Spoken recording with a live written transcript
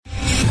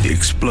The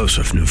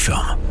explosive new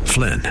film,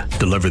 Flynn,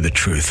 deliver the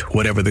truth,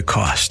 whatever the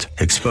cost,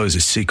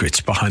 exposes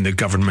secrets behind the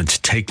government's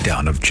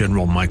takedown of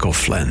General Michael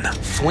Flynn.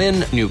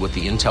 Flynn knew what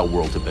the intel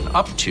world had been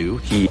up to.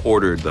 He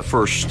ordered the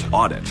first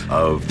audit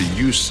of the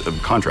use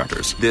of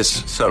contractors.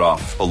 This set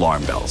off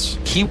alarm bells.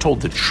 He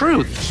told the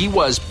truth. He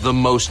was the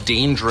most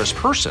dangerous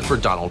person for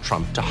Donald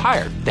Trump to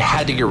hire. They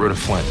had to get rid of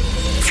Flynn.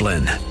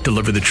 Flynn,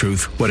 deliver the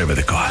truth, whatever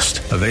the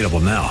cost. Available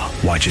now.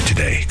 Watch it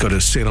today. Go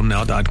to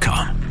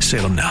salemnow.com.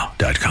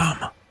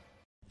 salemnow.com.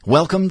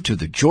 Welcome to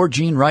the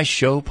Georgene Rice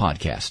Show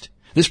podcast.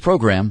 This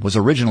program was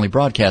originally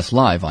broadcast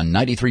live on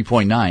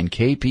 93.9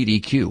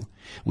 KPDQ.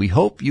 We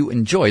hope you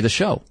enjoy the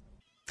show.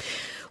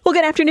 Well,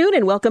 good afternoon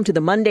and welcome to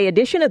the Monday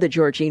edition of the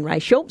Georgene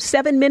Rice Show.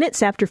 7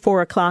 minutes after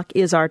 4 o'clock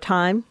is our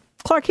time.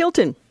 Clark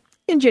Hilton,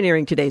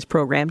 engineering today's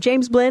program.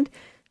 James Blend,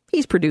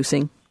 he's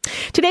producing.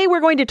 Today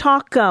we're going to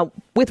talk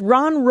with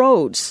Ron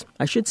Rhodes.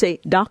 I should say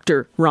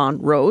Dr.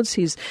 Ron Rhodes.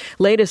 His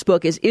latest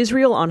book is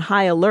Israel on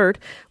High Alert.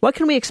 What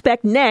can we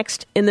expect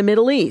next in the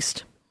Middle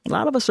East? A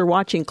lot of us are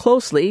watching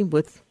closely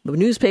with the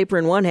newspaper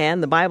in one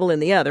hand, the Bible in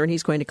the other, and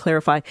he's going to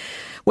clarify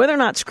whether or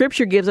not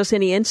Scripture gives us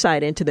any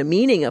insight into the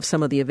meaning of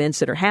some of the events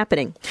that are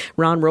happening.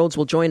 Ron Rhodes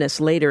will join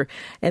us later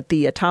at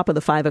the top of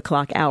the 5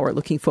 o'clock hour.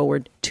 Looking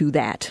forward to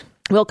that.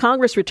 Well,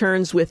 Congress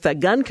returns with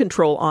gun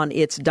control on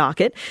its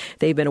docket.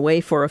 They've been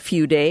away for a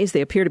few days. They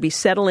appear to be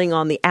settling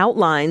on the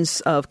outlines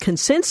of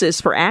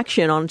consensus for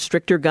action on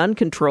stricter gun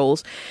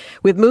controls,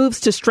 with moves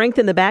to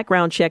strengthen the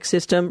background check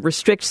system,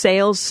 restrict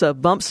sales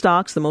of bump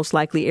stocks, the most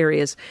likely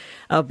areas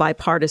of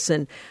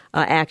bipartisan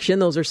action.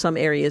 Those are some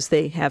areas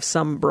they have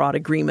some broad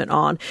agreement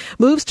on.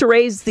 Moves to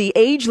raise the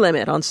age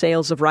limit on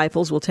sales of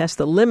rifles will test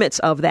the limits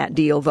of that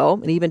deal, though.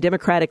 And even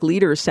Democratic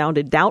leaders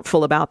sounded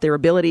doubtful about their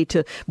ability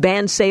to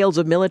ban sales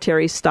of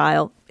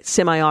military-style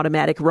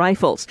semi-automatic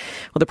rifles.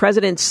 Well, the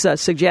president's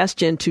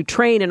suggestion to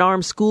train and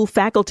arm school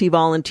faculty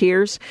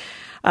volunteers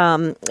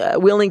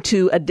willing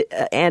to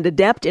and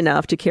adept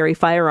enough to carry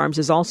firearms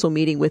is also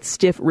meeting with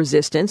stiff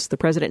resistance. The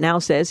president now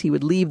says he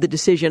would leave the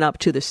decision up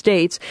to the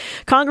states.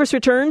 Congress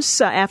returns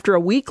after a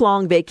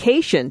week-long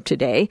vacation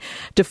today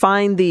to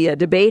find the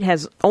debate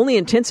has only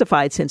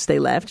intensified since they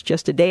left,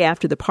 just a day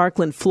after the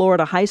Parkland,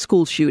 Florida high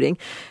school shooting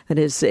that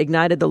has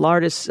ignited the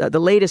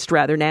latest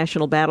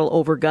national battle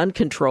over gun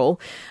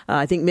control.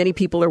 I think many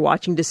people are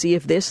watching to see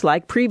if this,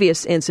 like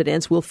previous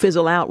incidents, will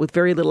fizzle out with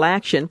very little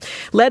action.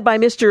 Led by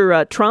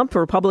Mr. Trump,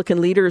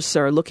 Republican leaders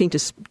are looking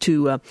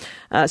to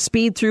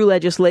speed through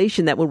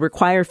legislation that will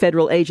require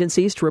federal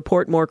agencies to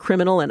report more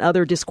criminal and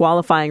other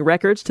disqualifying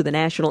records to the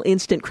National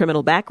Instant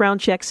Criminal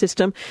Background Check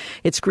System.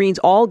 It screens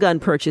all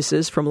gun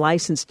purchases from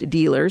licensed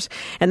dealers,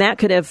 and that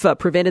could have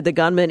prevented the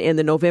gunman in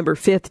the November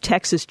 5th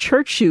Texas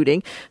church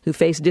shooting, who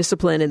faced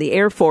discipline in the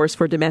Air Force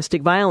for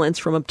domestic violence,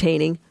 from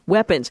obtaining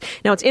weapons.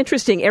 Now, it's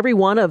interesting. Every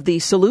one of the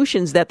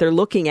solutions that they're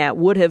looking at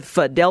would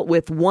have dealt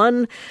with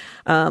one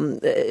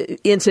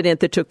incident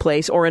that took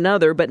place or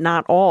another, but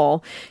not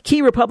all.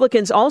 Key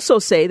Republicans also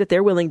say that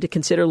they're willing to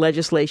consider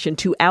legislation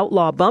to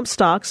outlaw bump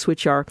stocks,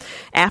 which are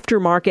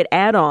aftermarket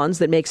add-ons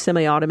that make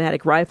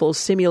semi-automatic rifles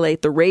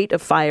simulate the rate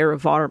of fire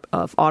of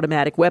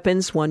automatic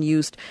weapons, one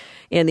used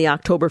in the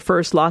October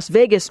 1st Las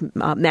Vegas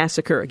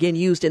massacre. Again,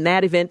 used in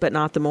that event, but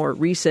not the more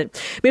recent.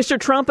 Mr.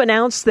 Trump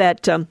announced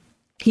that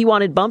he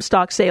wanted bump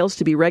stock sales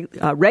to be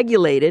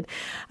regulated,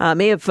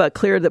 may have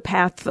cleared the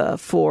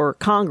path for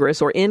Congress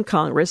or in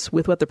Congress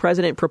with what the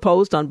president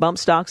proposed on bump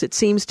stocks. It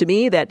seems to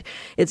me that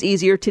it's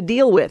easier to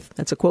deal with.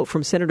 That's a quote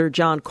from Senator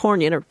John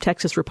Cornyn, a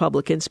Texas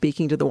Republican,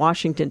 speaking to the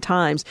Washington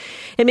Times.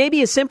 It may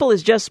be as simple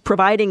as just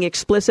providing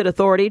explicit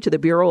authority to the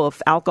Bureau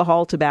of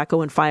Alcohol,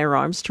 Tobacco, and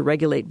Firearms to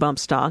regulate bump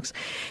stocks.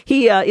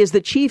 He is the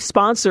chief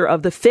sponsor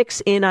of the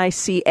Fix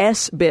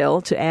NICS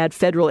bill to add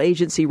federal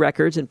agency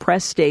records in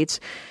press states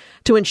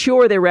to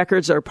ensure their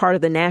records are part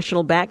of the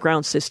national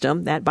background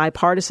system. That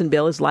bipartisan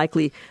bill is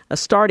likely a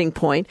starting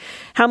point.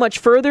 How much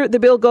further the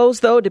bill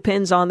goes, though,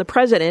 depends on the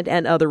president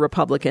and other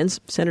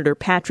Republicans. Senator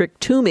Patrick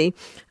Toomey,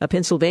 a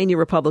Pennsylvania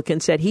Republican,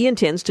 said he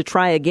intends to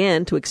try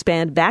again to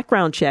expand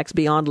background checks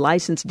beyond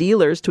licensed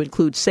dealers to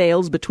include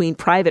sales between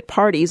private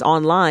parties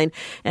online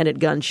and at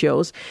gun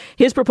shows.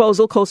 His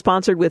proposal,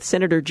 co-sponsored with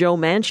Senator Joe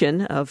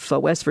Manchin of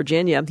West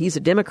Virginia, he's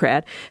a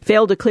Democrat,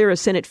 failed to clear a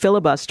Senate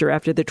filibuster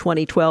after the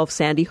 2012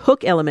 Sandy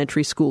Hook Elementary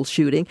School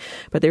shooting,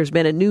 but there's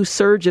been a new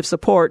surge of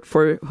support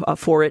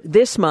for it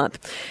this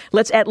month.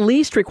 Let's at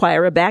least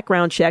require a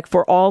background check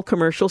for all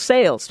commercial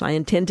sales. I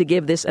intend to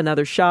give this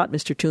another shot,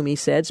 Mr. Toomey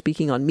said,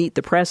 speaking on Meet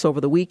the Press over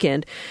the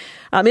weekend.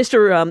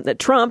 Mr.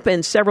 Trump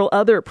and several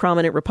other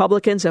prominent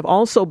Republicans have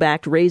also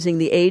backed raising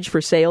the age for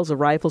sales of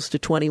rifles to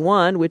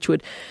 21, which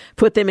would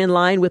put them in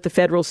line with the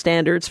federal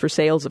standards for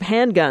sales of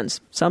handguns.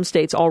 Some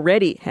states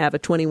already have a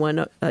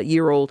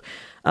 21-year-old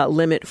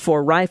limit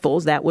for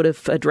rifles. That would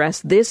have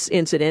addressed this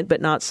incident, but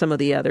not some of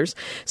the others.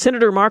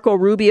 Senator Marco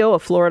Rubio, a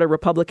Florida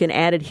Republican,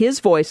 added his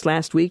voice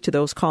last week to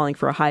those calling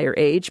for a higher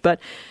age, but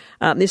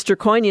Mr.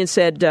 Cornyn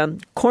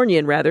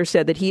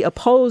said that he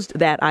opposed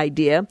that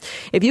idea.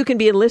 If you can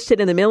be enlisted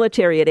in the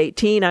military at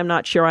 18, I'm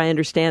not sure I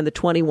understand the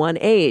 21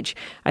 age.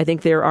 I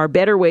think there are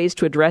better ways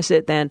to address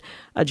it than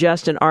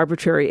just an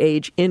arbitrary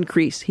age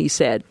increase, he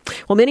said.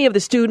 Well, many of the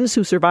students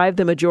who survived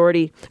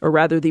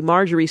the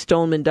Marjory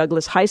Stoneman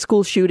Douglas High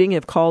School shooting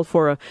have called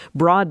for a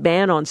broad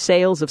ban on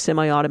sales of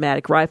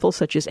semi-automatic rifles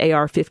such as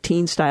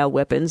AR-15 style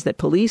weapons that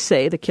police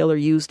say the killer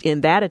used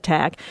in that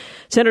attack.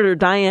 Senator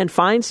Dianne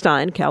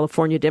Feinstein,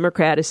 California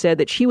Democrat, has said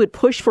that she would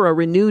push for a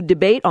renewed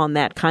debate on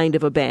that kind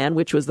of a ban,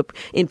 which was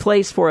in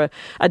place for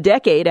a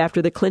decade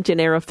after the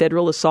Clinton-era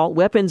federal assault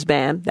weapons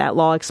ban. That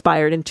law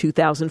expired in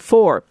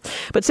 2004.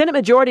 But Senate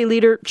Majority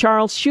Leader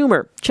Chuck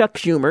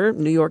Schumer,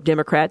 New York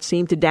Democrat,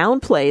 seemed to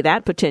downplay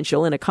that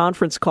potential in a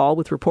conference call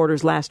with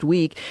reporters last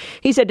week.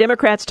 He said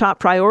Democrats' top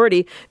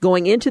priority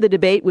going into the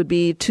debate would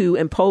be to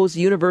impose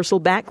universal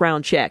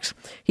background checks.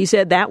 He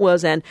said that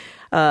was at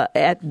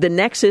the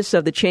nexus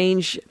of the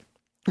chance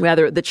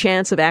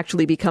of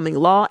actually becoming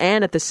law,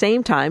 and at the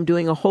same time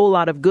doing a whole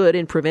lot of good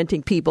in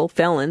preventing people,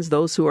 felons,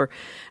 those who are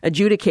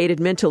adjudicated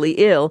mentally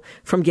ill,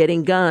 from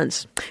getting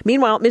guns.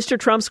 Meanwhile, Mr.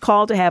 Trump's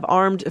call to have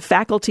armed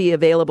faculty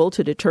available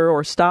to deter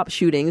or stop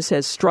shootings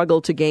has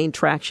struggled to gain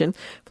traction.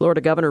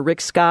 Florida Governor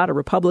Rick Scott, a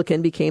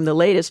Republican, became the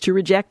latest to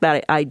reject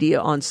that idea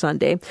on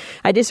Sunday.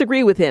 I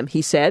disagree with him,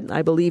 he said.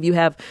 I believe you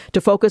have to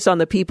focus on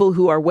the people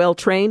who are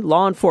well-trained,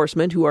 law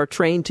enforcement who are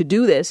trained to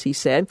do this, he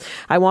said.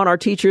 I want our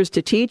teachers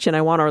to teach, and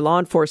I want our law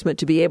enforcement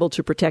to be able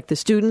to protect the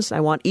students.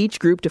 I want each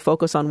group to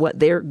focus on what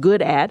they're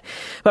good at.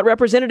 But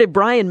Representative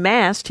Brian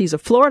Mast, he's a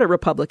Florida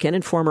Republican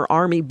and former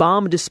Army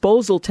bomb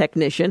disposal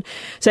technician,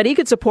 said he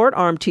could support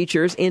armed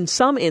teachers in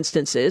some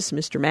instances.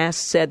 Mr.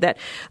 Mast said that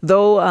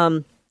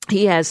though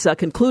he has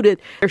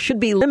concluded there should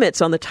be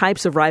limits on the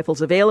types of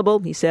rifles available.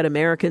 He said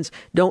Americans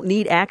don't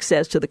need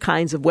access to the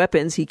kinds of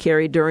weapons he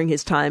carried during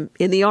his time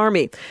in the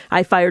Army.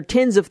 I fired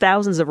tens of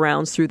thousands of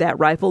rounds through that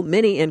rifle,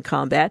 many in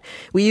combat.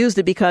 We used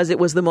it because it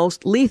was the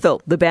most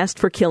lethal, the best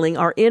for killing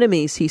our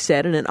enemies, he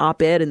said in an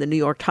op-ed in the New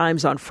York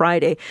Times on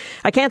Friday.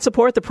 I can't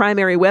support the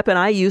primary weapon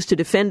I used to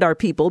defend our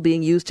people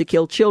being used to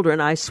kill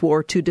children I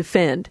swore to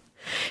defend.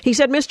 He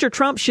said Mr.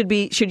 Trump should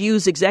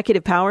use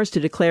executive powers to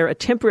declare a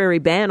temporary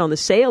ban on the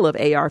sale of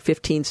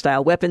AR-15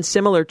 style weapons,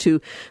 similar to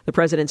the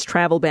president's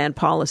travel ban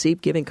policy,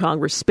 giving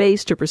Congress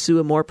space to pursue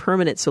a more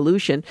permanent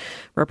solution.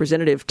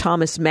 Representative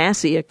Thomas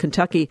Massie, a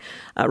Kentucky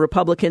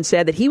Republican,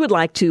 said that he would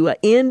like to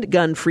end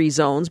gun-free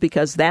zones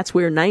because that's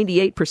where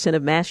 98%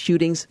 of mass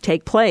shootings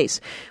take place.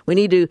 We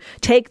need to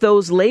take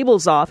those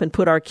labels off and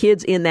put our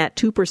kids in that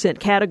 2%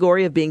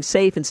 category of being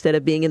safe instead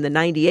of being in the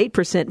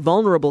 98%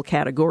 vulnerable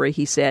category,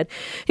 he said.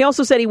 He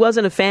also said he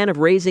wasn't a fan of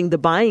raising the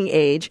buying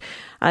age.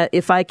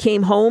 If I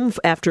came home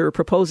after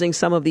proposing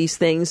some of these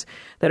things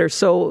that are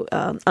so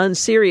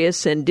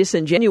unserious and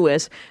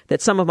disingenuous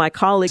that some of my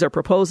colleagues are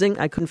proposing,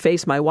 I couldn't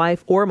face my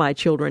wife or my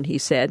children, he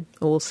said.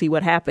 We'll see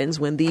what happens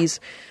when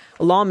these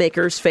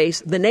lawmakers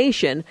face the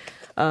nation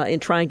in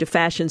trying to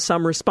fashion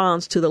some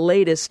response to the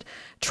latest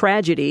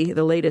tragedy,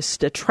 the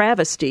latest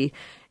travesty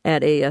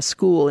at a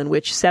school in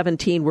which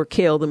 17 were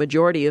killed, the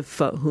majority of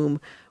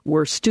whom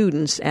were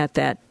students at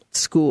that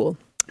school.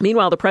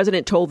 Meanwhile, the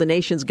president told the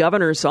nation's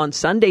governors on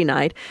Sunday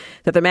night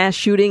that the mass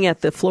shooting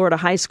at the Florida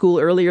high school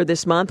earlier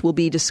this month will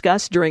be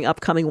discussed during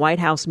upcoming White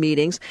House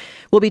meetings.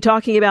 We'll be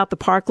talking about the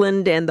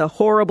Parkland and the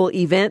horrible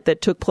event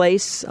that took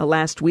place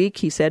last week,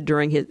 he said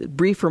during his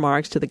brief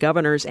remarks to the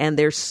governors and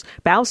their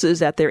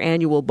spouses at their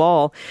annual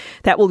ball.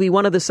 That will be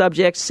one of the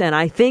subjects, and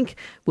I think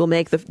we'll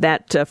make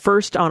that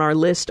first on our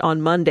list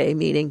on Monday,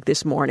 meaning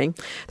this morning.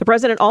 The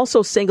president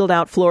also singled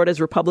out Florida's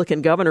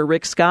Republican Governor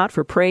Rick Scott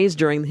for praise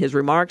during his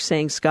remarks,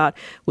 saying Scott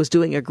was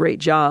doing a great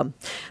job.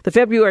 The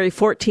February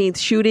 14th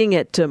shooting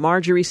at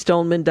Marjory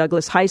Stoneman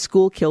Douglas High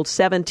School killed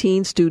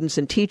 17 students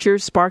and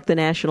teachers, sparked the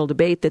national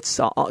debate that's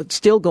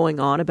still going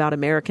on about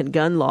American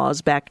gun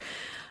laws back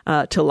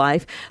to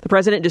life. The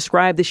president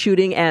described the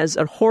shooting as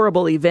a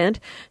horrible event.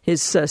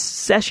 His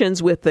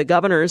sessions with the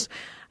governors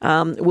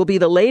will be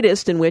the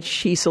latest in which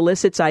he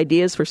solicits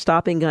ideas for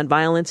stopping gun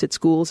violence at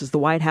schools as the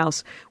White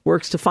House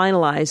works to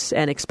finalize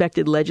an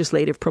expected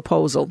legislative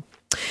proposal.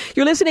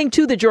 You're listening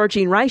to The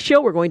Georgene Rice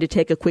Show. We're going to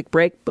take a quick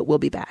break, but we'll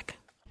be back.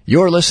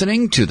 You're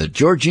listening to The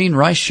Georgene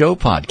Rice Show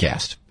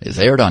podcast. It's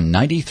aired on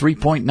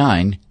 93.9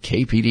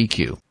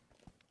 KPDQ.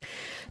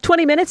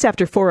 20 minutes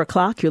after 4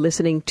 o'clock, you're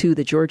listening to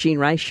The Georgene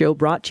Rice Show,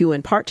 brought to you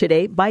in part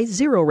today by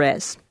Zero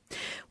Res.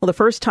 Well, the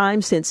first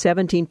time since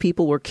 17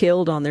 people were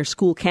killed on their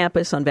school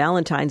campus on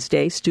Valentine's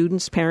Day,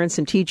 students, parents,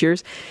 and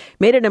teachers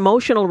made an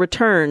emotional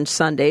return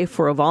Sunday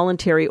for a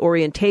voluntary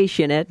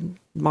orientation at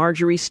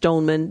Marjory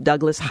Stoneman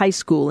Douglas High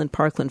School in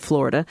Parkland,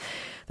 Florida.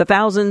 The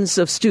thousands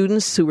of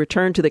students who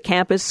returned to the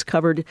campus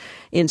covered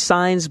in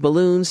signs,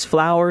 balloons,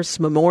 flowers,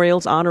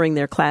 memorials honoring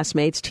their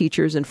classmates,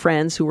 teachers, and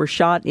friends who were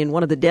shot in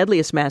one of the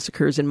deadliest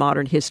massacres in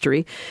modern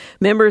history.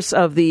 Members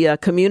of the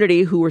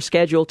community who were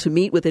scheduled to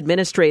meet with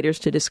administrators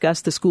to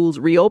discuss the school's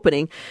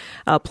reopening,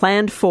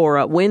 planned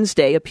for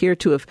Wednesday, appear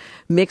to have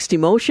mixed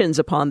emotions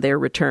upon their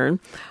return.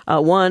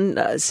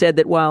 One said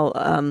that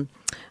while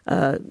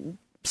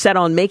set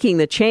on making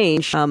the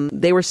change,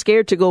 they were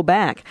scared to go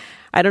back.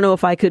 I don't know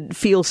if I could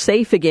feel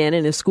safe again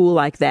in a school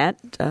like that,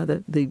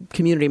 the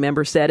community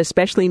member said,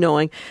 especially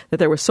knowing that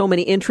there were so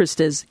many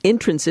entrances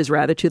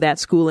to that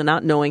school and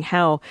not knowing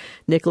how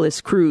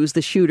Nicholas Cruz,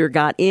 the shooter,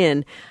 got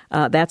in.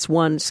 That's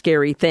one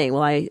scary thing.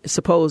 Well, I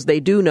suppose they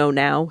do know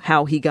now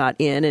how he got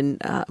in,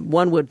 and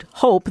one would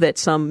hope that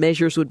some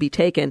measures would be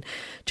taken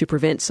to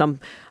prevent some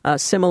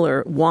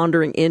similar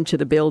wandering into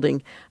the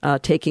building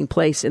taking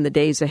place in the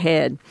days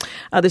ahead.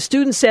 The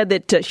student said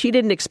that she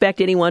didn't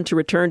expect anyone to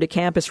return to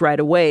campus right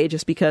away,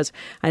 just because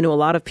I know a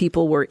lot of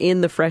people were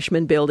in the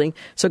freshman building.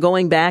 So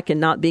going back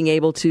and not being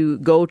able to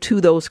go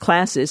to those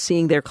classes,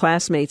 seeing their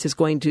classmates is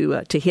going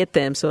to hit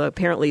them. So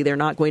apparently they're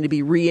not going to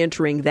be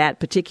re-entering that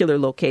particular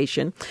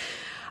location.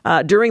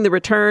 During the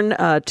return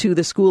to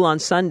the school on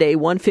Sunday,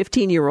 one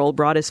 15-year-old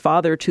brought his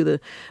father to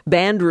the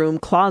band room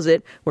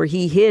closet where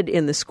he hid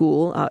in the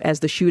school as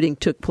the shooting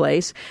took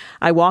place.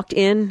 I walked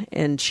in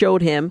and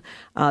showed him.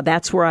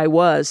 That's where I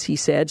was, he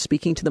said,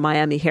 speaking to the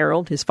Miami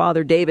Herald. His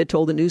father, David,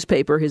 told the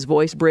newspaper, his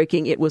voice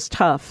breaking, it was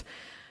tough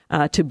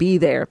to be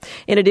there.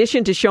 In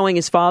addition to showing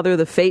his father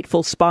the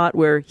fateful spot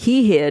where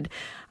he hid,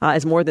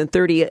 as more than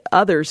 30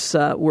 others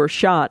were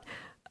shot,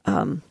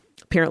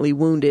 apparently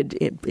wounded,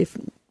 if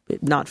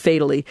not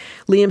fatally.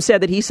 Liam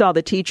said that he saw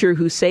the teacher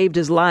who saved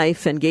his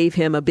life and gave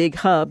him a big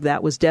hug.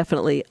 That was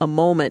definitely a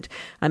moment.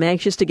 I'm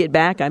anxious to get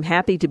back. I'm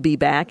happy to be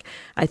back.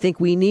 I think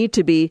we need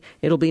to be.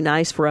 It'll be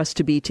nice for us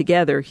to be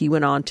together, he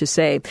went on to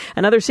say.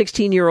 Another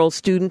 16-year-old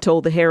student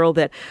told the Herald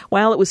that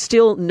while it was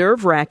still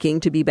nerve-wracking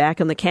to be back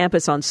on the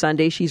campus on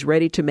Sunday, she's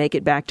ready to make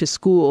it back to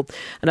school.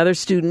 Another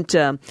student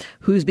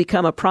who's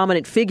become a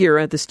prominent figure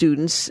of the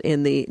students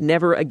in the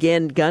Never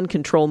Again gun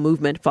control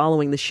movement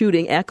following the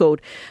shooting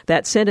echoed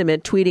that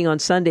sentiment, tweeting on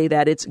Sunday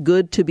that it's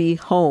good to be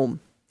home.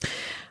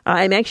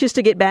 I'm anxious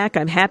to get back.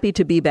 I'm happy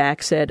to be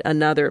back, said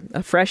another.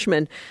 A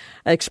freshman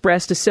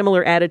expressed a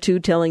similar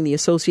attitude, telling the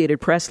Associated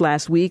Press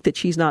last week that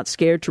she's not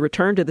scared to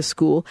return to the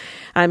school.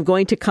 I'm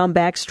going to come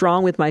back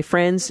strong with my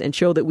friends and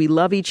show that we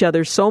love each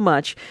other so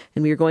much,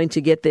 and we are going to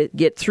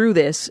get through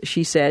this,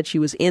 she said. She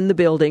was in the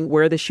building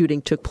where the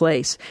shooting took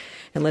place.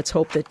 And let's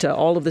hope that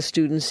all of the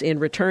students in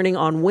returning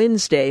on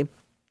Wednesday,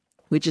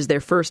 which is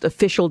their first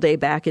official day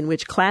back in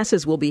which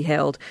classes will be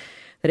held,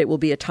 that it will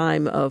be a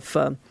time of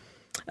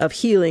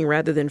healing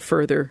rather than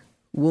further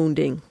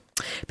wounding.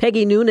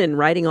 Peggy Noonan,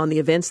 writing on the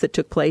events that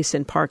took place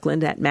in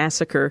Parkland, that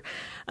massacre,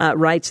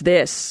 writes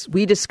this: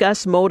 we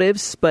discuss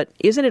motives, but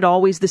isn't it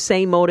always the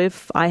same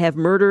motive? I have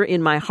murder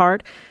in my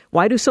heart.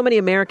 Why do so many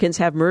Americans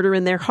have murder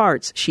in their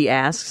hearts, she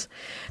asks.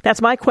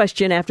 That's my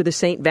question after the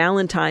St.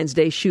 Valentine's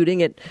Day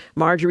shooting at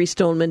Marjory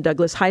Stoneman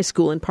Douglas High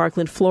School in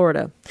Parkland,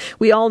 Florida.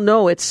 We all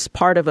know it's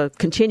part of a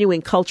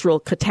continuing cultural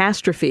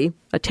catastrophe.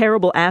 A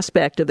terrible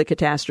aspect of the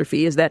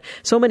catastrophe is that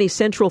so many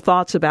central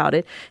thoughts about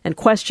it and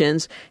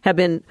questions have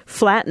been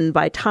flattened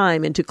by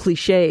time into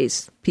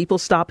cliches. People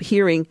stop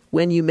hearing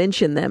when you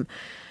mention them.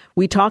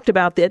 We talked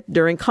about that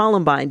during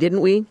Columbine, didn't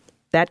we?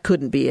 That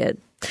couldn't be it.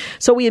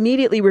 So we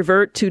immediately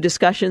revert to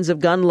discussions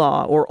of gun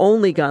law or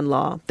only gun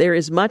law. There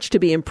is much to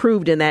be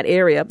improved in that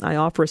area. I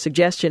offer a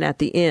suggestion at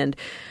the end.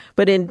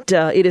 But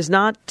it is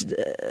not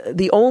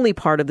the only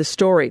part of the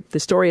story. The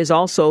story is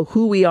also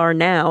who we are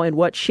now and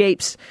what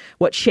shape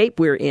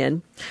we're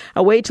in.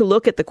 A way to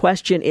look at the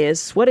question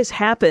is, what has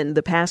happened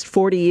the past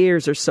 40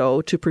 years or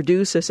so to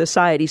produce a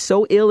society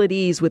so ill at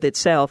ease with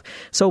itself,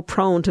 so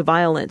prone to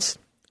violence?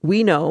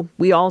 We know,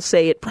 we all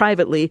say it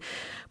privately,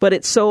 but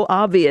it's so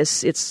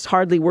obvious it's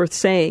hardly worth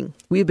saying.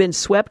 We've been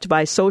swept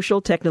by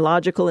social,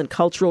 technological, and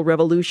cultural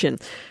revolution.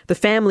 The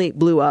family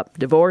blew up.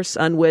 Divorce,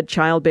 unwed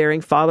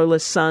childbearing,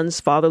 fatherless sons,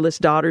 fatherless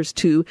daughters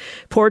too.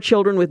 Poor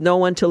children with no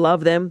one to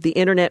love them. The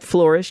internet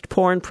flourished.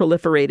 Porn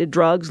proliferated.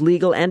 Drugs,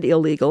 legal and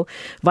illegal.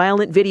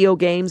 Violent video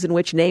games in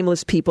which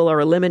nameless people are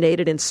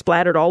eliminated and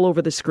splattered all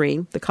over the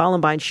screen. The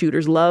Columbine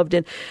shooters loved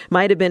and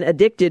might have been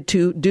addicted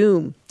to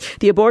doom.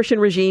 The abortion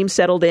regime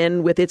settled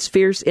in with its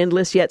fierce,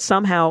 endless, yet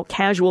somehow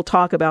casual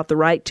talk about the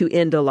right to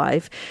end a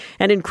life.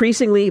 And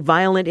increasingly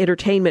violent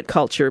entertainment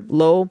culture,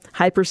 low,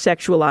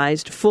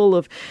 hypersexualized, full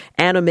of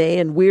anime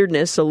and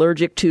weirdness,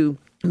 allergic to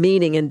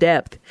meaning and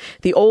depth.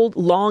 The old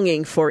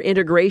longing for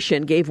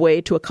integration gave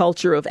way to a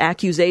culture of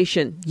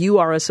accusation. You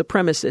are a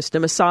supremacist, a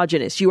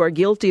misogynist. You are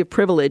guilty of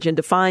privilege and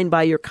defined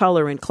by your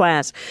color and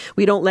class.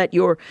 We don't let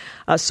your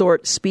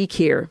sort speak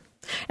here.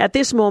 At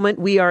this moment,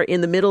 we are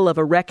in the middle of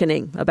a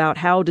reckoning about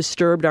how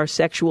disturbed our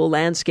sexual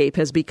landscape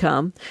has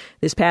become.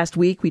 This past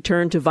week, we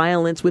turned to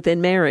violence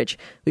within marriage.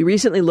 We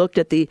recently looked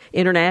at the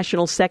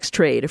international sex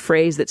trade, a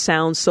phrase that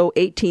sounds so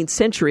 18th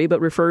century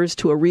but refers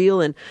to a real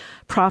and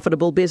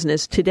profitable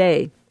business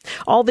today.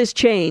 All this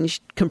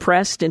change,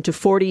 compressed into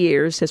 40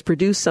 years, has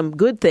produced some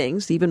good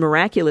things, even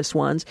miraculous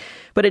ones,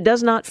 but it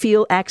does not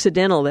feel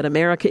accidental that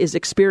America is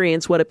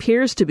experiencing what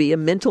appears to be a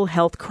mental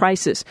health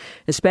crisis,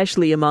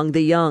 especially among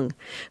the young.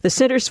 The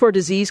Centers for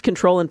Disease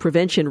Control and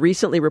Prevention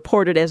recently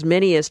reported as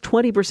many as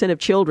 20% of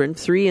children,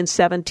 3 and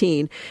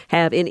 17,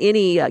 have in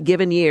any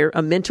given year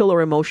a mental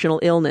or emotional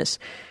illness.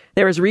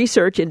 There is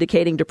research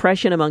indicating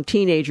depression among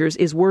teenagers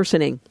is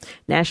worsening.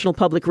 National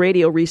Public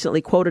Radio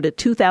recently quoted a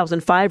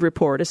 2005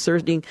 report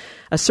asserting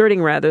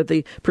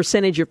the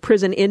percentage of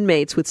prison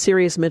inmates with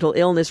serious mental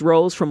illness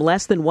rose from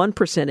less than 1%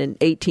 in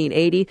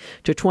 1880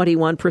 to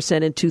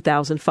 21% in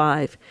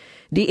 2005.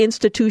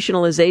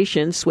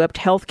 Deinstitutionalization swept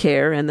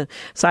healthcare and the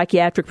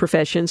psychiatric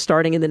profession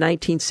starting in the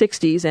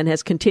 1960s and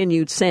has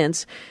continued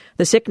since.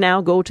 The sick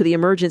now go to the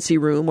emergency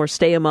room or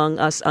stay among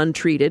us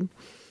untreated.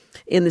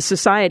 In the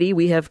society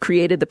we have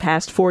created the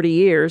past 40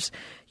 years,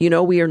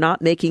 we are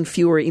not making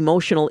fewer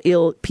emotional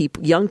ill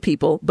young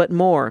people, but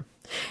more.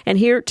 And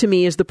here, to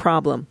me, is the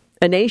problem.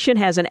 A nation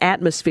has an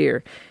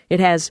atmosphere. It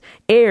has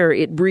air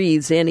it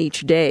breathes in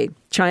each day.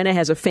 China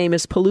has a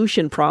famous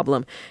pollution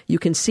problem. You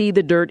can see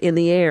the dirt in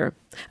the air.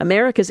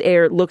 America's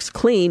air looks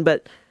clean,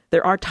 but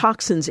there are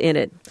toxins in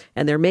it,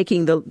 and they're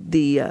making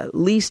the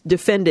least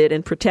defended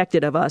and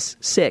protected of us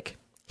sick.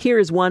 Here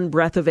is one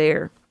breath of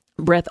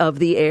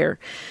the air.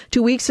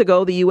 2 weeks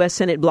ago, the U.S.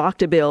 Senate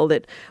blocked a bill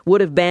that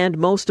would have banned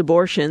most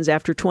abortions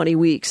after 20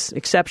 weeks.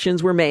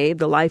 Exceptions were made,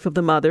 the life of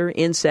the mother,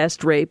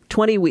 incest, rape,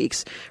 20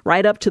 weeks,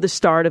 right up to the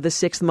start of the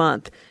 6th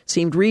month.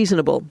 Seemed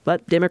reasonable,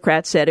 but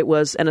Democrats said it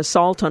was an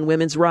assault on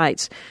women's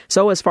rights.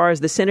 So as far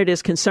as the Senate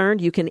is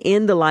concerned, you can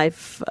end the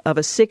life of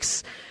a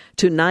 6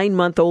 to 9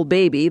 month old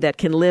baby that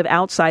can live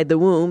outside the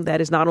womb.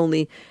 That is not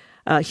only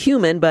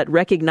human, but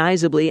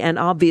recognizably and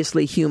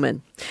obviously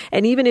human.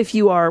 And even if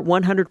you are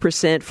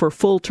 100% for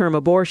full-term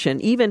abortion,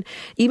 even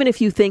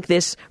if you think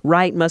this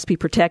right must be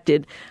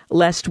protected,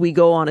 lest we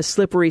go on a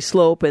slippery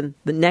slope and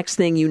the next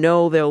thing you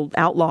know, they'll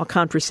outlaw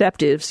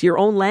contraceptives, your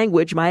own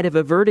language might have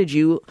averted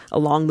you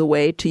along the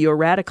way to your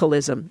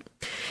radicalism.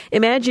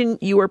 Imagine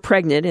you are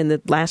pregnant in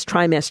the last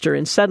trimester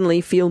and suddenly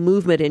feel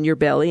movement in your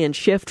belly and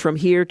shift from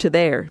here to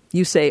there.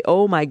 You say,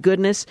 "Oh my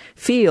goodness,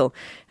 feel,"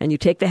 and you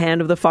take the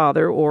hand of the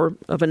father or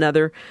of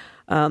another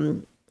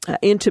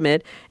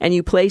intimate, and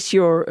you place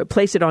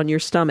it on your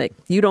stomach.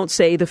 You don't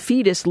say the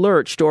fetus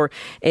lurched or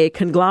a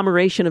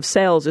conglomeration of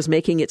cells is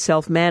making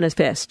itself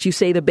manifest. You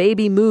say the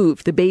baby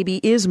moved. The baby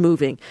is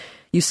moving.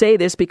 You say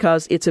this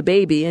because it's a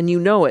baby and you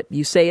know it.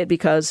 You say it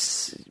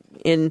because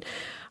in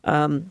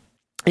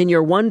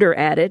your wonder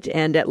at it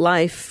and at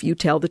life, you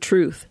tell the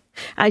truth.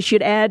 I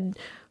should add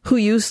who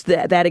used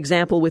that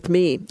example with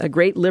me, a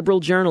great liberal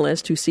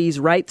journalist who sees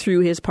right through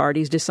his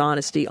party's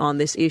dishonesty on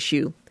this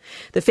issue.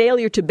 The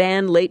failure to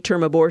ban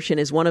late-term abortion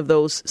is one of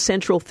those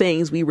central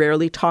things we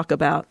rarely talk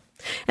about.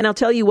 And I'll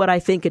tell you what I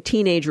think a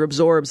teenager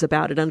absorbs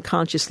about it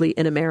unconsciously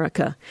in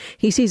America.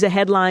 He sees a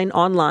headline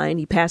online,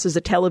 he passes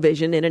a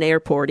television in an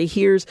airport, he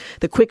hears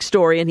the quick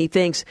story, and he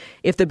thinks,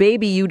 if the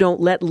baby you don't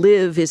let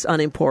live is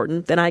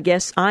unimportant, then I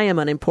guess I am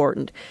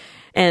unimportant.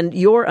 And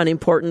you're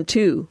unimportant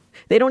too.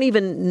 They don't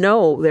even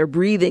know they're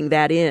breathing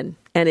that in.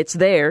 And it's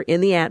there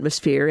in the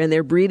atmosphere, and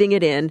they're breathing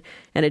it in,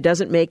 and it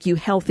doesn't make you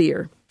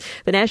healthier.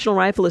 The National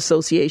Rifle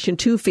Association,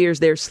 too, fears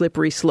their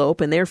slippery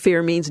slope, and their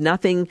fear means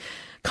nothing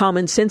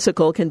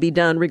commonsensical can be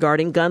done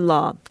regarding gun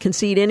law.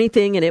 Concede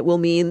anything and it will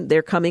mean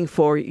they're coming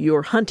for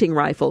your hunting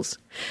rifles.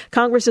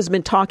 Congress has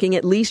been talking,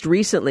 at least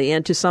recently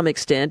and to some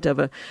extent, of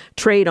a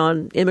trade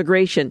on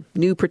immigration,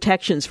 new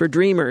protections for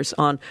dreamers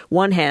on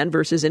one hand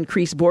versus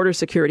increased border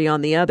security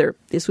on the other.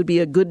 This would be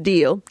a good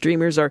deal.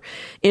 Dreamers are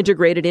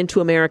integrated into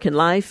American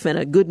life, and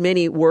a good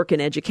many work in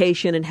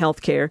education and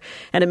healthcare.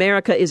 And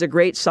America is a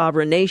great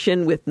sovereign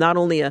nation with not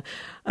only a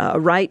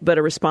right but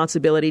a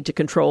responsibility to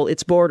control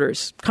its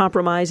borders.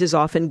 Compromise is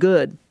often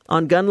good.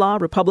 On gun law,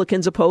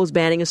 Republicans oppose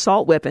banning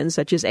assault weapons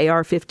such as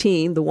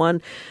AR-15, the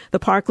one the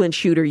Parkland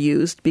shooter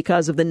used,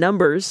 because of the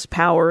numbers,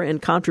 power,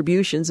 and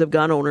contributions of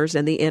gun owners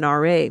and the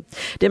NRA.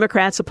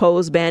 Democrats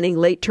oppose banning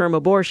late-term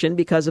abortion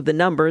because of the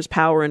numbers,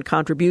 power, and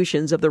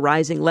contributions of the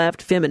rising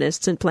left,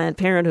 feminists, and Planned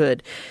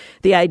Parenthood.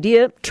 The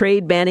idea,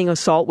 trade banning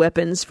assault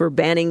weapons for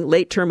banning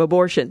late-term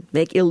abortion,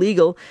 make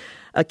illegal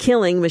a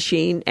killing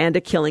machine and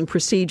a killing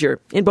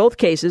procedure. In both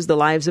cases, the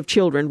lives of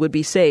children would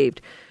be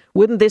saved.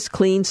 Wouldn't this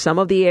clean some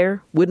of the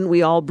air? Wouldn't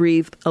we all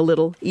breathe a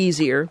little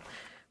easier?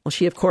 Well,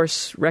 she, of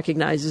course,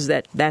 recognizes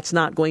that that's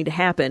not going to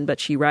happen, but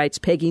she writes,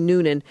 Peggy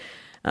Noonan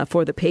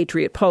for the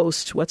Patriot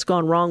Post, what's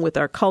gone wrong with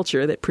our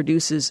culture that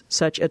produces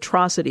such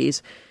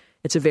atrocities?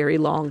 It's a very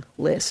long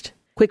list.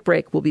 Quick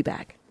break. We'll be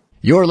back.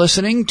 You're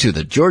listening to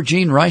the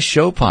Georgene Rice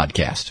Show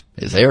podcast.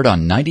 It's aired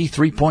on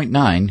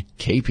 93.9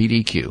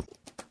 KPDQ.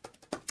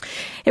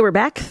 Hey, we're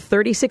back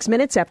 36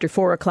 minutes after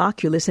 4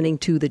 o'clock. You're listening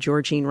to The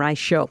Georgene Rice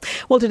Show.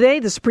 Well, today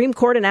the Supreme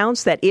Court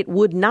announced that it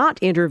would not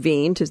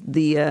intervene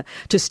to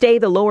stay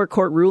the lower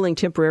court ruling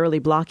temporarily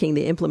blocking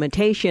the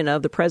implementation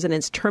of the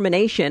president's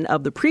termination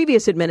of the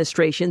previous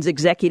administration's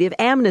executive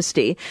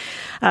amnesty.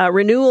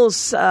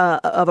 Renewals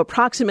of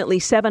approximately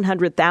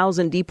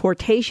 700,000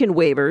 deportation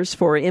waivers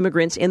for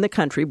immigrants in the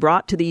country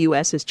brought to the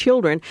U.S. as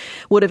children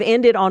would have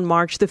ended on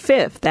March the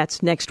 5th.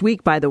 That's next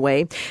week, by the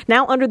way.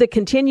 Now, under the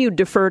continued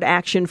Deferred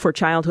Action for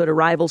Childhood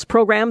Arrivals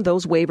program,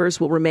 those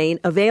waivers will remain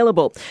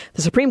available.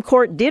 The Supreme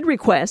Court did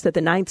request that the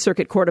Ninth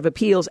Circuit Court of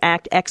Appeals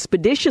act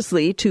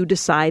expeditiously to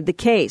decide the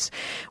case.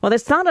 Well,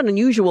 that's not an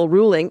unusual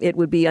ruling. It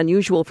would be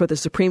unusual for the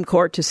Supreme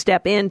Court to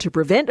step in to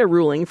prevent a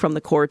ruling from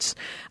the courts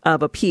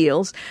of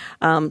appeals.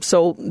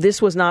 So this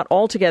was not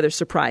altogether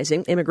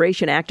surprising.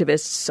 Immigration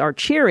activists are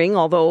cheering,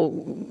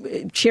 although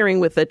cheering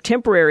with a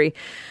temporary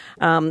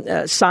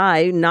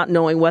sigh, not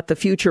knowing what the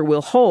future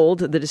will hold.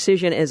 The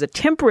decision is a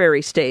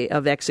temporary stay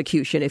of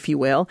execution, if you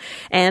will.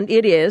 And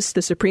it is.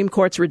 The Supreme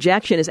Court's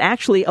rejection is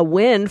actually a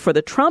win for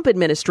the Trump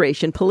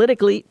administration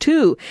politically,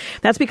 too.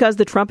 That's because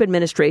the Trump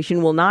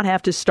administration will not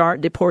have to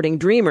start deporting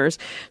dreamers.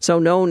 So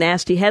no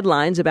nasty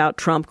headlines about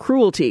Trump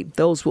cruelty.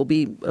 Those will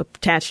be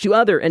attached to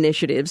other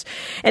initiatives.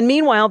 And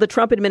meanwhile, the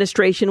Trump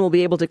administration will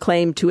be able to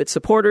claim to its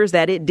supporters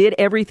that it did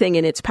everything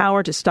in its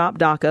power to stop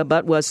DACA,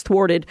 but was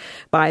thwarted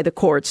by the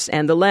courts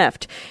and the left.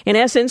 In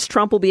essence,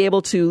 Trump will be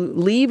able to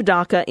leave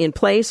DACA in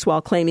place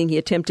while claiming he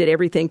attempted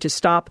everything to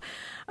stop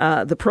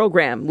the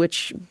program,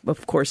 which,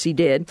 of course, he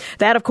did.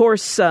 That, of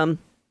course,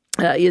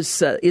 is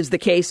the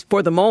case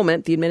for the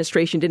moment. The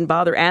administration didn't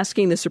bother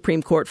asking the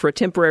Supreme Court for a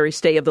temporary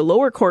stay of the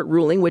lower court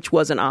ruling, which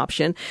was an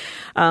option.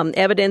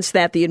 Evidence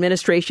that the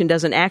administration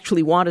doesn't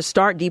actually want to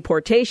start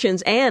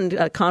deportations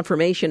and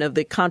confirmation of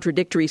the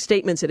contradictory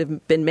statements that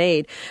have been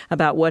made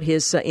about what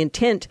his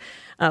intent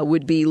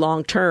would be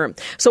long term.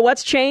 So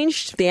what's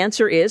changed? The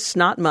answer is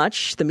not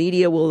much. The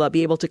media will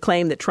be able to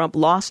claim that Trump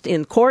lost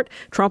in court.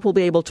 Trump will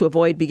be able to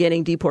avoid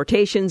beginning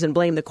deportations and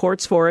blame the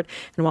courts for it.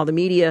 And while the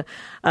media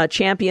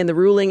champion the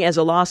ruling as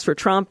a loss for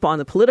Trump, on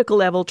the political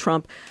level,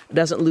 Trump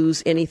doesn't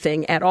lose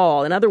anything at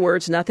all. In other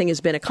words, nothing has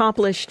been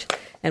accomplished,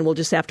 and we'll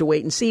just have to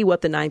wait and see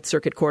what the Ninth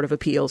Circuit Court of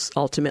Appeals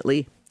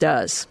ultimately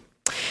does.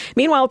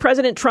 Meanwhile,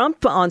 President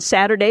Trump on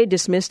Saturday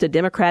dismissed a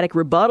Democratic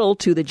rebuttal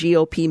to the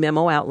GOP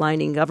memo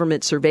outlining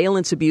government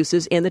surveillance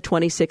abuses in the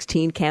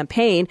 2016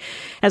 campaign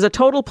as a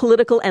total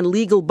political and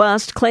legal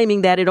bust,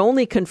 claiming that it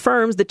only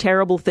confirms the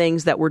terrible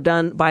things that were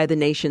done by the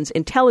nation's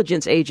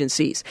intelligence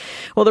agencies.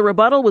 Well, the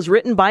rebuttal was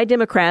written by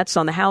Democrats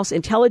on the House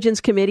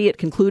Intelligence Committee. It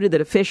concluded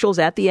that officials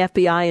at the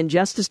FBI and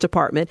Justice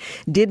Department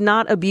did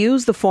not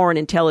abuse the Foreign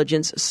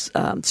Intelligence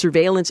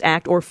Surveillance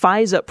Act or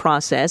FISA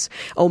process,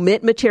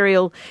 omit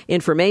material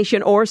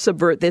information, or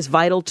subvert this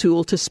vital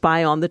tool to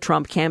spy on the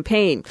Trump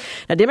campaign.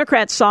 Now,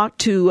 Democrats sought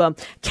to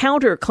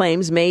counter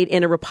claims made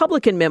in a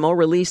Republican memo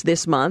released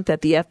this month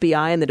that the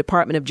FBI and the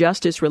Department of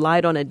Justice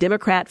relied on a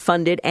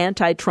Democrat-funded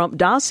anti-Trump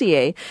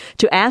dossier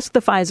to ask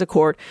the FISA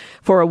court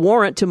for a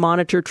warrant to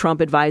monitor Trump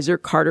advisor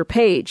Carter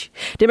Page.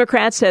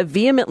 Democrats have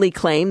vehemently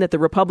claimed that the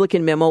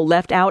Republican memo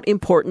left out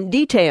important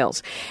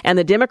details. And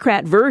the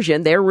Democrat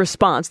version, their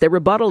response, their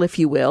rebuttal, if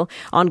you will,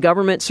 on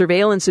government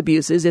surveillance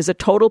abuses is a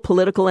total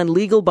political and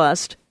legal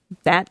bust.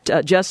 That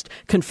just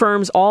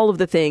confirms all of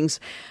the things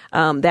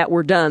that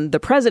were done, the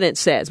president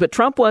says. But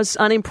Trump was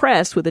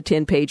unimpressed with the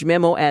 10-page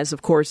memo, as,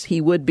 of course, he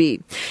would be.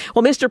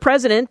 Well, Mr.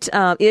 President,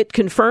 it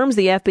confirms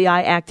the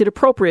FBI acted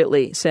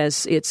appropriately,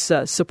 says its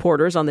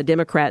supporters on the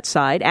Democrat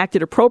side,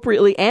 acted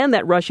appropriately, and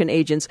that Russian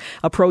agents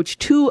approached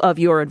two of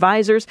your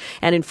advisors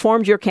and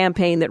informed your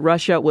campaign that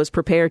Russia was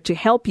prepared to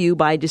help you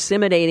by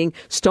disseminating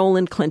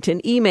stolen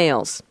Clinton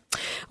emails.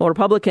 Well,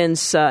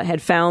 Republicans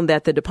had found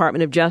that the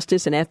Department of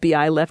Justice and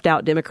FBI left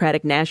out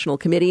Democratic National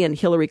Committee and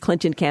Hillary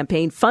Clinton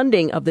campaign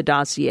funding of the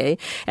dossier,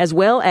 as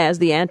well as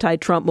the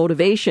anti-Trump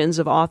motivations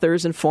of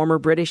authors and former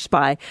British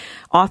spy,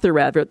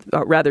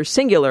 rather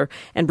singular,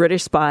 and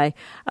British spy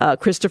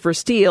Christopher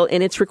Steele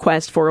in its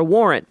request for a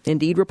warrant.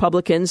 Indeed,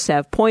 Republicans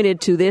have pointed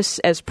to this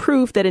as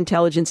proof that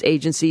intelligence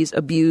agencies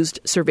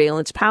abused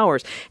surveillance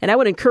powers. And I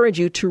would encourage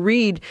you to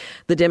read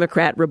the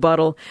Democrat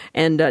rebuttal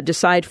and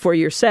decide for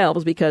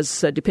yourselves,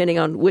 because depending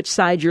on which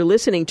side you're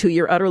listening to,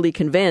 you're utterly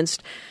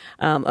convinced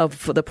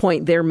of the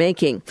point they're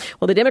making.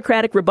 Well, the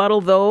Democratic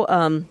rebuttal,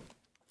 though,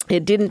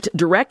 it didn't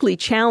directly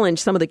challenge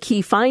some of the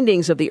key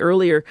findings of the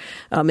earlier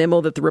memo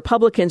that the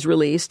Republicans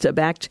released.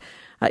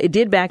 It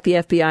did back the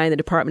FBI and the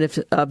Department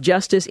of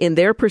Justice in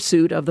their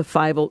pursuit of the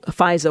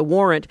FISA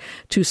warrant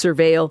to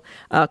surveil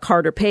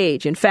Carter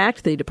Page. In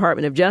fact, the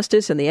Department of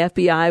Justice and the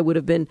FBI would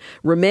have been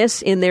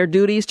remiss in their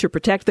duties to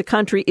protect the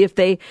country if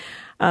they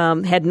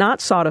had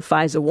not sought a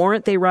FISA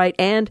warrant, they write,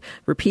 and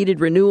repeated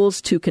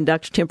renewals to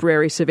conduct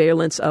temporary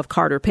surveillance of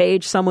Carter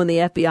Page, someone the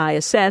FBI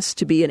assessed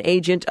to be an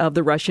agent of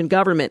the Russian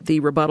government, the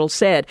rebuttal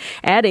said,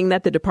 adding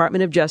that the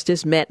Department of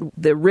Justice met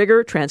the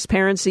rigor,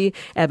 transparency,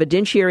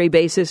 evidentiary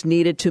basis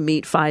needed to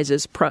meet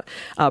FISA's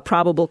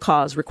probable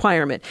cause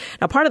requirement.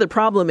 Now, part of the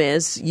problem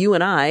is you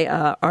and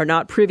I are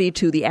not privy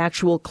to the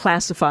actual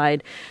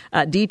classified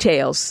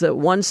details. So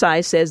one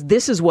side says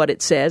this is what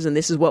it says and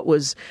this is what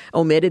was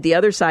omitted. The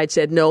other side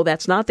said, no,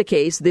 that's not the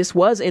case. This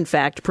was, in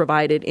fact,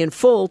 provided in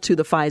full to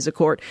the FISA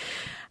court.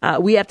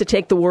 We have to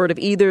take the word of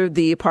either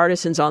the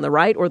partisans on the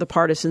right or the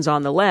partisans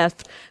on the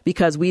left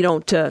because we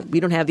don't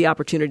have the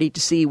opportunity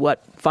to see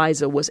what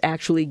FISA was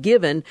actually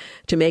given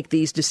to make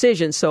these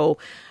decisions. So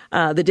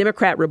the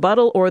Democrat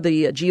rebuttal or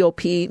the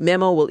GOP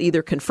memo will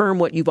either confirm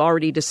what you've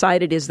already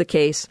decided is the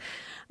case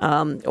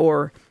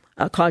or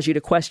cause you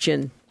to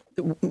question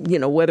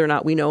whether or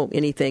not we know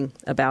anything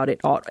about it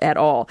at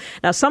all.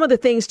 Now, some of the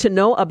things to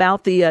know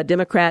about the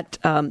Democrat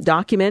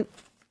document.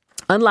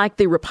 Unlike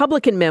the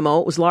Republican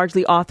memo, it was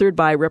largely authored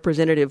by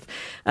Representative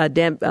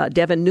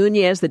Devin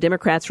Nunes. The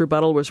Democrats'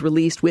 rebuttal was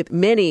released with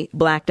many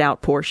blacked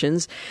out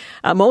portions.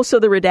 Most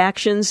of the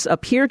redactions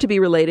appear to be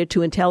related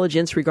to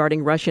intelligence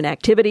regarding Russian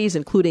activities,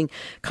 including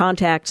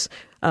contacts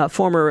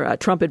former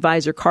Trump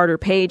advisor Carter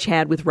Page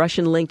had with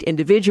Russian-linked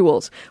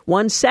individuals.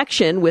 One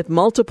section with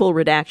multiple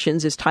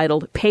redactions is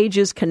titled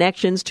Page's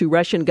Connections to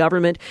Russian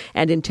Government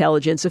and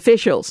Intelligence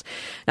Officials.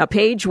 Now,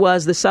 Page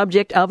was the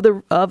subject of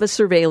a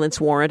surveillance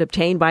warrant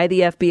obtained by the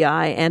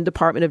FBI and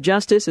Department of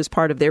Justice as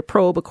part of their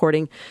probe,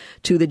 according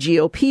to the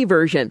GOP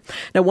version.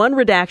 Now, one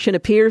redaction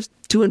appears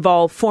to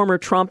involve former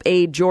Trump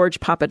aide George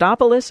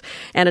Papadopoulos,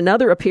 and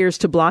another appears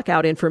to block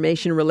out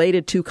information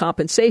related to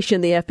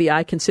compensation the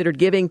FBI considered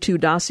giving to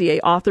dossier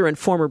author and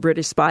former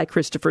British spy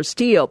Christopher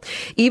Steele.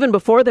 Even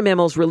before the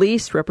memo's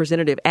release,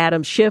 Representative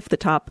Adam Schiff, the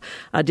top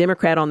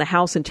Democrat on the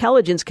House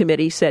Intelligence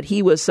Committee, said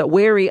he was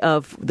wary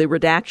of the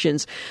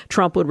redactions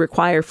Trump would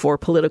require for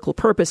political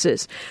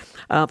purposes.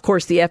 Of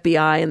course, the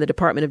FBI and the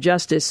Department of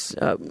Justice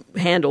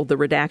handled the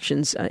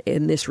redactions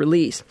in this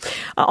release.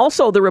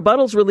 Also, the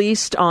rebuttals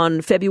released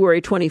on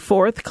February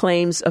 24th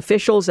claims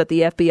officials at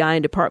the FBI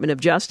and Department of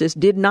Justice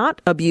did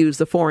not abuse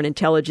the Foreign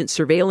Intelligence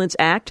Surveillance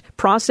Act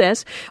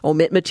process,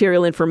 omit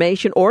material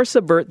information, or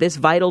subvert this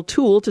vital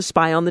tool to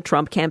spy on the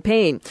Trump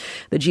campaign.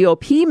 The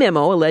GOP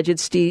memo alleged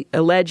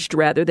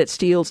that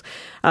Steele's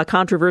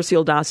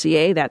controversial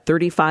dossier, that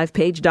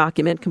 35-page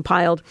document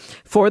compiled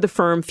for the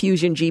firm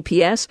Fusion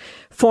GPS,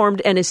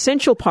 formed an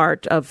essential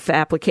part of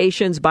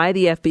applications by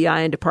the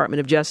FBI and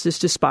Department of Justice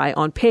to spy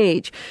on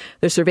Page.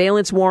 The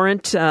surveillance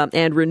warrant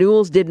and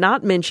renewals did not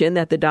mention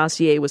that the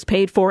dossier was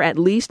paid for, at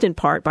least in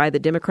part, by the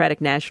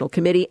Democratic National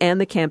Committee and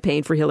the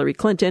campaign for Hillary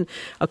Clinton,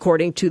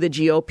 according to the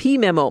GOP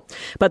memo.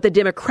 But the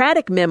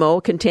Democratic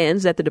memo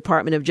contends that the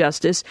Department of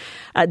Justice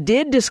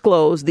did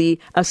disclose the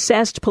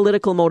assessed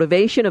political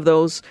motivation of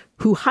those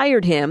who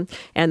hired him,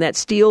 and that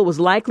Steele was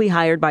likely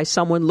hired by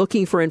someone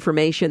looking for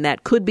information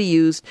that could be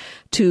used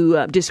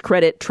to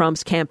discredit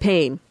Trump's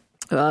campaign.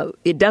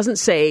 It doesn't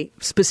say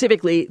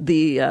specifically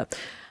the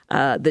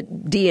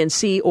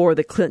DNC or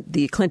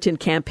the Clinton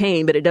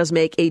campaign, but it does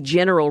make a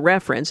general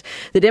reference.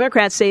 The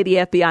Democrats say the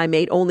FBI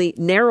made only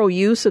narrow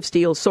use of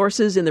Steele's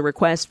sources in the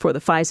request for the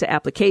FISA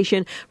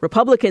application.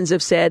 Republicans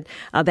have said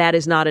that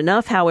is not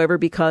enough, however,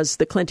 because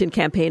the Clinton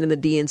campaign and the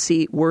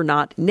DNC were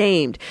not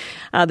named.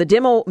 The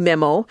demo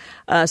memo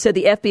said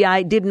the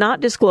FBI did not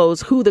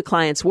disclose who the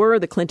clients were,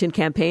 the Clinton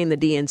campaign, the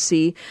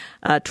DNC.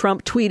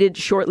 Trump tweeted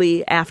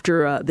shortly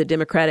after the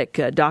Democratic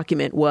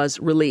document was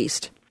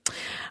released.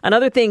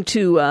 Another thing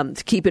to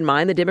keep in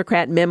mind, the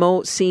Democrat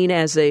memo, seen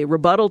as a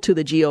rebuttal to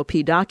the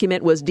GOP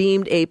document, was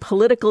deemed a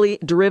politically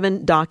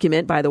driven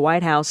document by the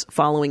White House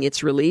following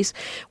its release.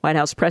 White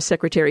House Press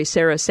Secretary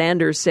Sarah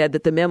Sanders said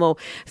that the memo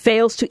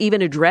fails to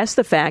even address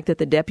the fact that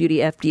the deputy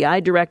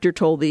FBI director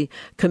told the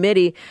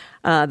committee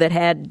that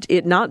had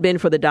it not been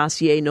for the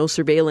dossier, no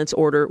surveillance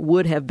order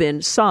would have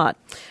been sought.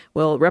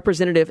 Well,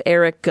 Representative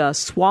Eric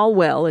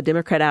Swalwell, a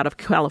Democrat out of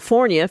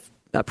California,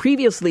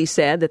 previously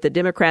said that the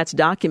Democrats'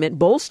 document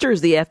bolsters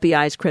the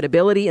FBI's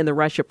credibility in the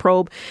Russia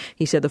probe.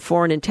 He said the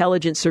Foreign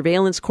Intelligence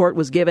Surveillance Court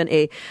was given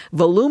a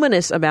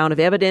voluminous amount of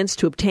evidence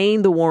to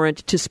obtain the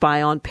warrant to spy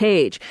on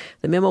Page.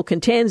 The memo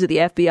contends that the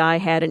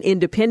FBI had an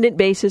independent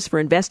basis for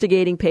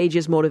investigating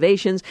Page's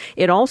motivations.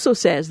 It also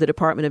says the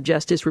Department of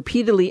Justice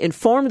repeatedly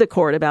informed the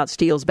court about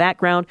Steele's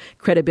background,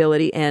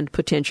 credibility, and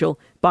potential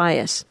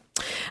bias.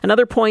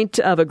 Another point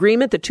of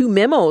agreement, the two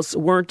memos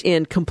weren't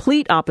in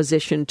complete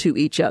opposition to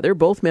each other.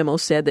 Both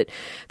memos said that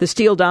the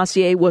Steele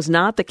dossier was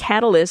not the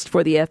catalyst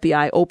for the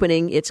FBI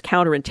opening its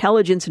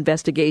counterintelligence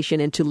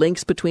investigation into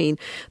links between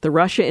the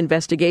Russia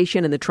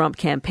investigation and the Trump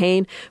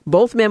campaign.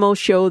 Both memos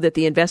show that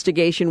the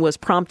investigation was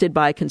prompted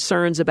by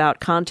concerns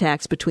about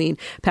contacts between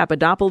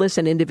Papadopoulos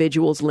and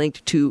individuals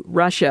linked to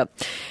Russia.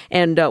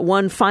 And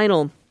one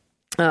final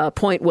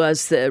point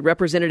was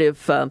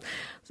Representative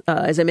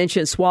As I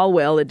mentioned,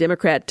 Swalwell, the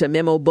Democrat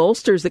memo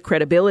bolsters the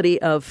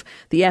credibility of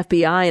the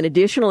FBI. And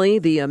additionally,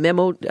 the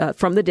memo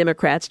from the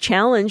Democrats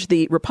challenged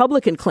the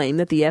Republican claim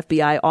that the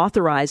FBI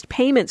authorized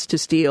payments to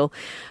Steele,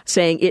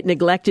 saying it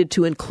neglected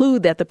to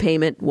include that the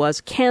payment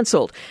was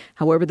canceled.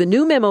 However, the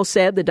new memo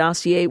said the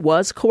dossier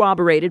was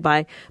corroborated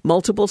by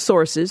multiple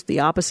sources, the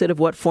opposite of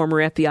what former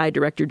FBI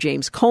Director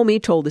James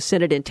Comey told the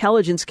Senate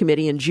Intelligence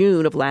Committee in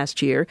June of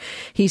last year.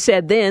 He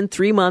said then,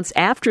 3 months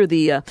after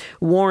the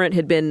warrant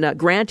had been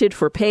granted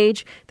for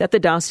Page, that the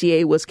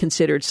dossier was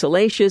considered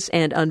salacious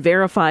and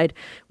unverified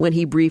when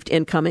he briefed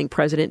incoming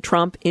President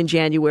Trump in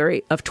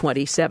January of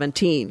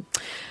 2017.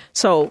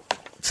 So,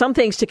 some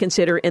things to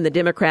consider in the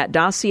Democrat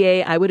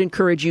dossier. I would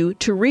encourage you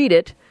to read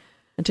it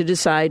and to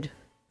decide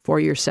for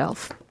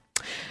yourself.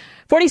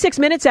 46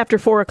 minutes after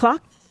 4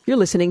 o'clock, you're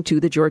listening to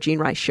The Georgene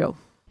Rice Show.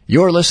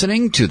 You're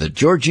listening to The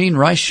Georgene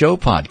Rice Show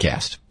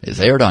podcast. It's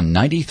aired on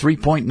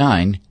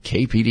 93.9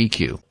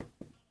 KPDQ.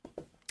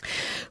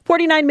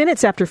 49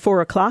 minutes after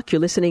 4 o'clock, you're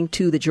listening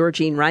to The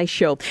Georgene Rice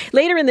Show.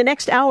 Later in the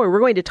next hour, we're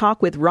going to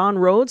talk with Ron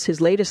Rhodes, his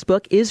latest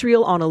book,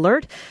 Israel on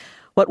Alert,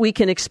 what we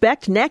can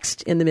expect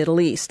next in the Middle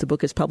East. The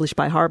book is published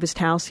by Harvest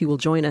House. He will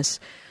join us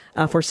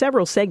for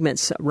several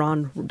segments,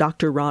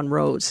 Dr. Ron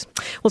Rhodes.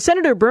 Well,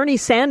 Senator Bernie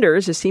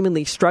Sanders has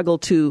seemingly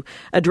struggled to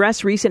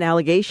address recent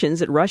allegations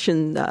that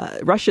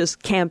Russia's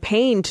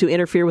campaign to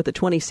interfere with the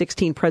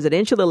 2016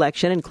 presidential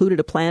election included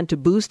a plan to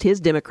boost his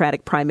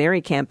Democratic primary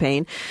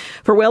campaign.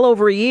 For well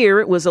over a year,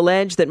 it was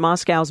alleged that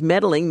Moscow's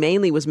meddling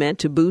mainly was meant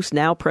to boost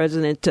now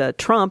President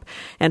Trump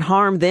and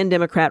harm then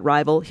Democrat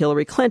rival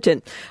Hillary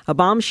Clinton. A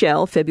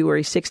bombshell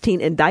February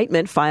 16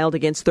 indictment filed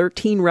against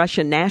 13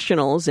 Russian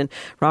nationals in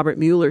Robert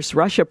Mueller's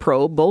Russia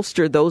probe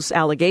bolstered those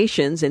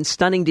allegations in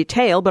stunning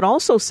detail, but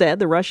also said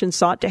the Russians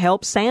sought to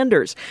help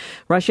Sanders.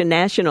 Russian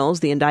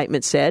nationals, the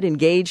indictment said,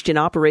 engaged in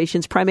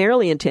operations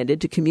primarily intended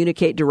to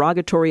communicate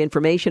derogatory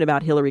information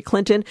about Hillary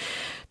Clinton,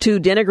 to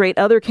denigrate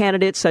other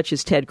candidates such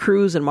as Ted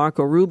Cruz and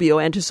Marco Rubio,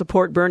 and to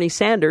support Bernie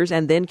Sanders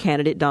and then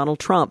candidate Donald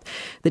Trump.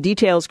 The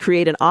details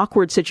create an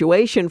awkward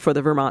situation for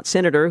the Vermont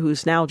senator,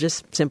 who's now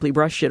just simply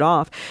brushed it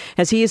off,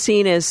 as he is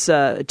seen as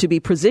to be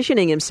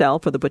positioning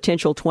himself for the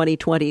potential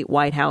 2020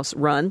 White House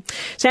run.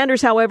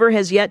 Sanders, however,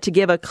 has yet to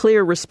give a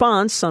clear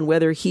response on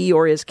whether he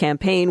or his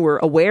campaign were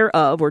aware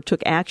of or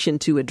took action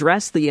to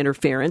address the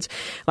interference,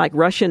 like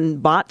Russian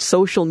bot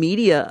social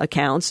media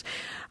accounts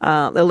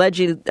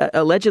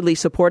allegedly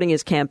supporting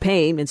his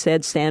campaign.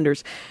 Instead,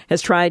 Sanders has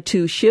tried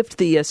to shift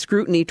the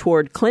scrutiny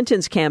toward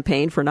Clinton's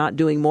campaign for not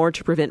doing more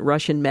to prevent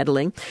Russian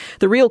meddling.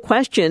 The real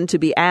question to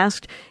be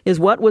asked is,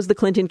 what was the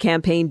Clinton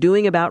campaign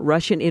doing about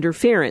Russian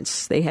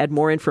interference? They had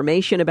more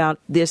information about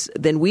this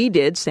than we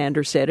did,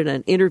 Sanders said in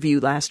an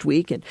interview last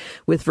week and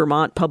with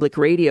Vermont Public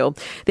Radio.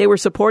 They were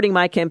supporting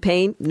my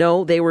campaign.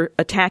 No, they were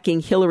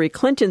attacking Hillary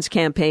Clinton's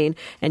campaign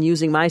and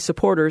using my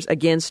supporters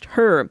against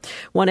her.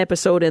 One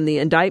episode in the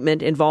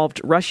indictment involved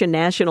Russian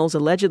nationals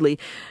allegedly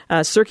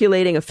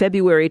circulating a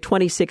February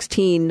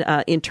 2016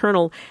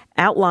 internal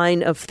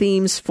outline of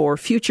themes for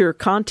future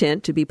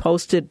content to be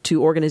posted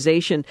to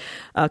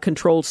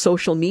organization-controlled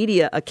social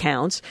media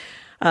accounts.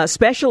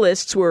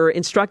 Specialists were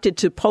instructed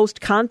to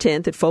post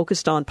content that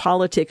focused on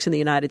politics in the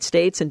United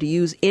States and to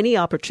use any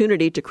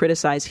opportunity to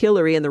criticize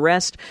Hillary and the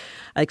rest,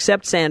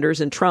 except Sanders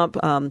and Trump.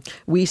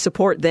 We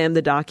support them,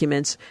 the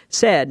documents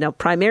said. Now,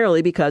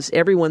 primarily because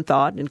everyone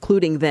thought,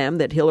 including them,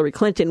 that Hillary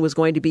Clinton was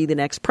going to be the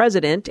next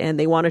president, and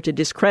they wanted to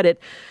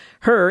discredit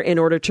her in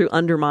order to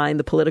undermine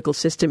the political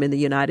system in the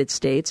United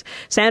States.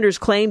 Sanders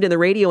claimed in the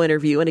radio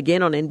interview and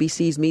again on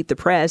NBC's Meet the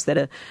Press that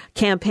a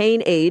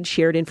campaign aide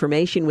shared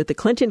information with the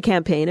Clinton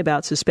campaign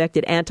about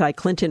suspected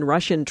anti-Clinton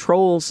Russian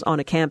trolls on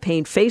a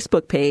campaign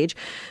Facebook page.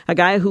 A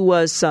guy who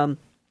was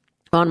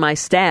on my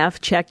staff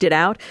checked it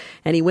out,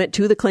 and he went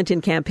to the Clinton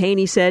campaign.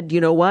 He said,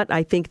 you know what,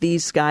 I think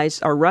these guys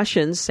are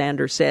Russians,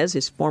 Sanders says.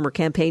 His former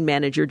campaign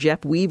manager,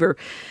 Jeff Weaver,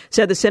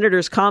 said the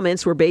senator's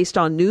comments were based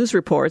on news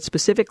reports,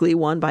 specifically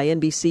one by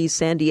NBC's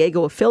San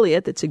Diego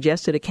affiliate that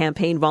suggested a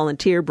campaign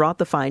volunteer brought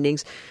the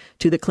findings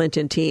to the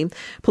Clinton team.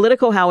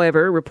 Politico,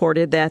 however,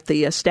 reported that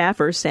the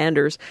staffer,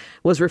 Sanders,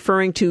 was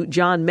referring to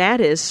John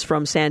Mattis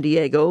from San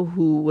Diego,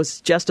 who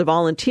was just a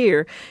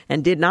volunteer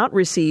and did not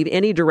receive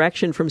any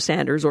direction from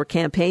Sanders or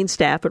campaign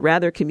staff, but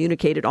rather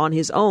communicated on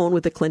his own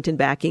with the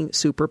Clinton-backing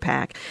super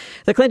PAC.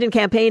 The Clinton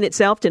campaign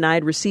itself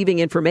denied receiving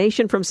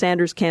information from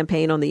Sanders'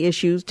 campaign on the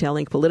issues,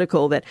 telling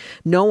Politico that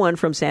no one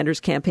from Sanders'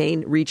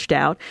 campaign reached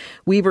out.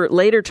 Weaver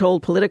later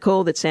told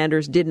Politico that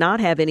Sanders did not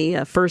have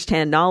any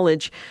firsthand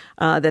knowledge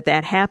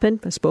that happened.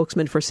 A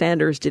spokesman for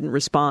Sanders didn't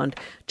respond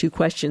to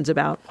questions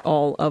about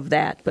all of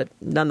that. But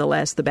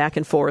nonetheless, the back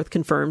and forth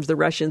confirms the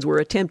Russians were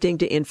attempting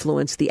to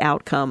influence the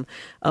outcome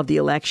of the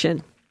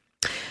election.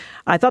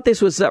 I thought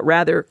this was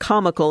rather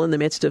comical in the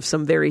midst of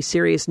some very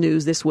serious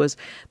news. This was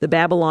the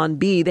Babylon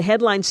Bee. The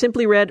headline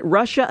simply read,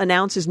 Russia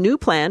announces new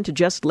plan to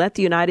just let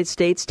the United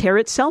States tear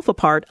itself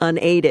apart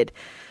unaided.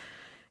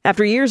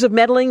 After years of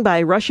meddling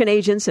by Russian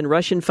agents and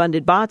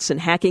Russian-funded bots and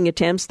hacking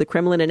attempts, the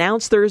Kremlin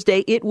announced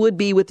Thursday it would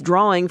be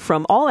withdrawing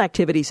from all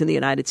activities in the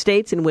United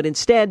States and would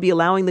instead be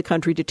allowing the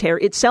country to tear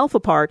itself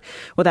apart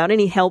without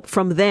any help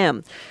from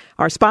them.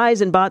 Our spies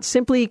and bots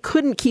simply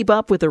couldn't keep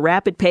up with the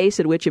rapid pace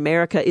at which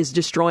America is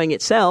destroying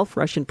itself,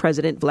 Russian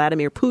President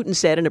Vladimir Putin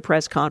said in a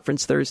press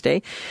conference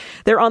Thursday.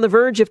 They're on the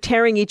verge of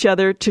tearing each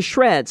other to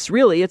shreds.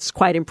 Really, it's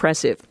quite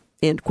impressive.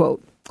 End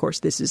quote. Of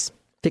course, this is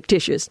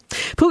fictitious.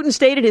 Putin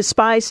stated his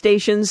spy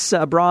stations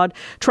abroad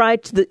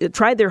tried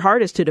their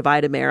hardest to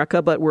divide America,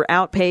 but were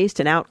outpaced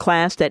and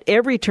outclassed at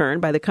every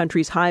turn by the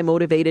country's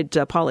high-motivated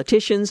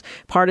politicians,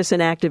 partisan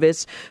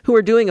activists, who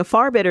are doing a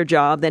far better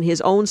job than his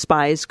own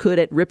spies could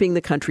at ripping the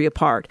country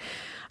apart.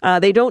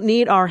 They don't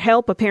need our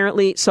help,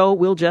 apparently, so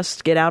we'll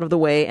just get out of the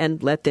way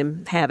and let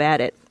them have at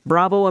it.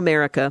 Bravo,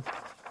 America,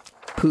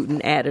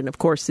 Putin added. Of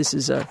course, this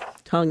is a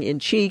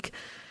tongue-in-cheek,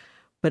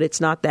 but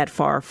it's not that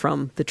far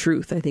from the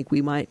truth. I think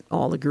we might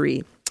all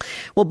agree.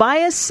 Well,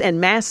 bias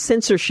and mass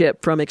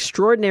censorship from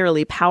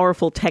extraordinarily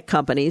powerful tech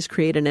companies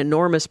create an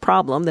enormous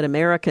problem that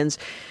Americans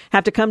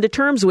have to come to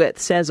terms with,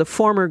 says a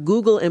former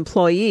Google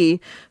employee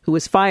who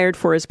was fired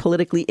for his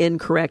politically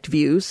incorrect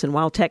views. And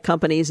while tech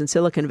companies in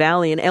Silicon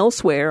Valley and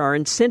elsewhere are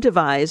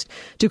incentivized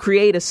to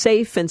create a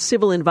safe and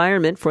civil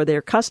environment for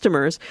their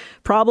customers,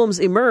 problems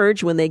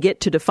emerge when they get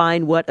to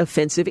define what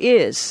offensive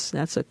is.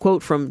 That's a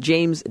quote from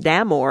James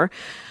Damore.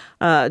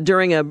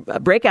 During a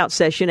breakout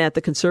session at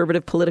the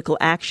Conservative Political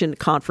Action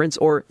Conference,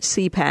 or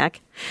CPAC.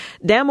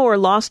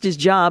 Damore lost his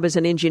job as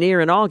an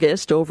engineer in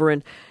August over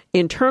an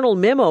internal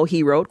memo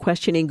he wrote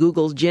questioning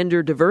Google's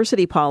gender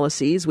diversity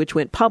policies, which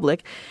went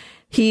public.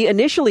 He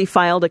initially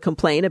filed a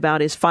complaint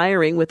about his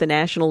firing with the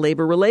National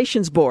Labor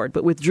Relations Board,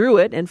 but withdrew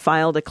it and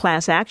filed a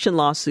class action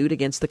lawsuit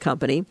against the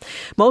company.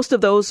 Most of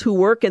those who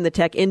work in the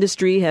tech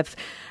industry have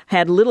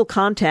had little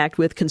contact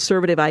with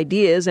conservative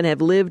ideas and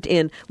have lived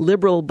in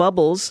liberal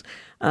bubbles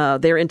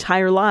their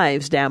entire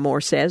lives,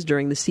 Damore says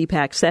during the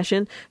CPAC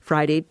session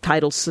Friday,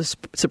 titled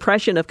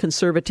Suppression of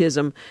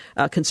Conservatism,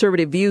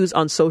 Conservative Views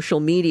on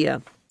Social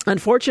Media.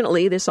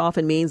 Unfortunately, this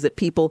often means that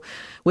people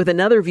with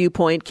another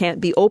viewpoint can't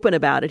be open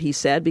about it, he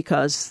said,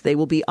 because they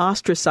will be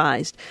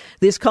ostracized.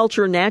 This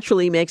culture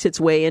naturally makes its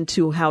way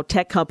into how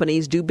tech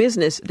companies do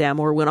business,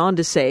 Damore went on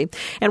to say.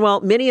 And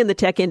while many in the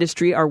tech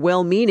industry are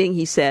well-meaning,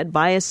 he said,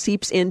 bias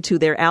seeps into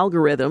their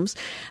algorithms.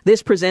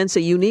 This presents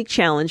a unique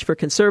challenge for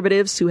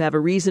conservatives who have a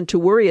reason to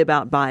worry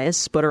about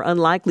bias, but are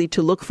unlikely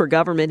to look for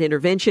government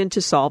intervention to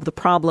solve the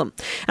problem.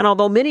 And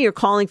although many are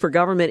calling for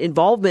government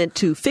involvement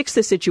to fix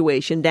the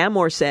situation,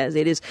 Damore says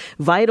it is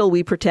vital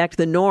we protect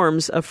the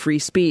norms of free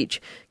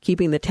speech.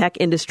 Keeping the tech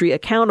industry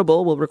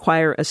accountable will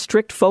require a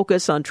strict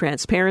focus on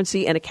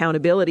transparency and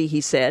accountability,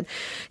 he said.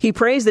 He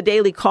praised the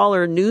Daily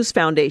Caller News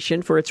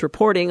Foundation for its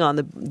reporting on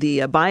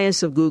the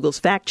bias of Google's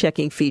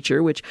fact-checking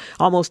feature, which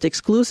almost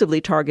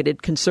exclusively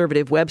targeted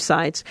conservative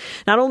websites.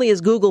 Not only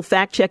is Google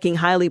fact-checking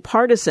highly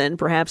partisan,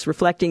 perhaps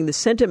reflecting the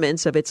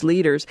sentiments of its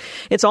leaders,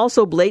 it's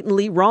also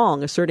blatantly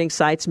wrong, asserting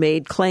sites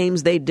made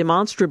claims they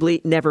demonstrably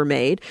never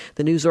made.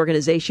 The news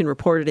organization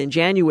reported in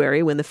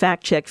January when the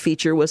fact-check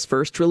feature was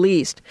first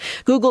released.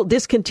 Google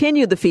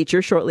discontinued the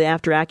feature shortly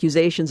after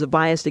accusations of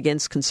bias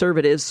against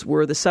conservatives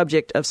were the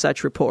subject of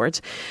such reports.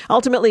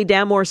 Ultimately,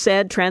 Damore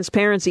said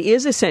transparency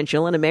is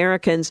essential and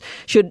Americans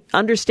should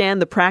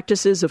understand the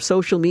practices of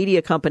social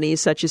media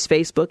companies such as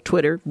Facebook,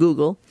 Twitter,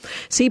 Google.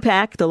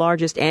 CPAC, the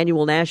largest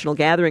annual national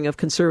gathering of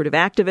conservative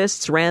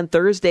activists, ran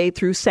Thursday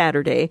through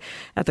Saturday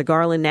at the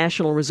Garland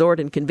National Resort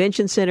and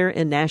Convention Center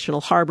in National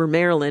Harbor,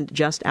 Maryland,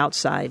 just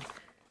outside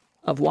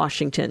of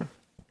Washington.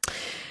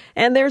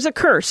 And there's a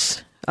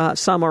curse.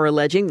 Some are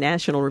alleging.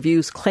 National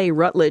Review's Clay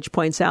Rutledge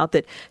points out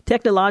that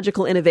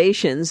technological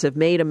innovations have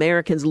made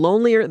Americans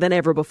lonelier than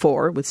ever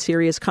before, with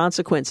serious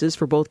consequences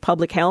for both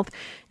public health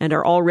and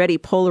our already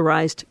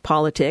polarized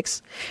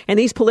politics. In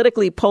these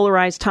politically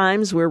polarized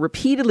times, we're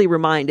repeatedly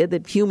reminded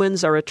that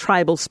humans are a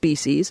tribal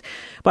species,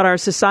 but our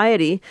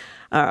society,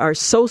 our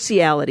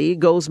sociality,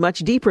 goes much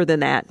deeper than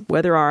that.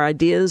 Whether our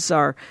ideas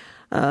are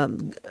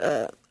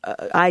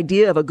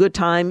idea of a good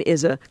time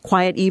is a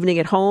quiet evening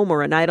at home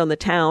or a night on the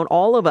town,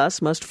 all of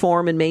us must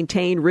form and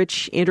maintain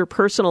rich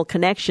interpersonal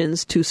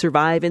connections to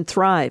survive and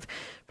thrive.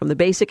 From the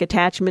basic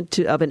attachment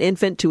of an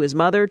infant to his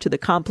mother to the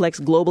complex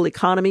global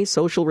economy,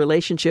 social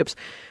relationships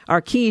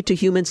are key to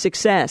human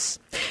success.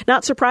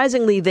 Not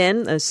surprisingly,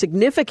 then, a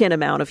significant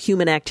amount of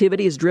human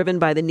activity is driven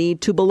by the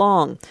need to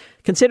belong.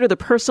 Consider the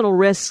personal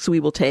risks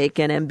we will take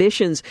and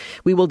ambitions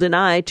we will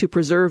deny to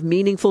preserve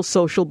meaningful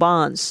social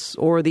bonds,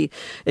 or the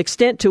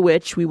extent to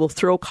which we will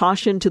throw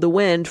caution to the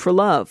wind for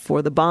love,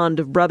 for the bond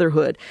of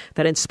brotherhood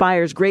that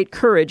inspires great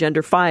courage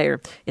under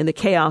fire in the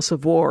chaos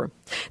of war.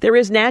 There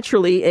is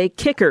naturally a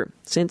kicker.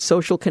 Since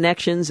social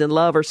connections and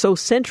love are so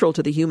central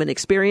to the human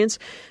experience,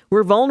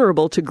 we're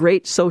vulnerable to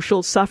great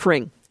social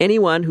suffering.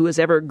 Anyone who has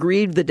ever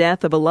grieved the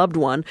death of a loved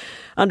one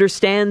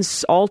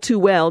understands all too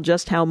well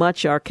just how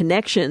much our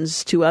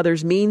connections to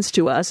others means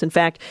to us. In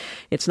fact,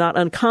 it's not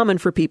uncommon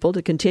for people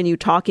to continue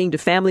talking to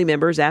family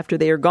members after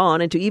they are gone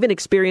and to even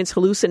experience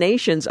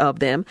hallucinations of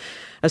them.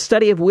 A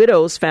study of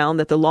widows found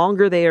that the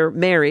longer they are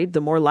married,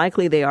 the more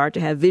likely they are to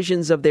have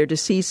visions of their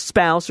deceased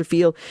spouse or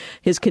feel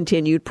his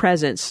continued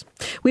presence.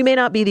 We may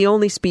not be the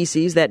only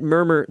species that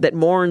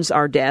mourns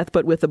our death,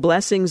 but with the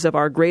blessings of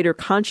our greater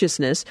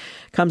consciousness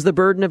comes the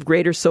burden of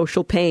greater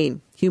social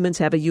pain. Humans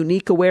have a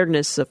unique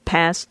awareness of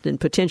past and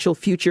potential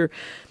future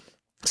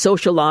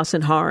social loss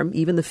and harm.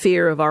 Even the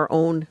fear of our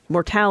own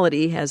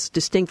mortality has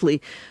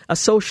distinctly a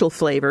social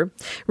flavor.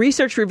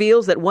 Research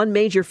reveals that one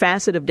major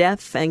facet of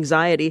death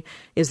anxiety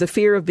is the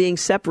fear of being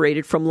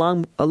separated from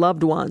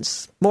loved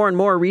ones. More and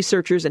more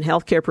researchers and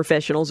healthcare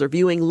professionals are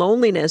viewing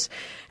loneliness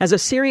as a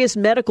serious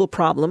medical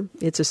problem.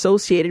 It's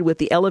associated with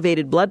the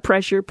elevated blood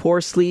pressure,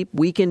 poor sleep,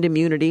 weakened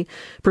immunity.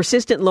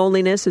 Persistent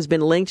loneliness has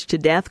been linked to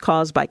death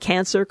caused by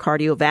cancer,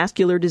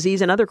 cardiovascular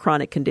disease, and other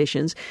chronic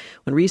conditions.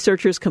 When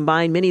researchers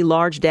combine many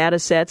large data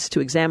sets to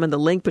examine the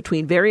link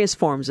between various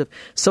forms of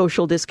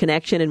social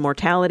disconnection and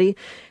mortality,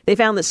 they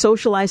found that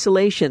social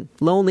isolation,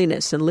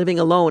 loneliness, and living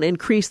alone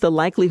increase the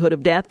likelihood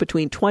of death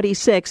between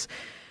 26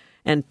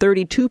 and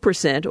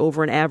 32%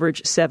 over an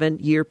average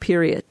 7-year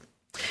period.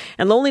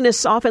 And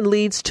loneliness often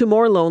leads to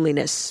more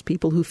loneliness.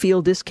 People who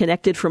feel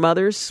disconnected from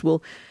others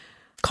will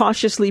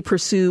cautiously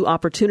pursue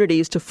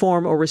opportunities to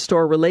form or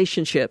restore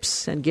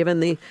relationships. And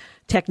given the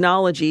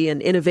technology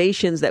and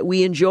innovations that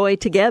we enjoy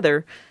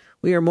together,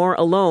 we are more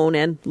alone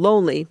and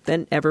lonely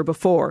than ever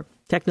before.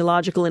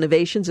 Technological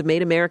innovations have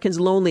made Americans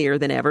lonelier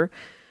than ever,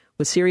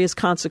 with serious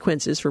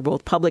consequences for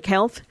both public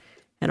health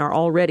and our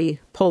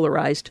already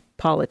polarized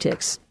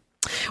politics.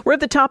 We're at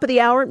the top of the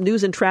hour.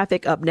 News and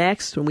traffic up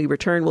next. When we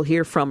return, we'll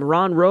hear from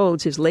Ron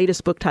Rhodes, his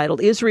latest book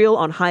titled Israel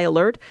on High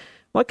Alert.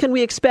 What can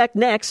we expect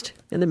next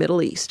in the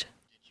Middle East?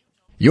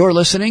 You're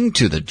listening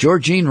to the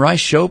Georgene Rice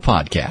Show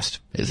podcast.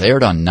 It's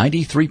aired on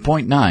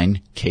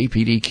 93.9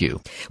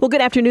 KPDQ. Well,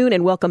 good afternoon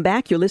and welcome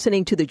back. You're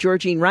listening to the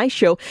Georgene Rice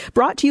Show,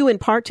 brought to you in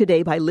part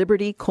today by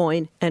Liberty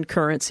Coin and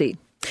Currency.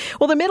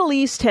 Well, the Middle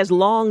East has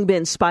long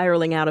been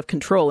spiraling out of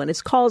control, and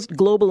it's caused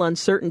global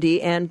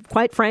uncertainty and,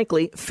 quite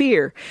frankly,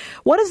 fear.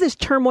 What does this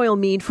turmoil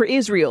mean for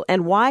Israel,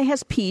 and why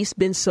has peace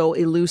been so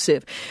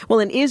elusive? Well,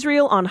 in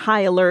Israel on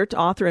High Alert,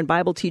 author and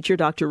Bible teacher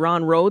Dr.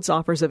 Ron Rhodes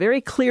offers a very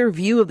clear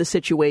view of the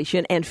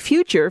situation and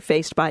future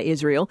faced by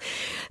Israel.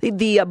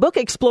 The book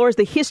explores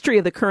the history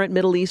of the current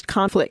Middle East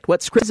conflict,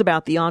 what scripts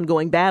about the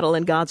ongoing battle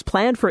and God's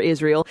plan for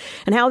Israel,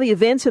 and how the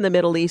events in the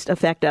Middle East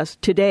affect us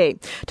today,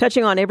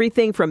 touching on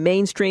everything from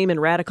mainstream and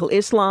radical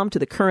Islam to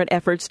the current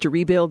efforts to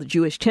rebuild the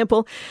Jewish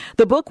temple.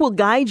 The book will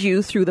guide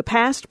you through the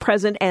past,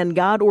 present, and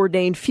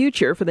God-ordained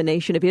future for the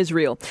nation of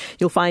Israel.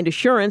 You'll find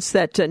assurance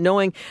that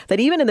knowing that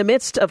even in the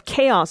midst of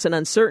chaos and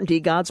uncertainty,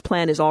 God's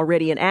plan is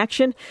already in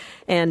action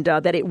and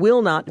that it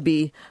will not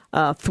be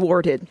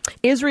thwarted.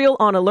 Israel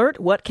on Alert,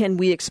 what can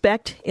we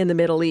expect in the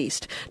Middle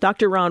East?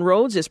 Dr. Ron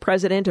Rhodes is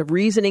president of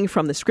Reasoning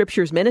from the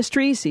Scriptures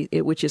Ministries,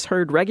 which is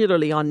heard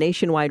regularly on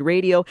nationwide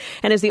radio,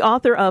 and is the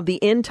author of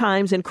The End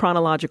Times in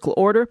Chronological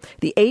Order,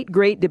 The 8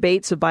 Great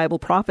Debates of Bible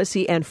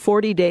Prophecy, and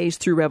 40 Days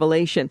Through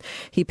Revelation.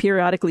 He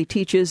periodically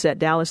teaches at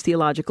Dallas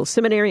Theological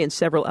Seminary and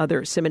several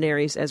other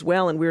seminaries as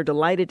well, and we're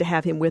delighted to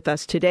have him with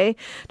us today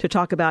to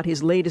talk about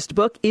his latest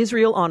book,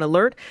 Israel on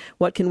Alert,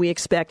 What Can We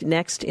Expect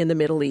Next in the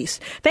Middle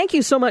East? Thank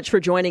you so much for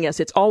joining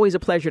us. It's always a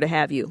pleasure to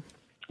have you.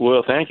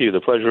 Well, thank you.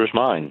 The pleasure is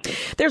mine.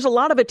 There's a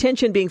lot of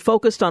attention being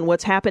focused on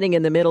what's happening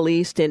in the Middle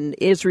East and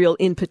Israel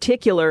in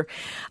particular,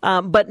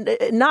 but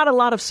not a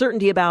lot of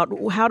certainty about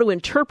how to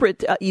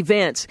interpret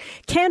events.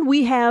 Can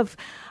we have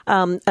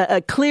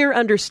a clear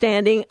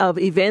understanding of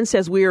events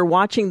as we are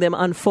watching them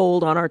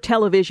unfold on our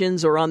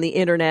televisions or on the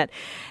internet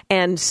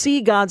and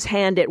see God's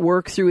hand at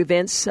work through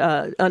events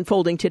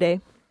unfolding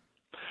today?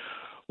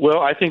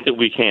 Well, I think that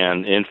we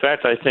can. In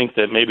fact, I think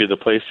that maybe the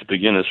place to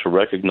begin is to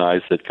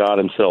recognize that God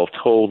himself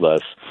told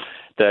us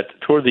that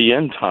toward the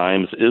end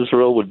times,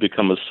 Israel would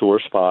become a sore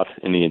spot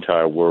in the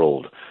entire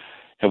world.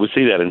 And we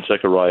see that in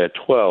Zechariah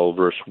 12,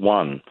 verse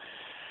 1.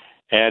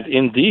 And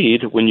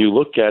indeed, when you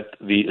look at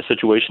the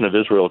situation of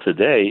Israel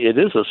today, it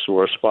is a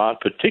sore spot,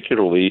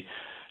 particularly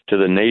to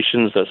the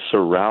nations that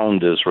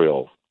surround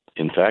Israel.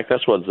 In fact,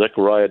 that's what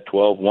Zechariah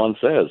 12:1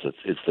 says.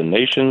 It's the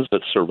nations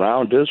that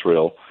surround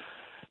Israel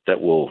that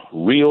will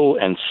reel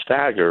and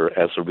stagger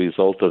as a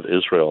result of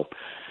Israel.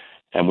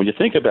 And when you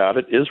think about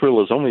it,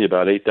 Israel is only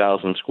about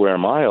 8,000 square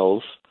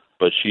miles,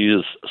 but she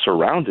is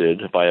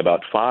surrounded by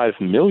about 5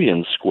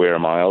 million square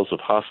miles of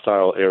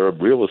hostile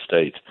Arab real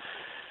estate.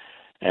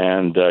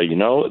 And,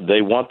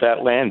 they want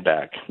that land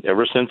back.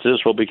 Ever since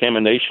Israel became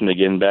a nation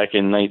again back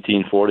in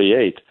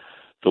 1948,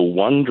 the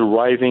one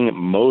driving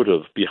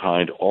motive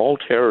behind all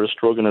terrorist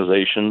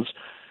organizations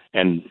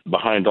and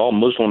behind all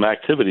Muslim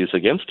activities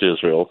against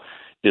Israel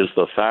is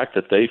the fact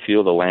that they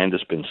feel the land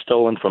has been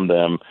stolen from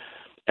them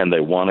and they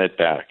want it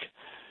back.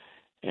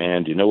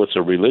 And, it's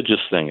a religious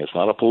thing. It's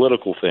not a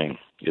political thing.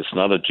 It's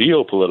not a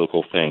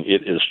geopolitical thing.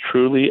 It is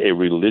truly a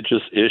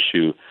religious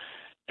issue.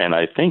 And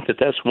I think that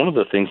that's one of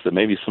the things that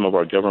maybe some of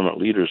our government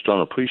leaders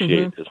don't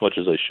appreciate as much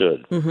as they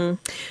should.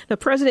 Now,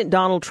 President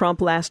Donald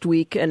Trump last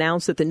week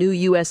announced that the new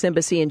U.S.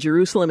 Embassy in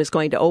Jerusalem is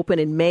going to open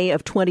in May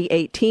of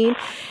 2018.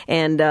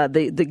 And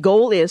the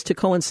goal is to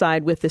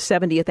coincide with the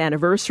 70th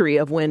anniversary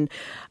of when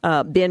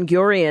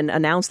Ben-Gurion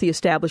announced the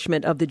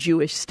establishment of the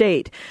Jewish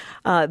state.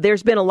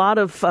 There's been a lot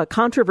of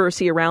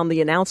controversy around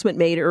the announcement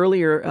made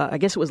earlier, I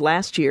guess it was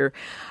last year,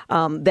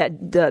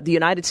 that the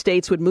United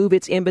States would move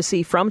its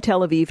embassy from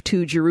Tel Aviv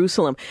to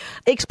Jerusalem.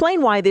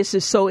 Explain why this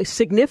is so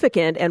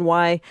significant and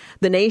why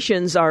the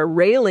nations are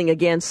railing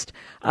against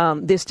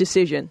this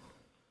decision.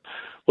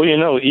 Well,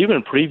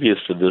 even previous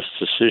to this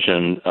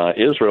decision,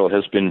 Israel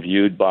has been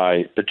viewed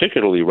by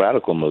particularly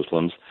radical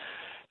Muslims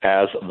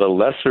as the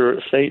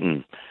lesser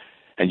Satan.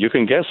 And you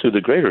can guess who the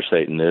greater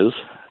Satan is.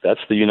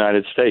 That's the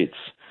United States.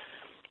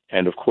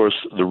 And, of course,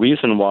 the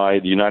reason why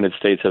the United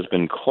States has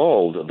been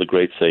called the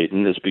Great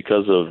Satan is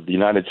because of the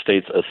United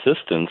States'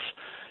 assistance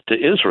to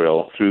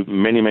Israel through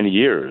many, many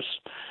years.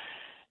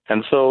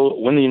 And so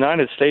when the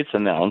United States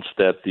announced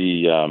that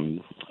the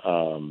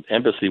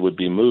embassy would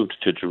be moved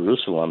to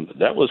Jerusalem,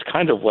 that was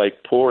kind of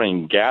like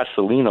pouring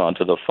gasoline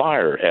onto the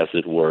fire, as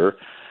it were,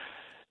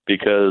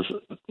 because,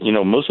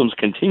 Muslims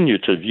continue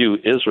to view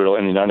Israel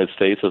and the United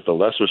States as the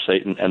lesser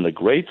Satan and the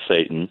great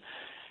Satan.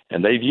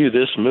 And they view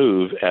this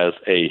move as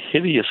a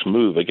hideous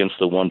move against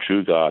the one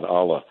true God,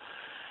 Allah.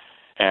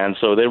 And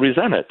so they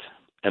resent it.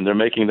 And they're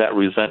making that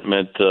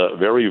resentment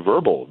very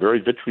verbal,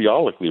 very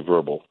vitriolically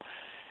verbal.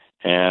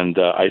 And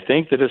I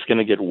think that it's going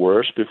to get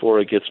worse before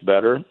it gets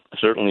better.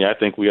 Certainly, I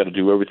think we got to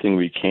do everything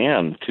we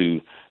can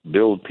to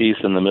build peace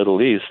in the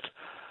Middle East.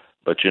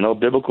 But,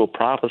 biblical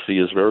prophecy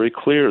is very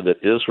clear that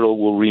Israel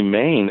will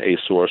remain a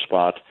sore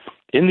spot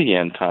in the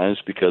end times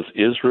because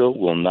Israel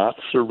will not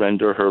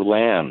surrender her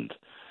land.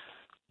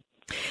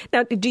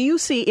 Now, do you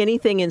see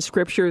anything in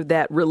Scripture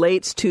that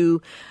relates to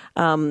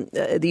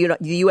the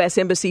U.S.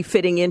 Embassy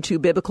fitting into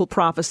biblical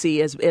prophecy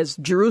as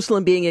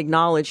Jerusalem being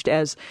acknowledged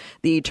as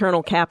the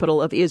eternal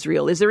capital of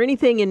Israel? Is there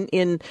anything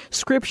in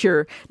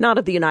Scripture, not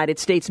of the United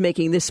States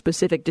making this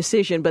specific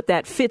decision, but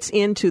that fits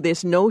into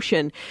this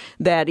notion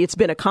that it's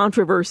been a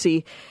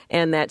controversy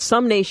and that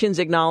some nations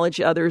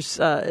acknowledge, others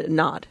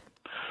not?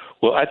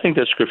 Well, I think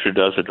that Scripture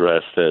does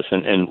address this.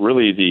 And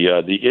really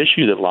the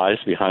issue that lies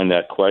behind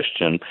that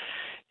question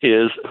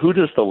is, who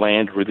does the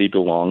land really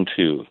belong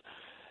to?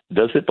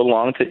 Does it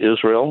belong to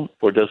Israel,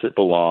 or does it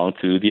belong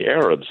to the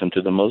Arabs and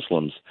to the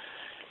Muslims?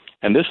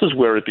 And this is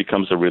where it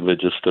becomes a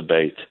religious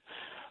debate.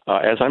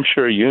 As I'm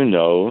sure you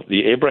know,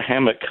 the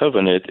Abrahamic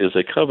covenant is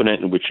a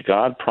covenant in which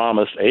God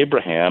promised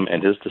Abraham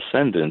and his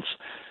descendants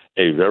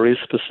a very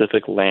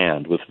specific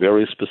land with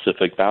very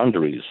specific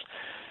boundaries.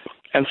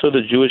 And so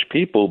the Jewish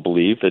people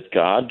believe that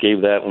God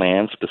gave that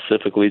land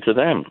specifically to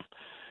them.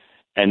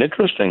 And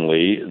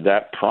interestingly,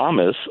 that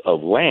promise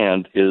of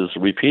land is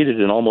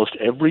repeated in almost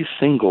every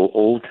single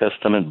Old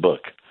Testament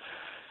book.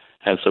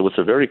 And so it's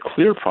a very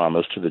clear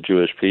promise to the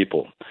Jewish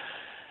people.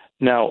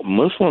 Now,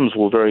 Muslims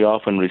will very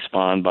often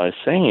respond by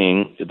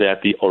saying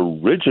that the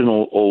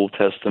original Old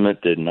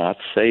Testament did not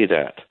say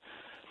that.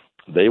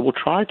 They will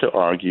try to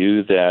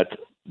argue that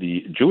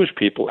the Jewish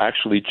people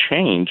actually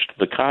changed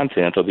the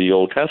content of the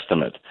Old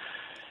Testament.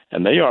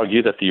 And they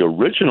argue that the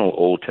original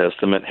Old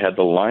Testament had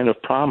the line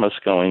of promise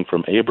going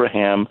from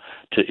Abraham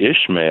to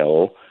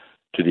Ishmael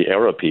to the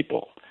Arab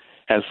people.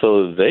 And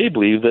so they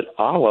believe that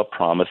Allah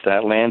promised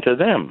that land to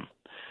them.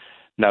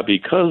 Now,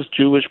 because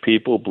Jewish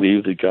people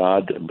believe that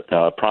God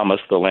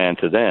promised the land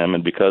to them,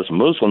 and because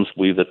Muslims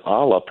believe that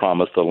Allah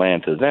promised the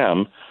land to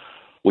them,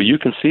 well, you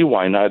can see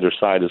why neither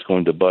side is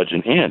going to budge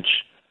an inch.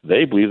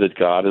 They believe that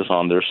God is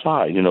on their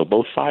side.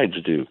 Both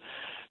sides do.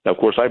 Now, of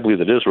course, I believe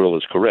that Israel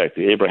is correct.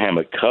 The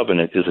Abrahamic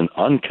covenant is an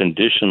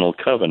unconditional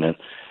covenant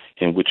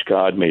in which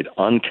God made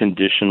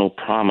unconditional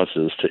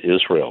promises to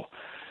Israel.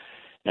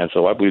 And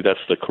so I believe that's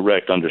the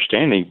correct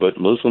understanding, but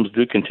Muslims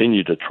do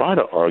continue to try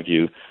to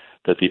argue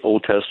that the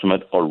Old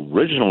Testament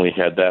originally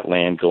had that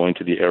land going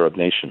to the Arab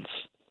nations.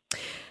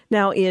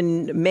 Now,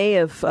 in May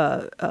of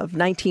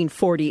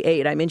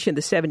 1948, I mentioned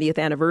the 70th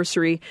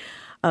anniversary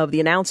of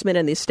the announcement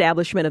and the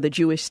establishment of the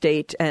Jewish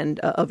state and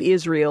of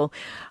Israel.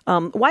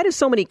 Why do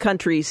so many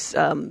countries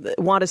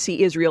want to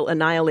see Israel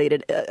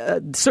annihilated?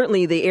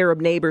 Certainly the Arab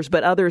neighbors,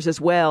 but others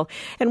as well.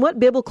 And what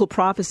biblical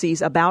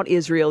prophecies about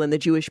Israel and the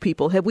Jewish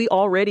people have we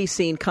already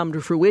seen come to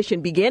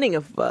fruition, beginning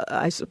of,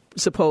 I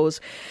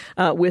suppose,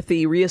 with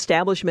the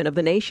reestablishment of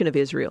the nation of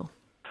Israel?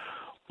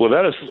 Well,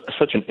 that is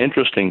such an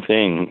interesting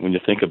thing when you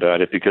think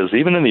about it, because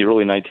even in the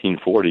early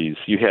 1940s,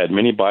 you had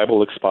many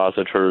Bible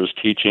expositors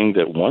teaching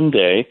that one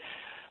day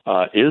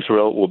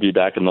Israel will be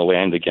back in the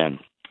land again.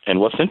 And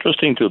what's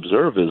interesting to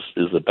observe is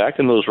that back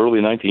in those early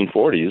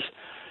 1940s,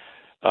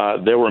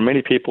 there were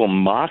many people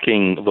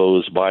mocking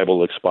those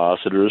Bible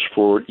expositors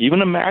for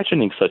even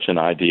imagining such an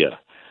idea.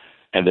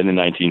 And then in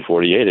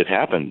 1948, it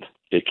happened.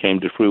 It came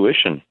to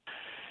fruition.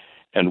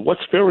 And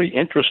what's very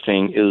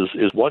interesting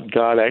is what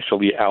God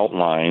actually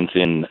outlines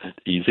in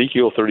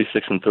Ezekiel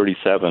 36 and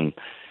 37.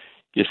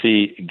 You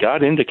see,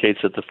 God indicates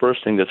that the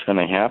first thing that's going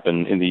to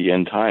happen in the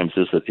end times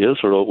is that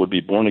Israel would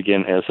be born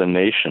again as a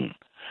nation.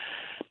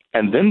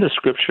 And then the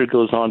scripture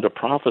goes on to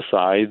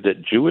prophesy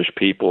that Jewish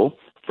people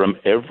from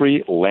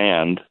every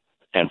land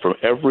and from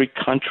every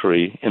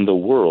country in the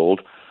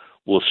world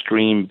will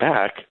stream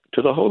back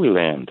to the Holy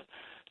Land.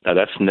 Now,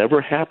 that's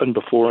never happened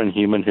before in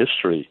human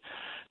history.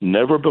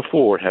 Never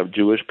before have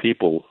Jewish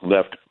people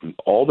left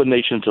all the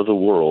nations of the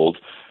world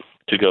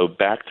to go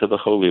back to the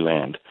Holy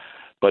Land.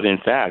 But in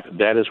fact,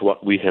 that is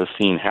what we have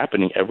seen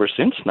happening ever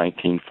since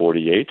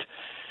 1948.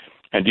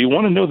 And do you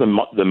want to know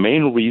the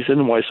main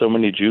reason why so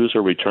many Jews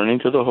are returning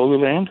to the Holy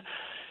Land?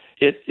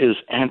 It is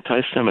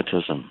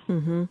anti-Semitism.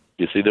 Mm-hmm.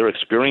 You see, they're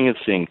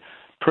experiencing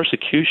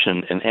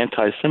persecution and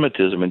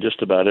anti-Semitism in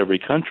just about every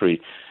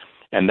country.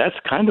 And that's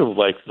kind of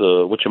like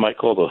what you might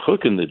call the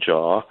hook in the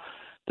jaw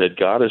that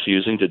God is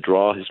using to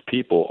draw his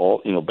people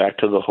all, back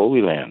to the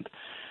Holy Land.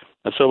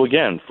 And so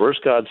again,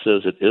 first God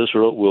says that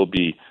Israel will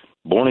be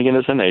born again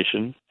as a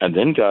nation, and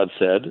then God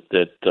said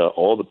that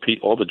all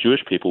the Jewish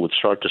people would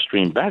start to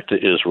stream back to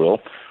Israel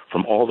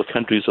from all the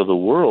countries of the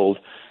world.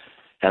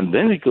 And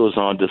then it goes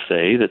on to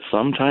say that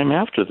sometime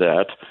after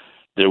that,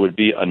 there would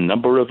be a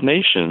number of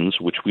nations,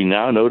 which we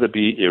now know to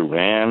be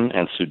Iran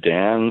and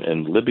Sudan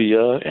and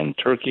Libya and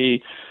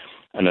Turkey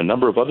and a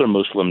number of other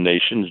Muslim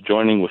nations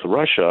joining with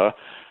Russia,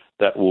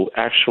 that will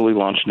actually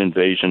launch an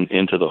invasion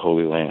into the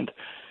Holy Land.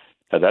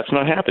 Now, that's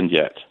not happened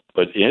yet,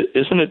 but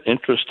isn't it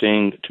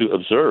interesting to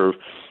observe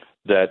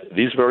that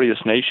these various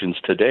nations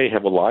today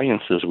have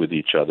alliances with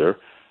each other,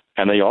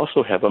 and they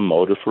also have a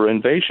motive for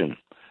invasion.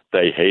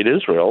 They hate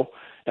Israel,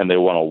 and they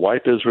want to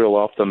wipe Israel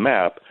off the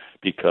map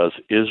because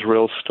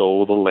Israel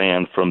stole the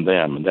land from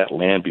them, and that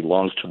land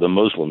belongs to the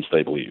Muslims,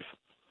 they believe.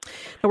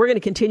 Now, we're going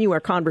to continue our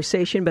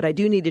conversation, but I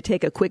do need to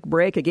take a quick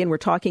break. Again, we're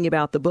talking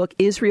about the book,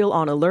 Israel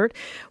on Alert.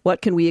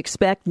 What can we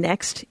expect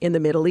next in the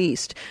Middle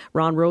East?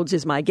 Ron Rhodes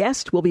is my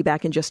guest. We'll be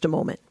back in just a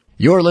moment.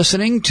 You're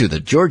listening to the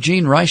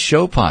Georgene Rice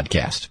Show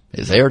podcast.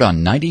 It's aired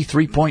on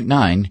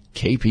 93.9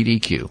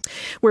 KPDQ.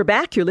 We're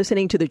back. You're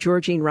listening to the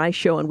Georgene Rice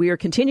Show, and we are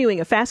continuing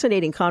a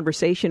fascinating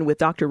conversation with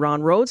Dr.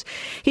 Ron Rhodes.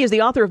 He is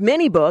the author of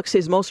many books.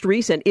 His most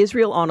recent,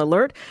 Israel on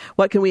Alert.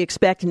 What can we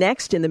expect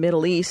next in the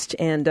Middle East?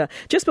 And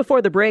just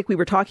before the break, we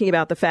were talking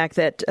about the fact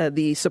that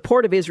the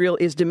support of Israel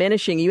is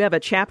diminishing. You have a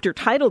chapter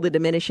titled The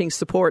Diminishing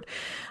Support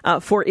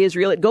for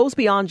Israel. It goes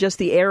beyond just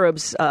the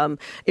Arabs,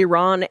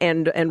 Iran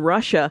and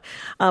Russia.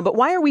 But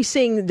why are we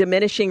seeing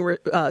diminishing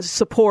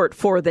support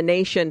for the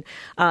nation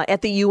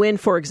at the UN,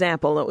 for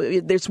example?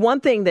 There's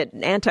one thing that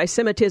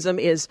anti-Semitism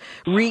is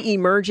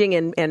re-emerging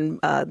and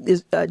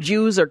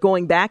Jews are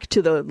going back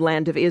to the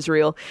land of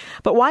Israel.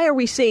 But why are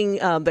we seeing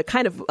the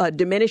kind of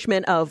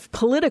diminishment of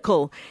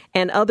political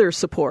and other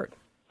support?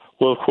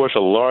 Well, of course, a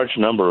large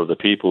number of the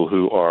people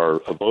who are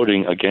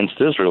voting against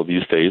Israel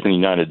these days in the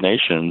United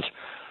Nations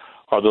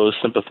are those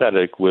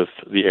sympathetic with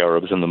the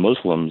Arabs and the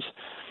Muslims.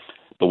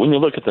 But when you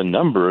look at the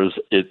numbers,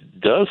 it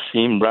does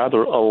seem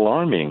rather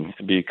alarming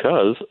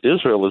because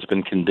Israel has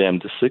been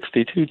condemned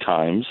 62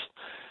 times,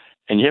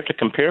 and you have to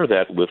compare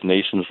that with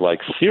nations like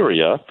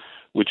Syria,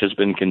 which has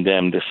been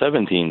condemned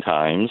 17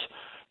 times,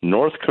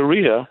 North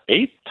Korea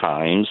 8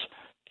 times,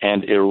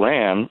 and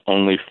Iran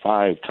only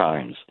 5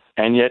 times,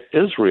 and yet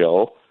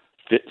Israel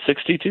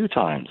 62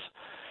 times.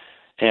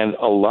 And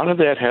a lot of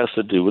that has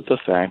to do with the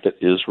fact that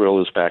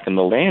Israel is back in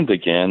the land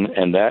again,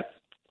 and that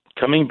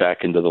coming back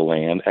into the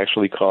land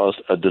actually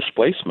caused a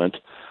displacement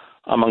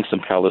among some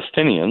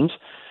Palestinians.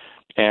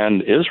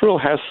 And Israel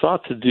has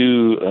sought to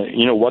do,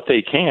 what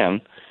they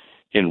can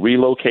in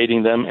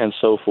relocating them and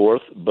so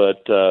forth.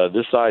 But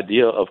this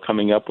idea of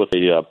coming up with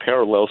a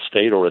parallel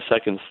state or a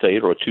second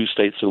state or a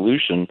two-state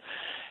solution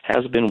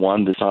has been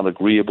one that's not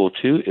agreeable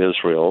to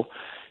Israel,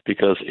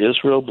 because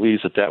Israel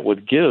believes that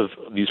would give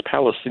these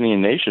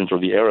Palestinian nations or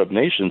the Arab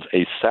nations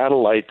a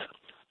satellite,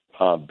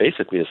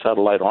 basically a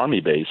satellite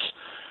army base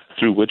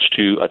through which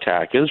to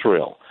attack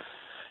Israel.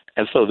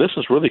 And so this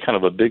is really kind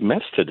of a big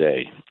mess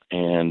today.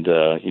 And,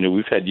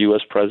 we've had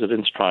U.S.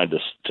 presidents trying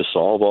to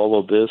solve all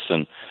of this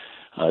and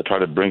try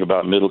to bring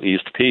about Middle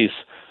East peace.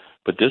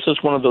 But this is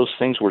one of those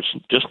things where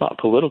it's just not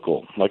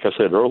political. Like I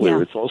said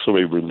earlier, It's also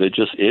a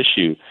religious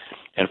issue.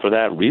 And for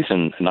that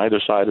reason, neither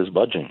side is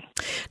budging.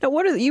 Now,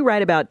 you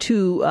write about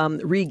two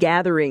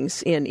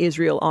regatherings in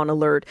Israel on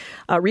Alert,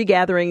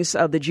 regatherings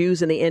of the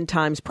Jews in the end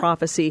times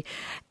prophecy,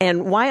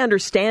 and why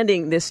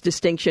understanding this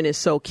distinction is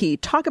so key.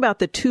 Talk about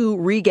the two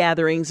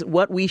regatherings,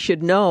 what we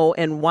should know,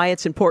 and why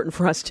it's important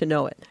for us to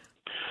know it.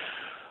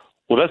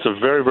 Well, that's a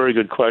very, very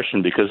good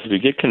question, because if you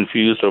get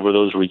confused over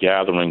those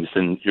regatherings,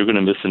 then you're going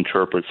to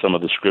misinterpret some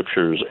of the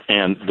scriptures.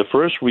 And the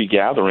first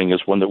regathering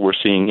is one that we're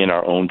seeing in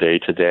our own day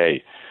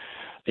today.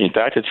 In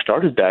fact, it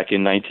started back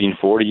in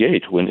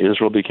 1948 when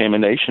Israel became a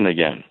nation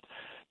again.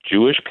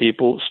 Jewish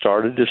people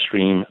started to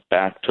stream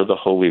back to the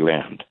Holy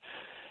Land.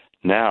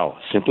 Now,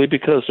 simply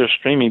because they're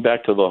streaming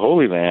back to the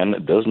Holy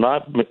Land does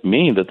not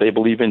mean that they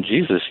believe in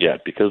Jesus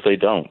yet, because they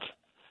don't.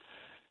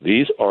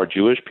 These are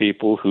Jewish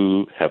people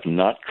who have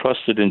not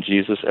trusted in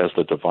Jesus as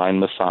the divine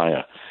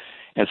Messiah.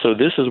 And so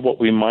this is what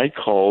we might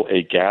call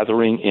a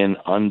gathering in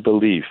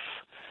unbelief.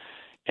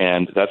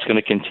 And that's going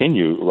to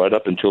continue right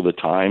up until the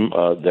time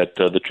that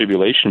the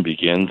tribulation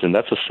begins, and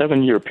that's a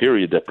 7-year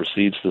period that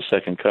precedes the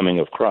second coming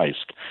of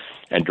Christ.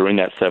 And during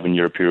that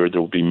 7-year period,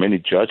 there will be many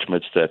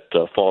judgments that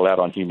fall out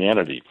on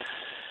humanity.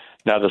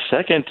 Now, the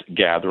second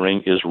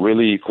gathering is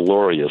really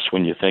glorious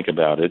when you think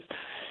about it.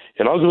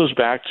 It all goes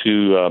back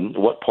to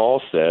what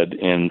Paul said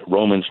in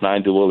Romans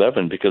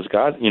 9-11, because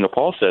God,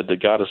 Paul said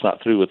that God is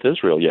not through with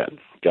Israel yet.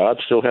 God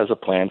still has a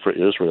plan for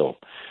Israel.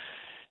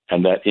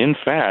 And that, in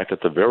fact,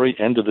 at the very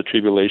end of the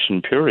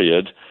tribulation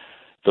period,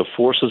 the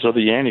forces of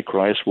the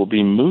Antichrist will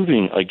be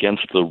moving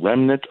against the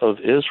remnant of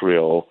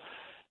Israel,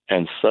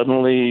 and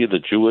suddenly the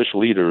Jewish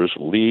leaders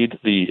lead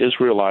the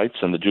Israelites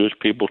and the Jewish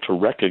people to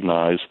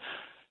recognize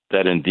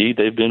that indeed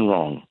they've been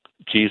wrong.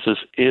 Jesus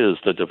is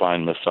the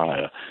divine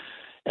Messiah.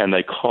 And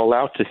they call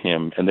out to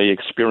him, and they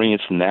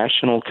experience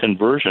national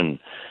conversion.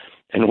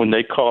 And when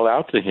they call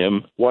out to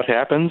him, what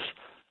happens?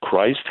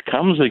 Christ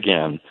comes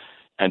again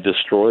and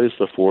destroys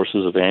the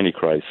forces of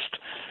Antichrist.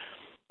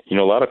 A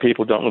lot of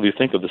people don't really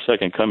think of the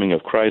second coming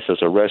of Christ as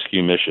a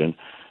rescue mission,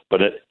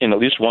 but in at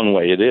least one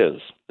way it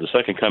is. The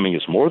second coming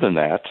is more than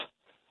that,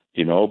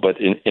 but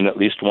in at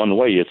least one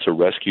way it's a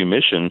rescue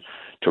mission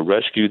to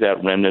rescue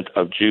that remnant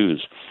of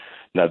Jews.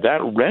 Now, that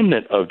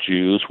remnant of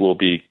Jews will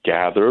be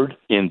gathered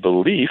in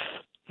belief,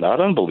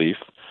 not unbelief,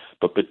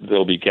 but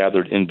they'll be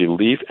gathered in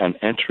belief and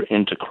enter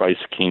into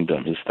Christ's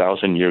kingdom, his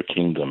 1,000-year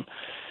kingdom.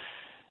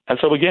 And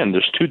so, again,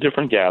 there's two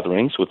different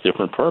gatherings with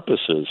different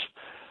purposes,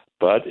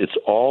 but it's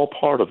all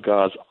part of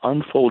God's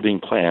unfolding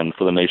plan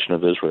for the nation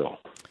of Israel.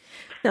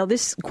 Now,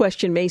 this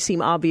question may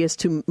seem obvious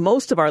to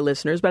most of our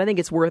listeners, but I think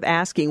it's worth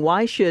asking.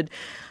 Why should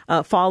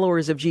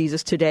followers of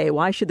Jesus today,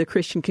 why should the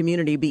Christian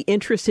community be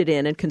interested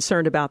in and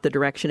concerned about the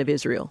direction of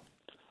Israel?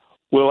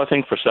 Well, I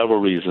think for several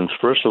reasons.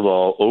 First of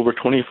all, over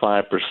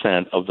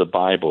 25% of the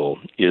Bible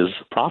is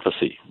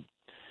prophecy,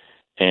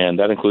 and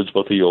that includes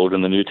both the Old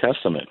and the New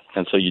Testament.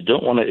 And so you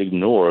don't want to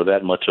ignore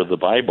that much of the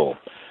Bible.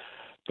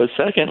 But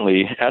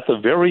secondly, at the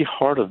very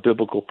heart of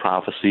biblical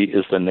prophecy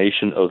is the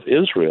nation of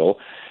Israel.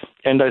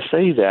 And I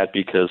say that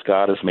because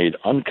God has made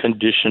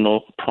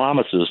unconditional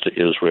promises to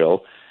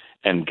Israel,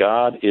 and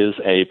God is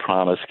a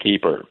promise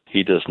keeper.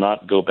 He does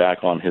not go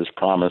back on his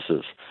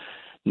promises.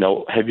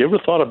 Now, have you ever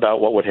thought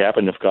about what would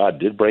happen if God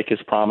did break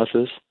his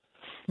promises?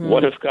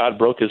 What if God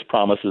broke his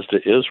promises to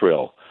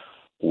Israel?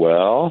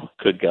 Well,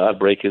 could God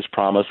break his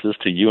promises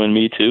to you and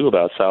me too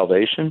about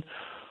salvation?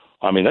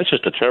 I mean, that's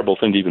just a terrible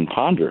thing to even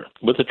ponder.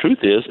 But the truth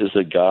is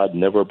that God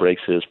never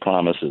breaks his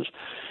promises.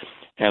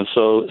 And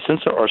so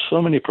since there are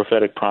so many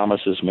prophetic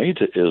promises made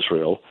to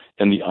Israel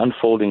in the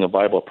unfolding of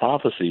Bible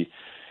prophecy,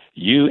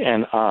 you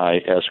and I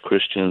as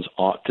Christians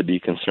ought to be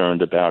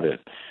concerned about it.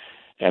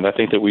 And I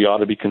think that we ought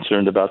to be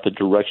concerned about the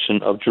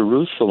direction of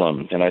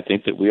Jerusalem. And I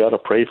think that we ought to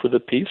pray for the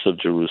peace of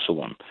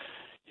Jerusalem.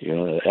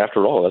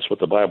 After all, that's what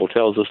the Bible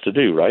tells us to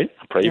do, right?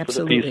 Pray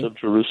Absolutely. For the peace of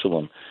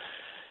Jerusalem.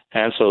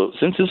 And so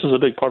since this is a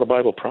big part of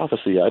Bible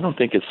prophecy, I don't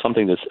think it's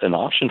something that's an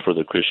option for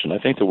the Christian. I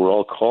think that we're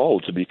all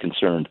called to be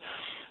concerned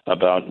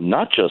about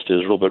not just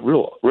Israel, but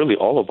really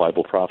all of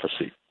Bible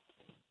prophecy.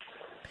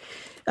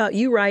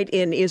 You write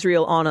in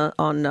Israel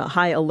on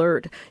High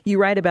Alert, you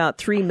write about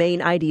three main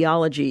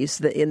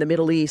ideologies in the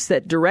Middle East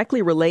that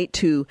directly relate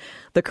to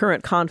the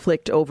current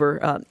conflict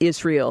over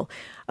Israel.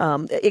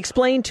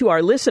 Explain to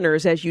our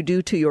listeners, as you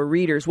do to your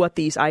readers, what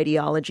these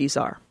ideologies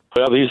are.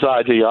 Well, these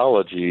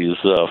ideologies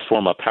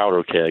form a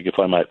powder keg, if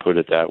I might put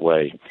it that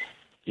way.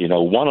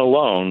 One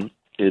alone,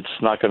 it's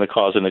not going to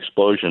cause an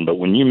explosion, but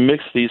when you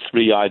mix these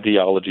three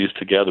ideologies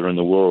together in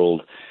the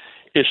world,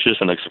 it's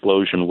just an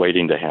explosion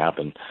waiting to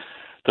happen.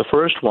 The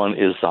first one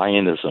is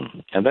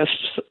Zionism, and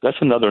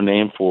that's another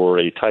name for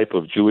a type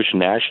of Jewish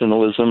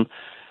nationalism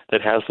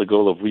that has the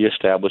goal of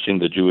reestablishing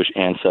the Jewish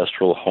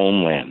ancestral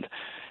homeland.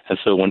 And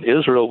so when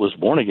Israel was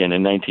born again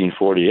in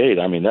 1948,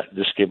 that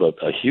just gave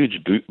a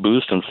huge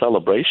boost and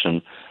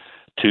celebration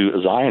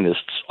to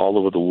Zionists all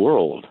over the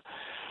world.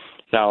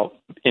 Now,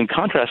 in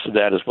contrast to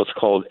that is what's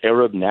called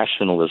Arab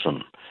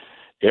nationalism.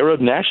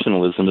 Arab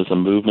nationalism is a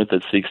movement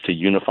that seeks to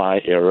unify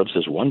Arabs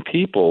as one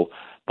people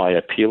by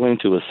appealing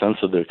to a sense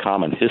of their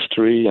common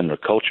history and their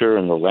culture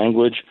and their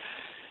language.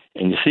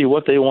 And you see,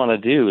 what they want to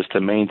do is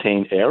to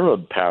maintain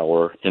Arab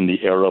power in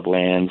the Arab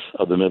lands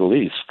of the Middle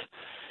East.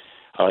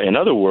 In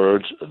other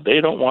words, they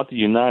don't want the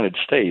United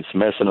States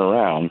messing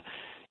around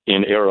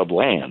in Arab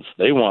lands.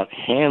 They want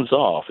hands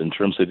off in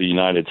terms of the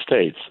United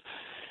States.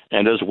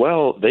 And as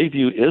well, they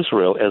view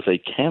Israel as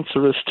a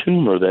cancerous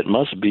tumor that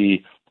must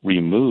be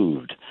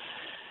removed.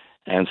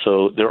 And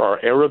so there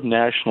are Arab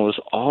nationalists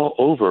all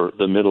over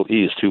the Middle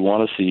East who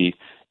want to see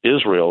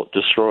Israel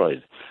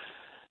destroyed.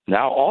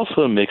 Now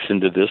also mix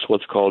into this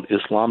what's called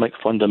Islamic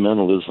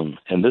fundamentalism,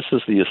 and this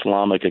is the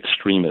Islamic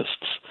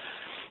extremists.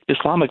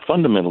 Islamic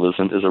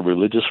fundamentalism is a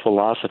religious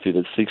philosophy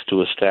that seeks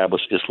to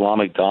establish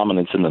Islamic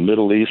dominance in the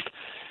Middle East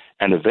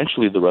and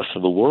eventually the rest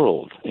of the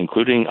world,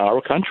 including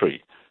our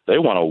country, They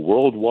want a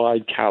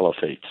worldwide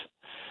caliphate.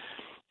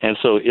 And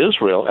so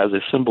Israel, as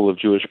a symbol of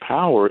Jewish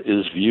power,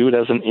 is viewed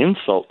as an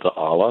insult to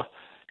Allah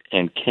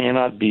and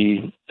cannot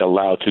be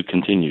allowed to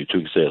continue to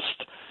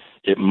exist.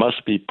 It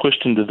must be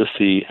pushed into the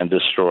sea and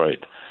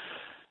destroyed.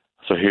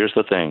 So here's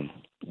the thing.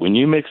 When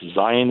you mix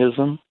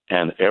Zionism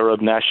and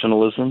Arab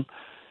nationalism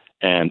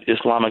and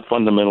Islamic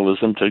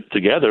fundamentalism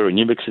together and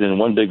you mix it in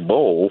one big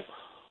bowl,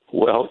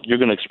 well, you're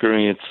going to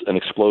experience an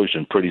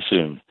explosion pretty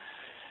soon.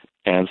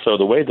 And so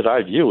the way that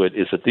I view it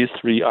is that these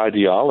three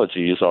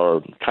ideologies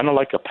are kind of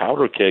like a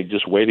powder keg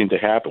just waiting to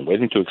happen,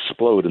 waiting to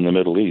explode in the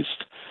Middle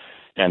East.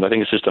 And I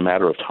think it's just a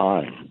matter of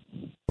time.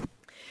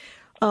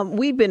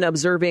 We've been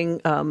observing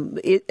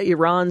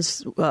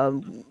Iran's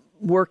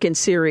work in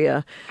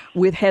Syria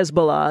with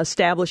Hezbollah,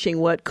 establishing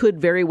what could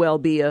very well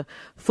be a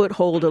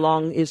foothold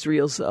along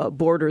Israel's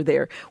border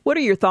there. What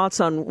are your thoughts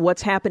on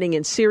what's happening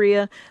in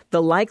Syria,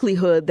 the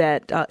likelihood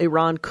that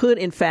Iran could,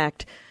 in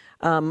fact,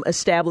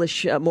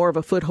 establish more of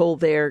a foothold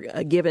there,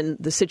 given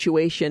the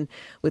situation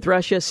with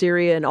Russia,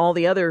 Syria, and all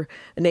the other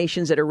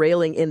nations that are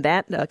railing in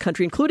that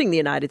country, including the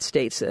United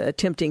States,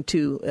 attempting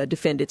to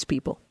defend its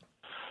people?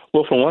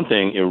 Well, for one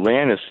thing,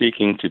 Iran is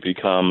seeking to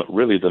become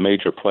really the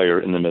major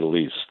player in the Middle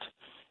East.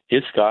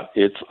 It's got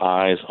its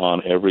eyes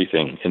on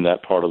everything in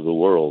that part of the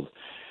world.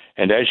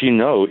 And as you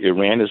know,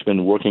 Iran has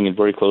been working in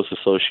very close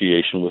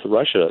association with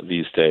Russia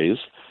these days.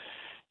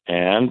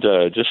 And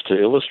just to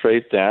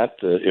illustrate that,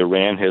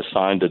 Iran has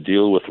signed a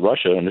deal with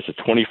Russia, and it's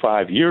a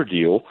 25-year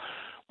deal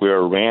where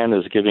Iran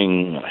is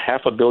giving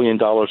 $500 million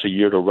a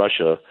year to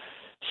Russia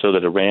so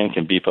that Iran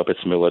can beef up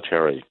its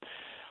military.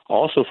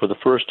 Also, for the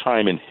first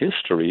time in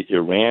history,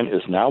 Iran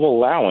is now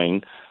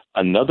allowing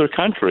another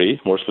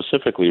country, more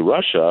specifically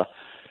Russia,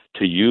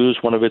 to use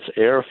one of its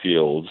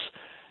airfields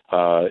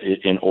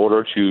in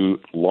order to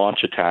launch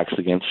attacks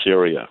against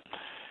Syria.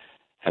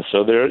 And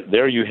so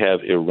there you have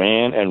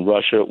Iran and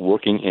Russia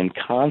working in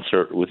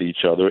concert with each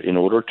other in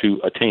order to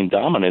attain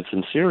dominance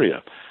in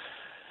Syria.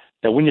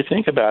 Now, when you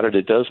think about it,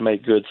 it does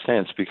make good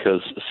sense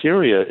because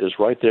Syria is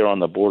right there on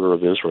the border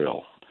of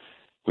Israel.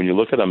 When you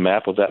look at a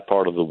map of that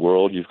part of the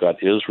world, you've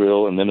got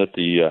Israel, and then at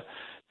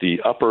the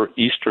upper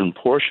eastern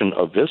portion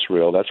of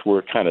Israel, that's where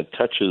it kind of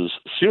touches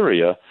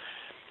Syria.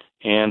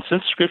 And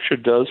since Scripture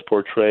does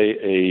portray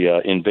a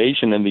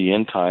invasion in the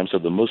end times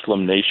of the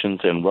Muslim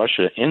nations and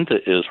Russia into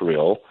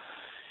Israel,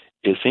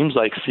 it seems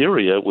like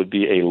Syria would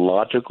be a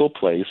logical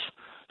place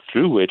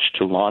through which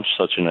to launch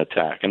such an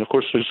attack. And, of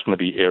course, there's going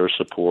to be air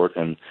support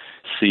and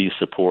sea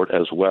support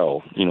as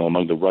well,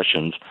 among the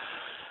Russians.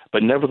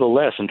 But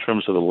nevertheless, in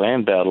terms of the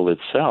land battle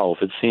itself,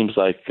 it seems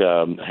like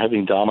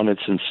having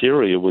dominance in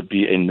Syria would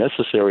be a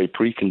necessary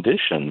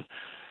precondition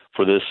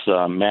for this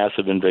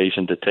massive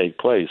invasion to take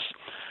place.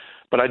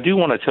 But I do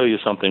want to tell you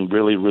something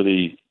really,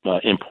 really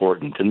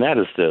important, and that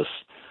is this.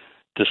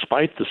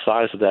 Despite the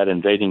size of that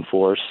invading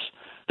force,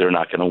 they're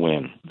not going to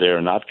win.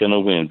 They're not going to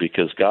win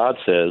because God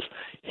says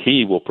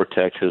he will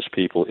protect his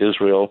people,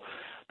 Israel.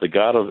 The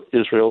God of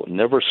Israel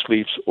never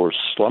sleeps or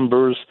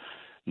slumbers.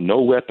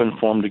 No weapon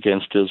formed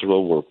against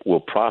Israel will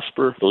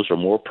prosper. Those are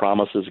more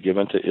promises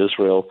given to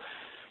Israel.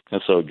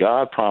 And so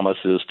God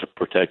promises to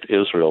protect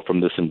Israel from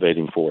this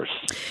invading force.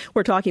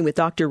 We're talking with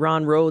Dr.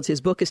 Ron Rhodes.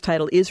 His book is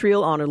titled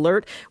Israel on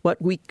Alert.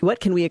 What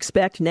can we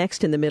expect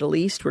next in the Middle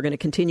East? We're going to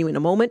continue in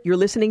a moment. You're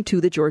listening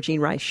to The Georgene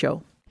Rice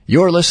Show.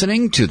 You're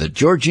listening to The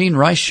Georgene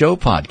Rice Show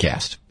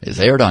podcast. It's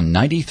aired on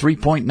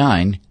 93.9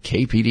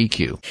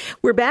 KPDQ.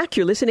 We're back.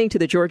 You're listening to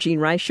The Georgene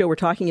Rice Show. We're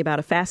talking about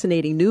a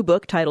fascinating new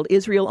book titled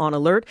Israel on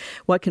Alert.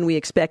 What can we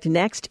expect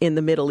next in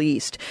the Middle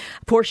East?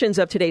 Portions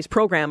of today's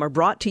program are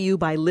brought to you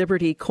by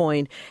Liberty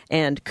Coin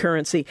and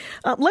Currency.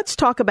 Let's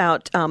talk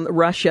about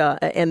Russia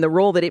and the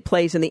role that it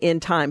plays in the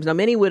end times. Now,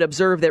 many would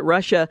observe that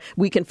Russia,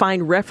 we can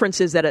find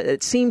references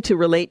that seem to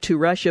relate to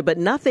Russia, but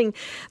nothing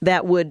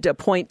that would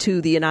point to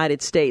the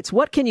United States.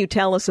 What can you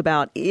tell us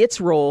about its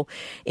role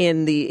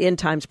in the end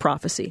times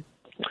prophecy?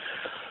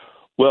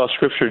 Well,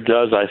 Scripture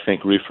does, I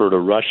think, refer to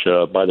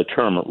Russia by the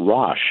term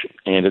Rosh,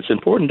 and it's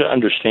important to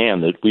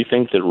understand that we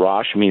think that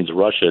Rosh means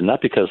Russia,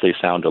 not because they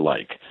sound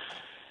alike.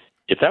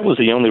 If that was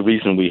the only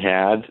reason we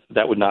had,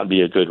 that would not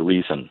be a good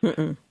reason.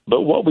 Mm-mm.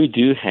 But what we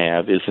do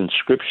have is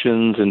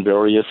inscriptions in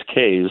various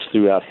caves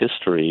throughout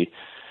history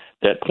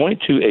that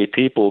point to a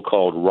people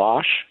called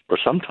Rosh, or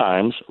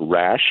sometimes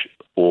Rash,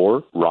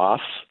 or Ras,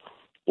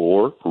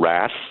 or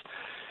Ras.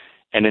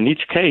 And in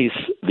each case,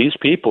 these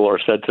people are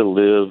said to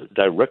live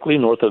directly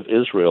north of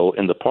Israel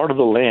in the part of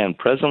the land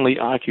presently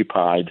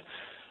occupied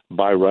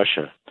by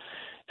Russia.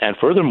 And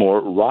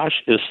furthermore, Rosh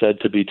is said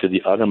to be to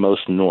the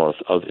uttermost north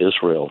of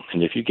Israel.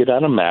 And if you get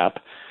out a map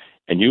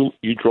and you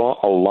draw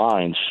a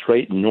line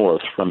straight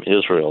north from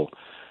Israel,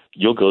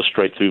 you'll go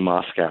straight through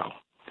Moscow.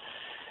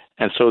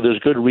 And so there's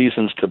good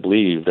reasons to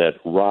believe that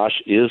Rosh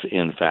is,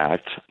 in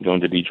fact, going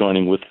to be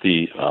joining with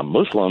the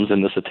Muslims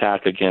in this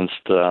attack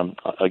against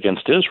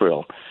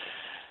Israel.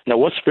 Now,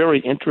 what's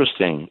very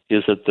interesting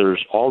is that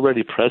there's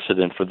already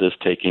precedent for this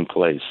taking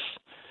place.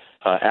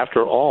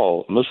 After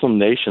all, Muslim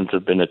nations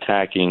have been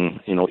attacking,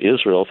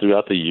 Israel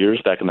throughout the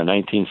years, back in the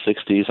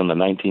 1960s and the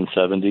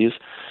 1970s.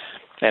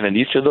 And in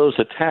each of those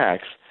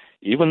attacks,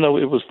 even though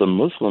it was the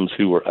Muslims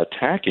who were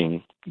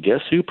attacking,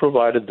 guess who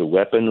provided the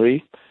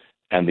weaponry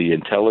and the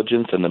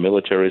intelligence and the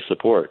military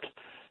support?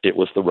 It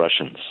was the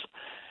Russians.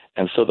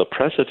 And so the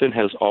precedent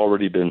has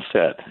already been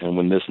set. And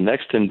when this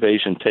next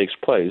invasion takes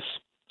place,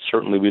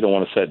 certainly we don't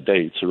want to set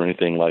dates or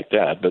anything like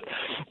that, but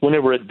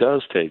whenever it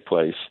does take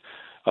place,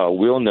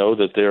 we'll know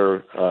that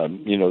they're,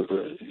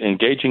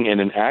 engaging in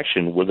an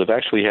action where they've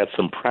actually had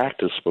some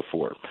practice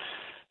before.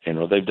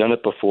 They've done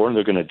it before and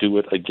they're going to do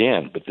it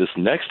again. But this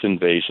next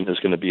invasion is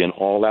going to be an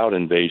all-out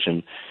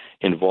invasion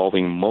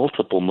involving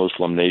multiple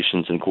Muslim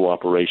nations in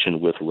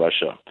cooperation with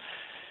Russia.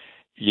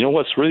 You know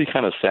what's really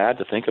kind of sad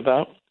to think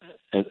about?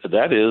 And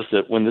that is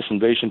that when this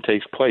invasion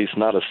takes place,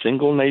 not a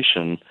single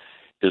nation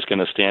is going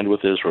to stand with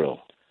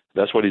Israel.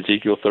 That's what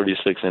Ezekiel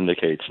 36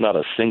 indicates. Not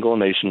a single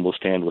nation will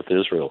stand with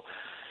Israel.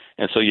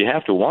 And so you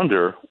have to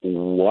wonder,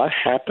 what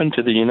happened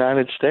to the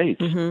United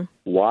States? Mm-hmm.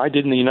 Why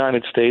didn't the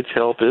United States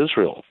help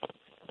Israel?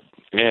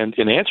 And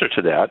in answer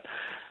to that,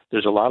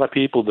 there's a lot of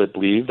people that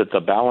believe that the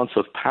balance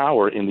of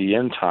power in the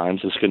end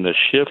times is going to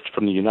shift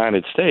from the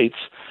United States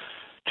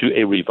to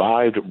a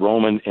revived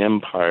Roman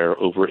Empire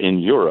over in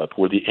Europe,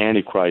 where the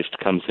Antichrist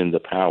comes into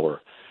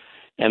power.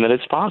 And that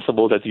it's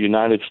possible that the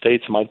United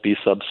States might be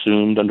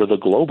subsumed under the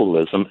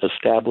globalism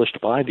established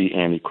by the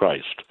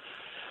Antichrist.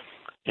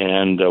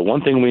 And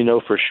one thing we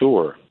know for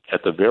sure,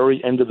 at the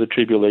very end of the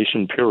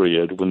tribulation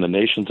period, when the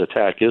nations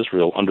attack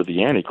Israel under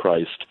the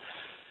Antichrist,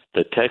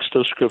 the text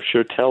of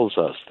Scripture tells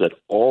us that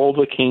all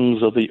the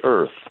kings of the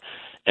earth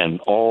and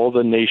all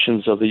the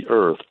nations of the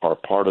earth are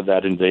part of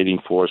that invading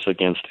force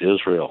against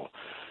Israel.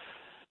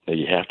 Now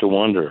you have to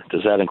wonder,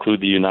 does that include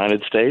the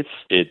United States?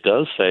 It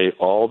does say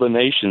all the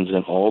nations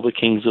and all the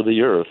kings of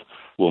the earth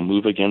will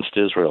move against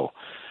Israel.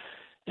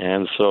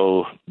 And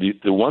so the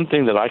one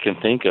thing that I can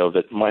think of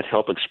that might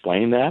help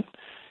explain that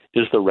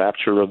is the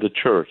rapture of the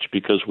church,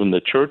 because when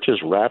the church is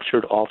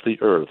raptured off the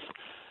earth,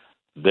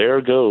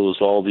 there goes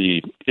all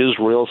the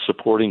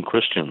Israel-supporting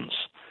Christians.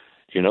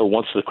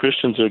 Once the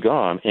Christians are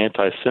gone,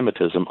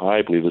 anti-Semitism,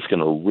 I believe, is going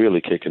to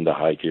really kick into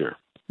high gear.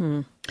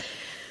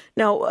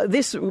 Now,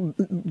 this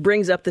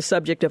brings up the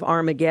subject of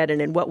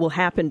Armageddon and what will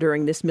happen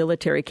during this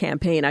military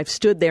campaign. I've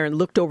stood there and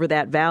looked over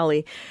that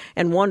valley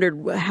and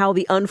wondered how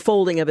the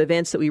unfolding of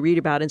events that we read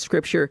about in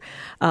Scripture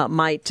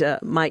might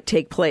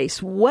take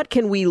place. What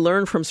can we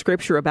learn from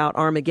Scripture about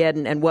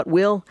Armageddon and what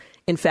will,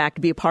 in fact,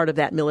 be a part of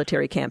that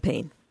military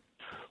campaign?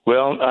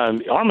 Well,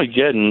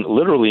 Armageddon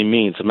literally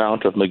means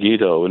Mount of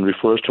Megiddo and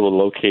refers to a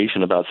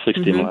location about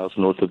 60 miles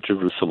north of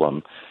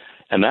Jerusalem.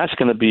 And that's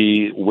going to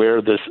be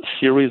where this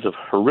series of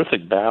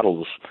horrific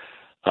battles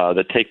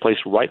that take place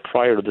right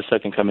prior to the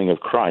second coming of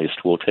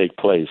Christ will take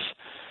place.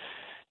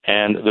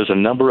 And there's a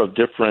number of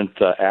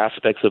different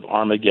aspects of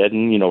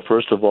Armageddon.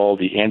 First of all,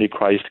 the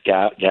Antichrist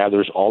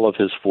gathers all of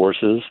his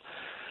forces.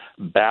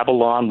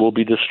 Babylon will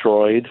be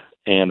destroyed,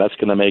 and that's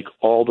going to make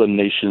all the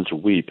nations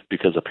weep,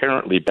 because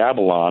apparently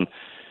Babylon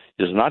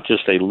is not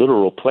just a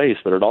literal place,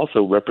 but it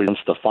also represents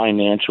the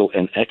financial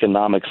and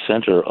economic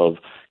center of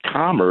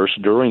commerce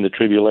during the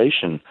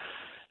tribulation.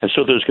 And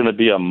so there's going to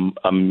be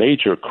a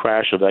major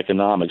crash of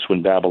economics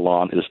when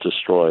Babylon is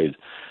destroyed.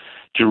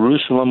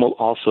 Jerusalem will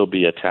also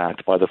be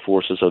attacked by the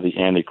forces of the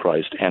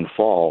Antichrist and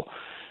fall.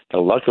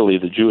 Now, luckily,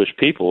 the Jewish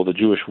people, the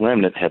Jewish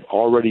remnant, have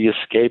already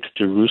escaped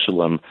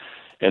Jerusalem,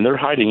 and they're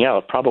hiding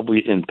out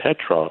probably in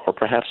Petra or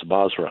perhaps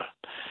Basra.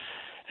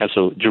 And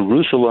so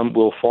Jerusalem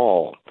will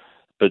fall.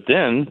 But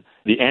then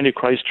the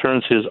Antichrist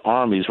turns his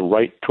armies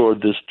right toward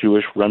this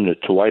Jewish remnant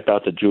to wipe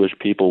out the Jewish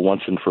people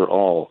once and for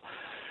all.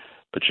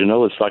 But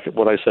it's like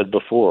what I said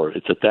before.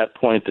 It's at that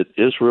point that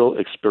Israel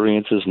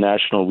experiences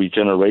national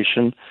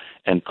regeneration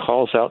and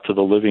calls out to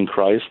the living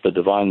Christ, the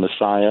divine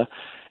Messiah,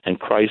 and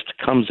Christ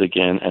comes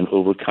again and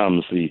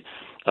overcomes the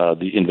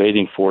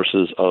invading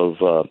forces of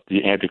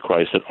the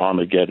Antichrist at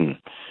Armageddon.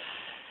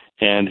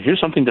 And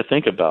here's something to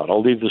think about.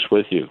 I'll leave this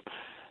with you.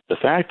 The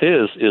fact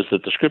is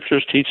that the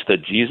Scriptures teach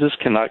that Jesus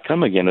cannot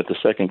come again at the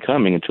second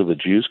coming until the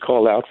Jews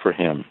call out for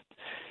him.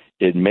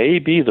 It may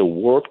be the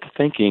warped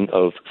thinking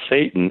of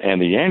Satan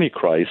and the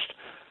Antichrist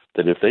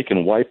that if they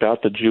can wipe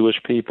out the Jewish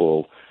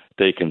people,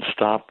 they can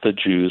stop the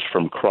Jews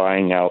from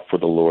crying out for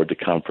the Lord to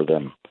come for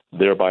them,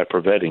 thereby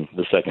preventing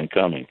the second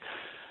coming.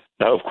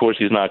 Now, of course,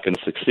 he's not going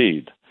to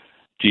succeed.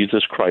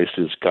 Jesus Christ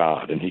is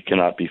God, and he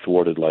cannot be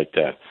thwarted like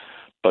that.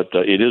 But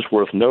it is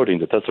worth noting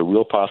that that's a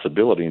real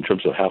possibility in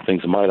terms of how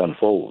things might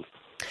unfold.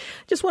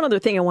 Just one other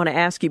thing I want to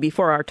ask you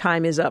before our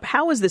time is up.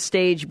 How is the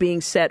stage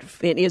being set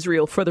in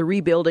Israel for the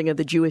rebuilding of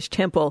the Jewish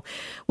temple,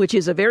 which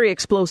is a very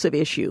explosive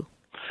issue?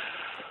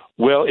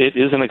 Well, it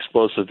is an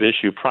explosive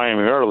issue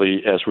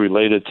primarily as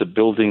related to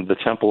building the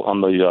temple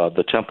on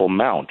the Temple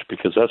Mount,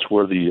 because that's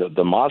where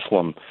the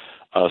Muslim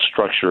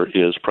structure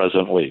is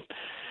presently.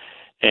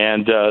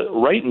 And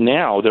right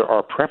now, there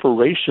are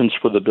preparations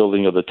for the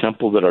building of the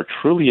temple that are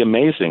truly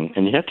amazing.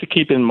 And you have to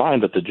keep in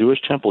mind that the Jewish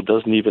temple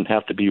doesn't even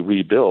have to be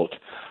rebuilt.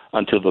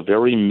 until the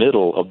very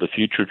middle of the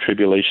future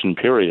tribulation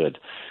period.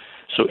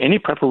 So any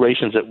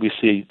preparations that we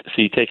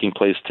see taking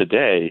place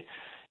today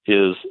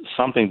is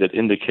something that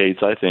indicates,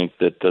 I think,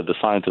 that the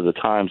signs of the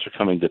times are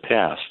coming to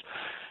pass.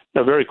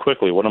 Now, very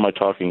quickly, what am I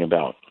talking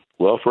about?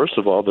 Well, first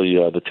of all,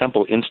 the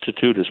Temple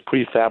Institute is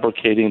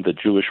prefabricating the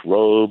Jewish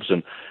robes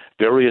and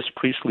various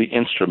priestly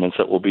instruments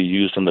that will be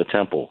used in the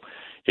temple.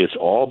 It's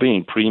all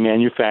being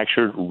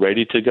pre-manufactured,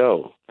 ready to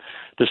go.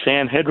 The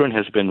Sanhedrin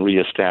has been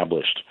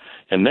reestablished,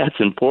 and that's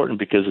important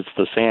because it's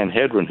the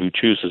Sanhedrin who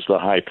chooses the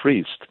high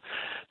priest.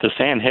 The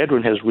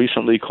Sanhedrin has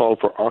recently called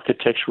for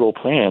architectural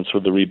plans for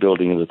the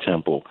rebuilding of the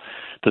temple.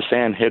 The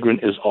Sanhedrin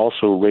is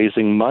also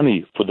raising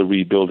money for the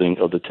rebuilding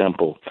of the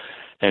temple.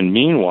 And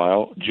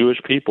meanwhile, Jewish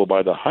people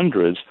by the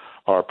hundreds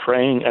are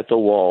praying at the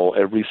wall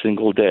every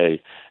single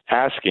day,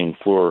 asking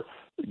for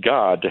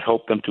God to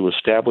help them to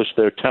establish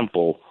their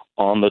temple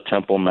on the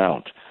Temple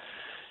Mount.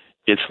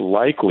 It's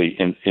likely,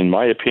 in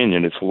my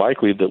opinion, it's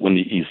likely that when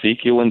the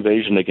Ezekiel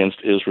invasion against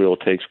Israel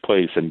takes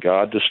place and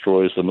God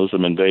destroys the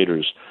Muslim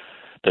invaders,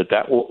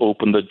 that will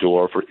open the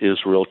door for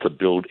Israel to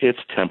build its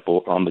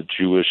temple on the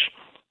Jewish,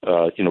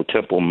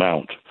 Temple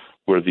Mount,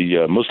 where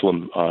the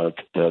Muslim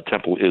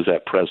temple is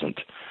at present.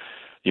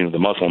 The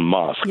Muslim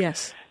mosque.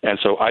 Yes. And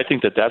so I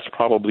think that that's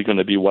probably going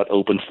to be what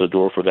opens the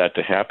door for that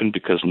to happen,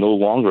 because no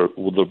longer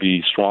will there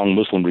be strong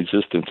Muslim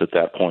resistance at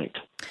that point.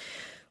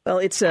 Well,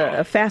 it's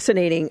a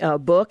fascinating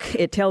book.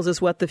 It tells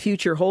us what the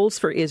future holds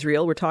for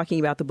Israel. We're talking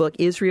about the book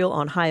Israel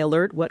on High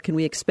Alert. What can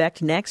we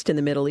expect next in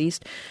the Middle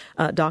East?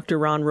 Dr.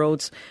 Ron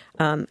Rhodes,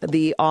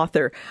 the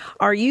author.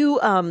 Are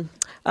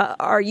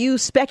you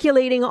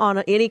speculating on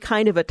any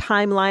kind of a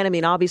timeline? I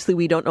mean, obviously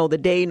we don't know the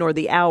day nor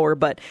the hour,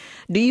 but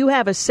do you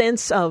have a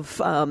sense of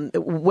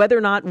whether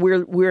or not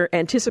we're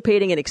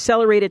anticipating an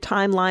accelerated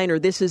timeline, or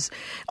this is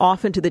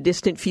off into the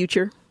distant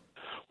future?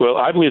 Well,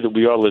 I believe that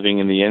we are living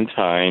in the end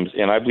times,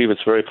 and I believe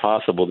it's very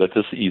possible that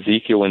this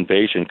Ezekiel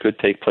invasion could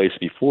take place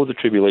before the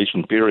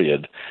tribulation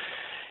period.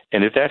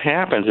 And if that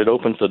happens, it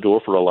opens the door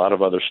for a lot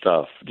of other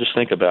stuff. Just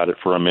think about it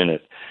for a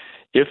minute.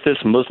 If this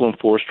Muslim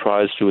force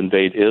tries to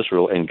invade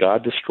Israel and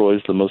God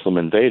destroys the Muslim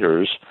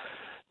invaders,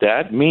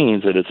 that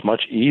means that it's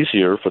much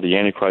easier for the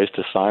Antichrist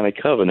to sign a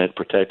covenant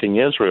protecting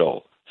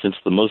Israel, since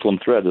the Muslim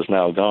threat is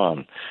now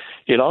gone.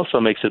 It also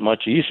makes it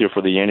much easier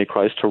for the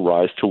Antichrist to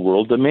rise to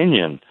world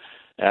dominion.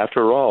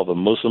 After all, the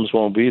Muslims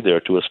won't be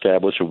there to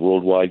establish a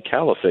worldwide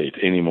caliphate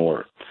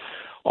anymore.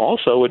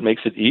 Also, it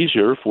makes it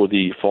easier for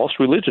the false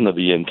religion of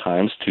the end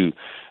times to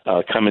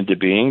come into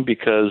being,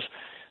 because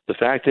the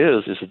fact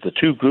is that the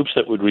two groups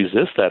that would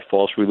resist that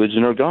false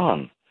religion are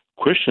gone.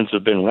 Christians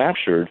have been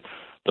raptured.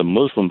 The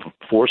Muslim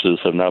forces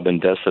have now been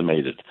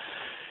decimated.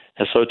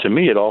 And so to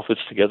me, it all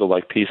fits together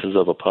like pieces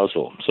of a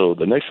puzzle. So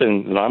the next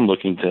thing that I'm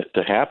looking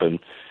to happen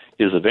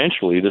is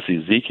eventually this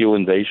Ezekiel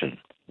invasion.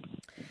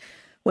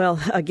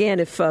 Well, again,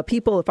 if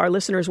our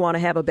listeners want to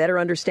have a better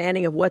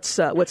understanding of what's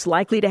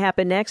likely to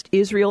happen next,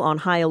 Israel on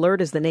High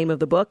Alert is the name of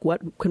the book. What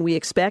can we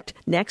expect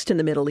next in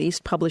the Middle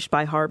East, published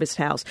by Harvest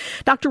House.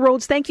 Dr.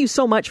 Rhodes, thank you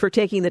so much for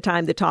taking the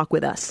time to talk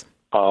with us.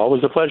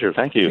 Always a pleasure.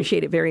 Thank you.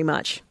 Appreciate it very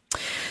much.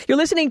 You're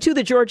listening to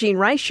The Georgene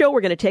Rice Show. We're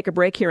going to take a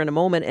break here in a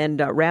moment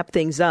and wrap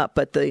things up.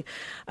 But the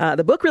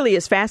book really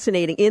is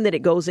fascinating in that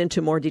it goes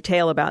into more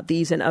detail about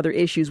these and other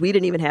issues. We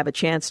didn't even have a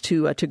chance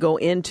to go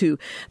into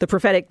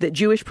the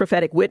Jewish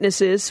prophetic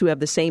witnesses who have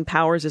the same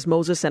powers as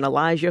Moses and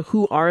Elijah.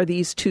 Who are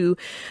these two?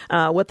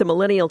 What the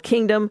millennial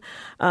kingdom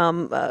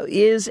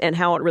is and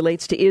how it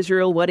relates to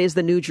Israel. What is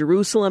the New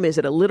Jerusalem? Is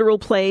it a literal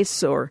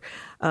place or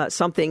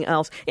something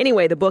else?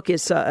 Anyway, the book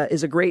is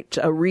a great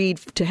read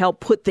to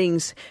help put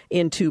things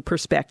into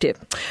perspective.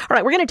 All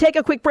right, we're going to take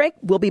a quick break.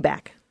 We'll be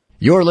back.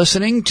 You're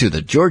listening to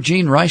the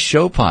Georgene Rice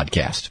Show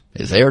podcast.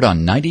 It's aired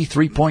on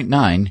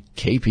 93.9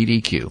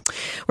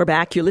 KPDQ. We're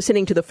back. You're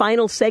listening to the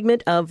final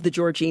segment of the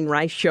Georgene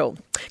Rice Show.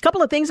 A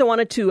couple of things I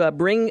wanted to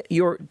bring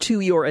to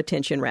your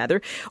attention,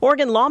 rather.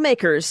 Oregon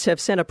lawmakers have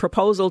sent a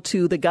proposal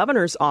to the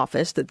governor's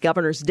office, the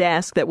governor's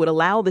desk, that would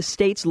allow the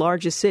state's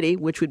largest city,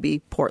 which would be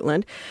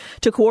Portland,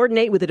 to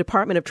coordinate with the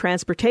Department of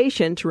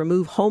Transportation to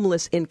remove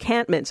homeless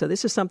encampments. So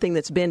this is something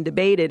that's been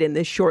debated in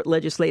this short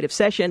legislative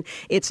session.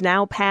 It's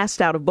now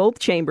passed out of both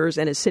chambers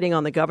and is sitting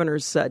on the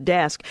governor's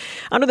desk.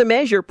 Under the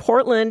measure,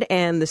 Portland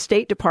and the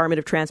State Department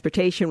of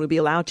Transportation would be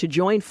allowed to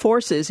join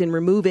forces in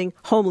removing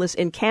homeless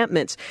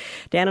encampments.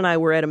 Dan and I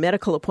were at a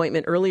medical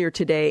appointment earlier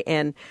today,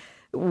 and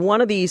one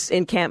of these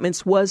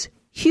encampments was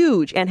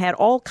huge and had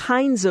all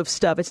kinds of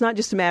stuff. It's not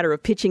just a matter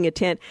of pitching a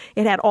tent.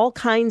 It had all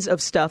kinds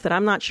of stuff that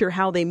I'm not sure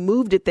how they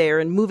moved it there,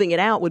 and moving it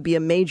out would be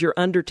a major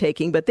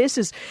undertaking. But this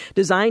is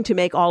designed to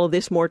make all of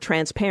this more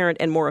transparent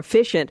and more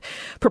efficient.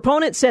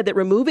 Proponents said that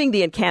removing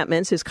the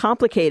encampments is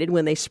complicated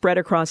when they spread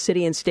across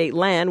city and state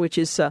land, which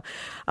is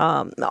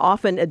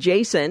often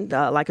adjacent,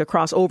 like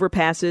across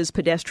overpasses,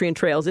 pedestrian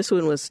trails. This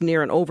one was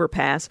near an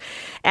overpass.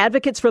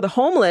 Advocates for the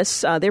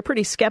homeless, they're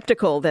pretty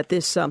skeptical that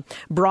this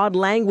broad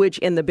language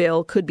in the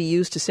bill could be used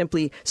used to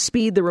simply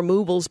speed the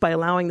removals by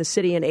allowing the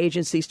city and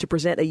agencies to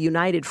present a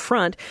united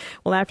front.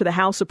 Well, after the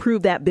House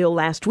approved that bill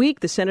last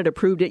week, the Senate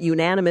approved it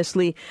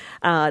unanimously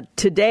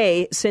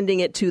today, sending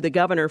it to the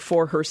governor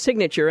for her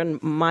signature.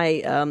 And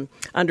my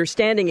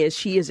understanding is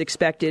she is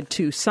expected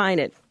to sign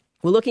it.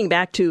 Well, looking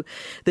back to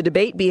the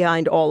debate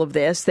behind all of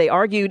this, they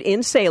argued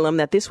in Salem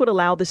that this would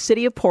allow the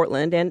city of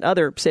Portland and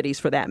other cities,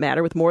 for that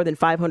matter, with more than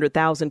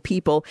 500,000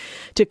 people,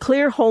 to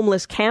clear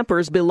homeless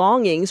campers'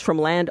 belongings from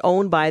land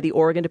owned by the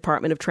Oregon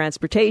Department of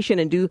Transportation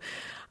and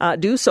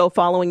do so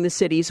following the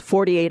city's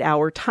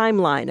 48-hour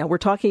timeline. Now, we're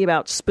talking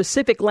about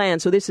specific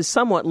land, so this is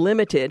somewhat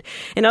limited.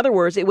 In other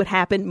words, it would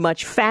happen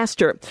much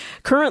faster.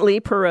 Currently,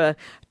 per a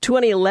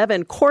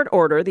 2011 court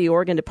order, the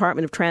Oregon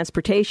Department of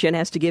Transportation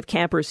has to give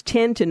campers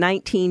 10 to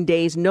 19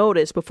 days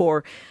notice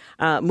before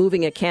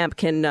moving a camp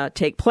can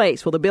take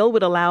place. Well, the bill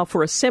would allow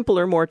for a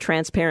simpler, more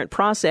transparent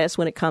process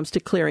when it comes to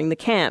clearing the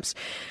camps.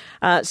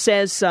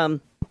 Says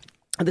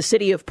the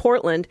city of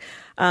Portland,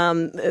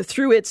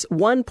 through its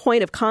one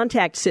point of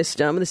contact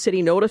system, the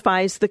city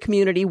notifies the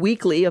community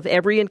weekly of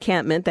every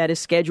encampment that is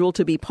scheduled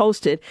to be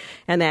posted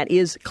and that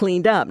is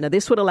cleaned up. Now,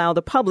 this would allow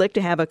the public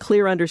to have a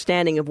clear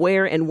understanding of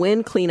where and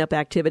when cleanup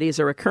activities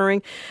are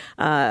occurring,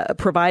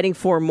 providing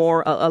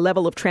for a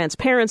level of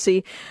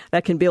transparency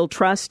that can build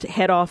trust,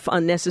 head off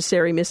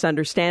unnecessary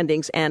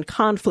misunderstandings and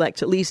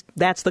conflict. At least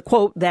that's the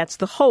quote, that's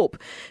the hope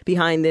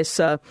behind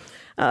this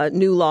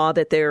new law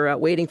that they're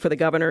waiting for the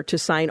governor to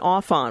sign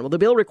off on. Well, the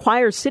bill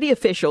requires city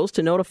officials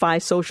to notify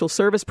social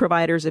service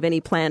providers of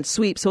any planned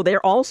sweep, so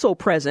they're also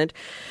present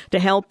to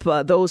help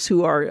those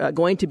who are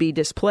going to be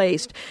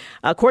displaced.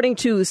 According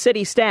to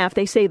city staff,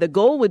 they say the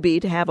goal would be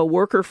to have a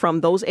worker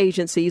from those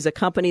agencies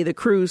accompany the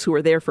crews who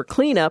are there for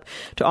cleanup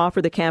to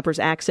offer the campers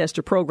access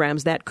to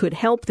programs that could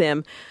help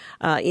them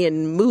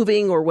in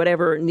moving or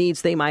whatever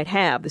needs they might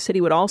have. The city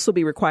would also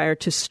be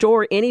required to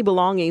store any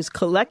belongings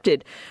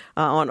collected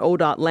on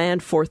ODOT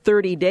land for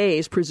 30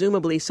 days,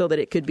 presumably so that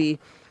it could be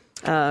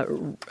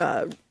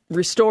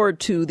restored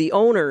to the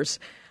owners.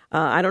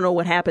 I don't know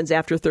what happens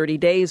after 30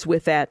 days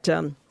with that,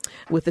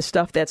 with the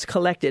stuff that's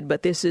collected,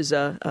 but this is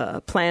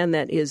a plan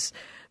that is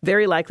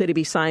very likely to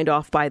be signed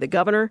off by the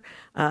governor.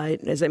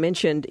 As I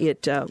mentioned,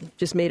 it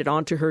just made it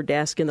onto her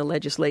desk in the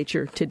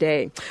legislature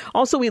today.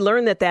 Also, we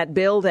learned that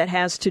bill that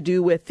has to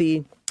do with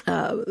the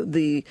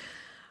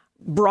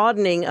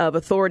broadening of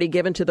authority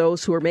given to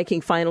those who are making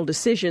final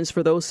decisions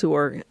for those who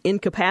are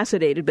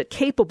incapacitated but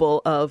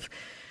capable of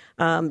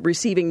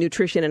receiving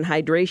nutrition and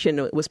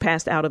hydration was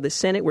passed out of the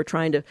Senate. We're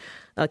trying to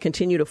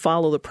continue to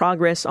follow the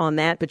progress on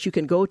that, but you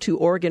can go to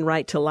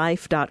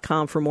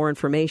OregonRightToLife.com for more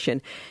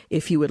information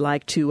if you would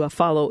like to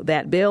follow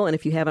that bill and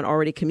if you haven't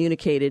already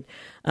communicated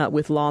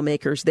with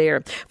lawmakers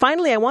there.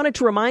 Finally, I wanted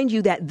to remind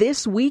you that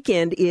this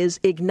weekend is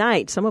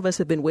Ignite. Some of us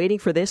have been waiting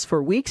for this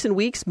for weeks and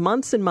weeks,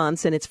 months and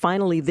months, and it's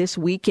finally this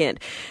weekend.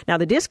 Now,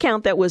 the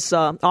discount that was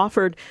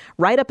offered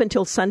right up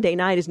until Sunday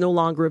night is no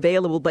longer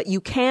available, but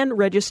you can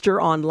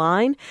register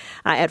online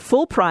at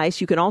full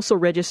price. You can also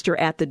register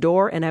at the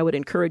door, and I would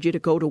encourage you to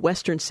go to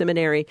Western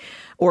Seminary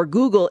or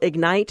Google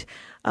Ignite,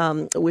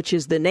 which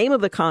is the name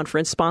of the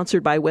conference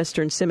sponsored by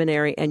Western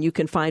Seminary, and you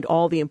can find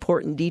all the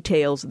important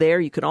details there.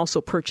 You can also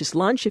purchase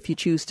lunch if you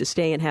choose to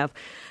stay and have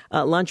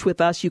lunch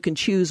with us. You can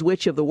choose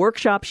which of the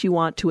workshops you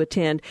want to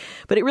attend,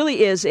 but it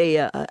really is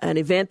an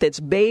event that's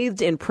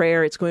bathed in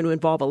prayer. It's going to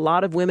involve a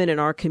lot of women in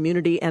our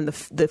community, and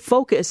the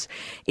focus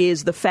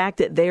is the fact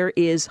that there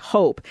is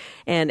hope.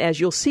 And as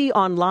you'll see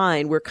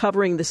online, we're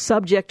covering the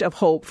subject of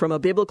hope from a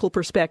biblical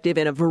perspective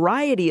in a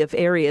variety of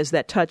areas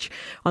that touch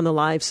on the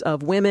lives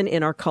of women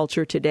in our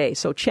culture today.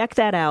 So check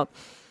that out.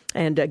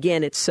 And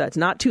again, it's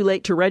not too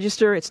late to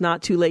register. It's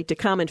not too late to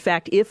come. In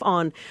fact, if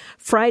on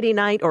Friday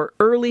night or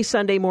early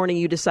Sunday morning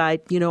you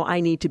decide, I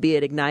need to be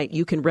at Ignite,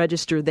 you can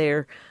register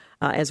there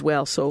as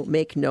well. So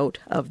make note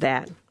of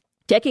that.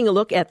 Taking a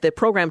look at the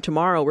program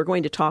tomorrow, we're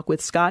going to talk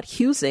with Scott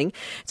Huesing.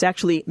 It's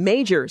actually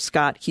Major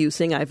Scott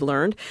Huesing, I've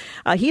learned.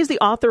 He is the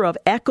author of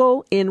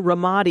Echo in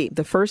Ramadi,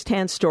 the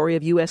firsthand story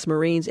of U.S.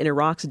 Marines in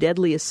Iraq's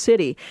deadliest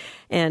city.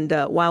 And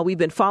while we've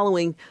been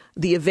following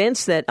the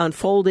events that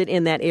unfolded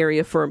in that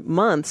area for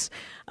months,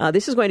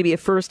 this is going to be a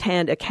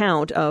firsthand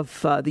account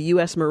of the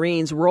U.S.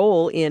 Marines'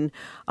 role in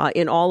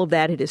all of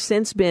that. It has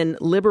since been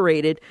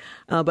liberated,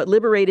 but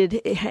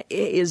liberated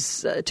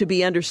is to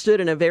be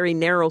understood in a very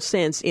narrow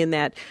sense in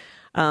that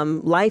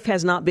life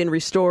has not been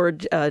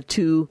restored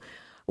to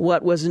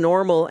what was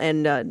normal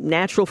and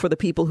natural for the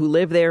people who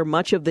live there.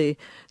 Much of the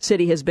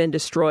city has been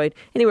destroyed.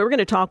 Anyway, we're going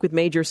to talk with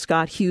Major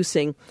Scott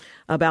Huesing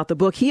about the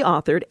book he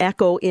authored,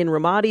 Echo in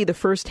Ramadi, the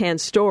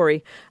firsthand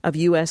story of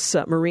U.S.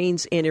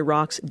 Marines in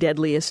Iraq's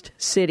deadliest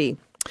city.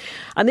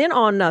 And then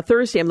on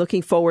Thursday, I'm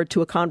looking forward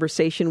to a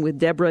conversation with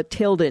Deborah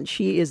Tilden.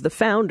 She is the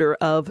founder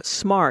of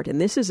SMART,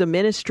 and this is a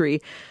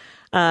ministry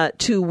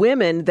to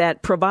women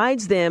that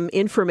provides them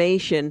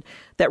information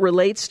that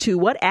relates to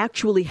what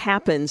actually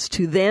happens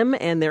to them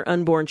and their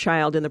unborn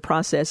child in the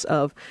process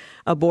of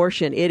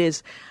abortion.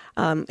 It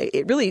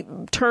really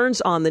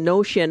turns on the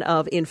notion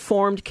of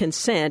informed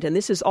consent, and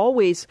this is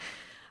always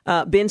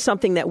been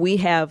something that we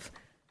have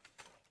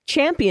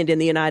championed in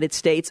the United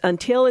States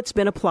until it's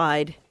been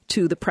applied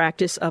to the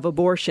practice of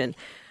abortion.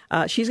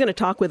 She's going to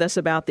talk with us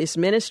about this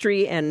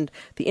ministry and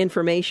the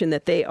information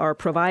that they are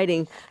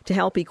providing to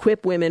help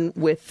equip women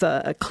with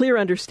a clear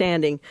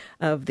understanding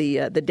of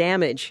the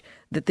damage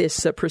that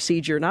this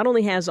procedure not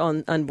only has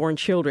on unborn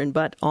children,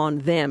 but on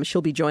them.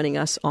 She'll be joining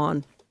us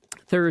on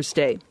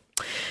Thursday.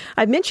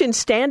 I've mentioned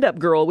Stand Up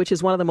Girl, which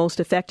is one of the most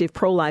effective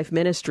pro-life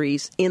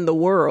ministries in the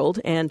world,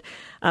 and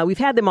we've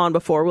had them on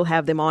before. We'll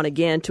have them on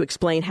again to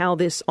explain how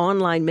this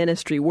online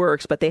ministry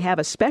works, but they have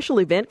a special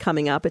event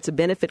coming up. It's a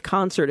benefit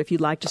concert if you'd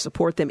like to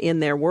support them in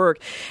their work,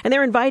 and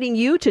they're inviting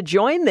you to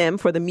join them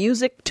for the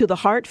Music to the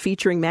Heart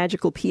featuring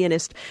magical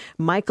pianist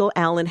Michael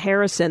Allen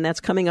Harrison. That's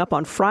coming up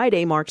on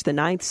Friday, March the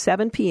 9th,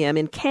 7 p.m.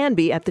 in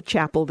Canby at the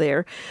chapel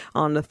there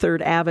on the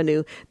 3rd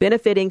Avenue,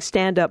 benefiting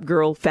Stand Up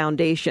Girl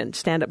Foundation,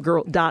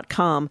 standupgirl.com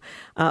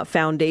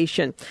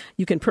Foundation.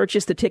 You can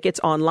purchase the tickets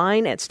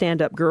online at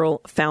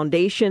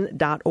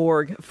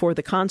standupgirlfoundation.org for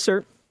the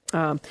concert,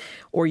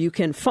 or you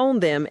can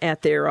phone them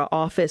at their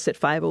office at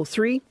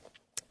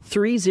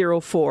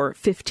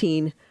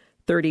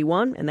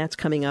 503-304-1531, and that's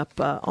coming up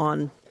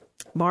on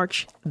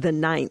March the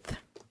 9th.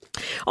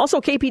 Also,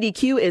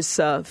 KPDQ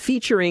is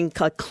featuring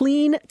a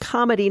clean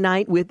comedy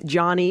night with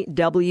Johnny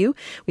W.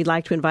 We'd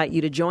like to invite you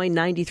to join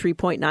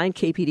 93.9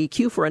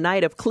 KPDQ for a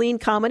night of clean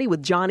comedy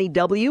with Johnny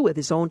W. with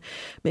his own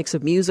mix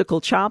of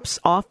musical chops,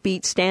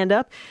 offbeat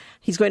stand-up.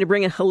 He's going to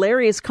bring a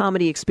hilarious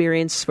comedy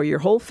experience for your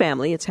whole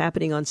family. It's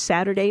happening on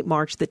Saturday,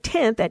 March the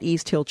 10th at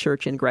East Hill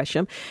Church in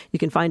Gresham. You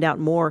can find out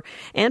more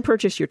and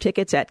purchase your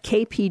tickets at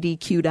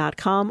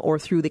kpdq.com or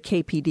through the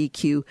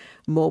KPDQ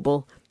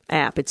mobile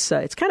app. It's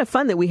kind of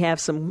fun that we have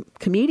some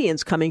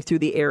comedians coming through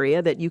the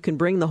area that you can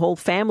bring the whole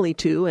family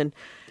to, and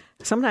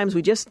sometimes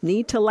we just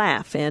need to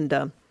laugh. And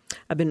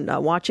I've been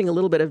watching a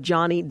little bit of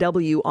Johnny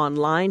W.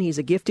 online. He's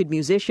a gifted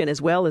musician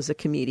as well as a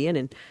comedian,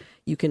 and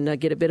you can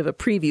get a bit of a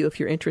preview if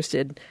you're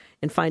interested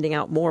in finding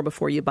out more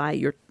before you buy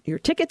your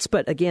tickets.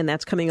 But again,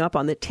 that's coming up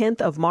on the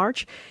 10th of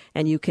March,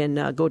 and you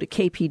can go to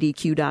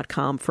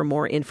kpdq.com for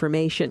more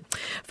information.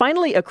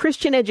 Finally, a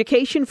Christian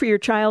education for your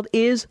child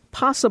is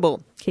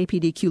possible.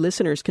 KPDQ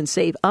listeners can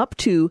save up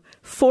to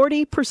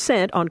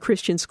 40% on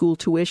Christian school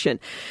tuition.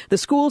 The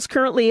schools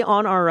currently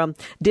on our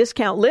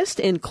discount list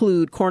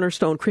include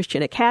Cornerstone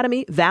Christian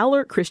Academy,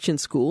 Valor Christian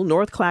School,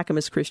 North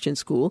Clackamas Christian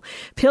School,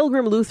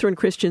 Pilgrim Lutheran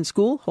Christian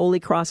School, Holy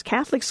Cross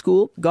Catholic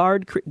School,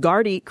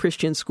 Gardy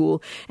Christian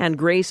School, and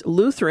Grace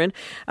Lutheran.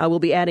 We'll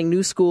be adding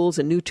new schools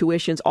and new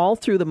tuitions all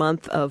through the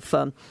month of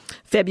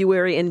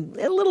February and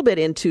a little bit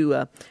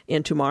into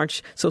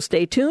March. So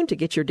stay tuned to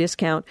get your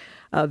discount.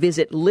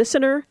 Visit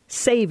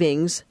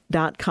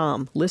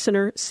listenersavings.com.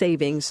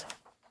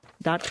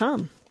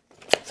 Listenersavings.com.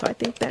 So I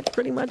think that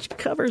pretty much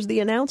covers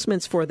the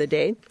announcements for the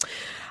day.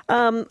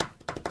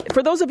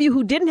 For those of you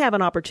who didn't have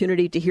an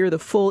opportunity to hear the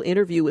full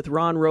interview with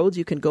Ron Rhodes,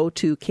 you can go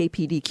to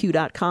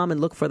kpdq.com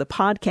and look for the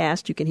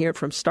podcast. You can hear it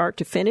from start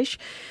to finish.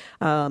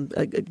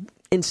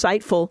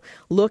 Insightful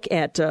look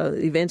at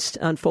events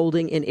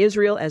unfolding in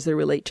Israel as they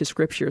relate to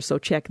Scripture. So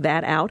check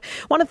that out.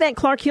 I want to thank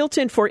Clark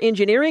Hilton for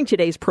engineering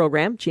today's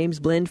program, James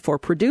Blend for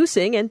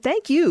producing, and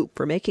thank you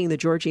for making the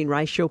Georgene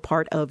Rice Show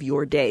part of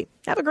your day.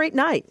 Have a great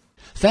night.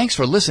 Thanks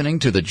for listening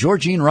to the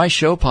Georgene Rice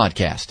Show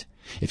podcast.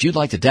 If you'd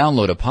like to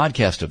download a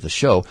podcast of the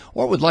show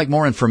or would like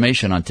more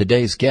information on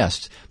today's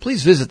guests,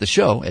 please visit the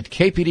show at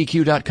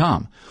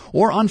kpdq.com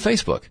or on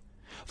Facebook.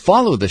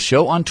 Follow the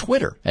show on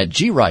Twitter at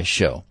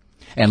GRiceShow.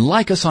 And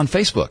like us on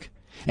Facebook.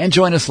 And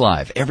join us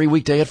live every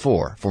weekday at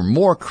 4 for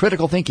more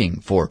critical thinking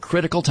for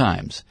critical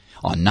times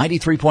on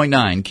 93.9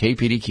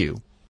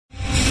 KPDQ.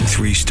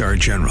 3-star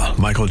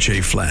General Michael J.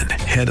 Flynn,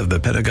 head of the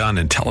Pentagon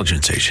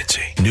Intelligence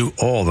Agency, knew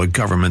all the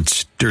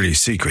government's dirty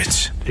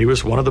secrets. He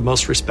was one of the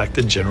most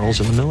respected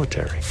generals in the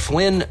military.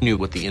 Flynn knew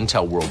what the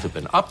intel world had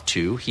been up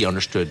to. He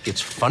understood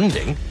its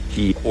funding.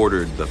 He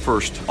ordered the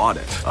first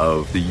audit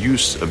of the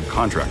use of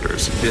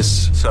contractors.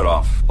 This set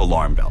off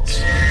alarm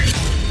bells.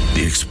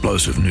 The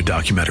explosive new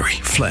documentary,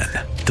 Flynn,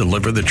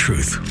 Deliver the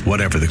Truth,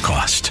 Whatever the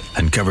Cost,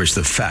 uncovers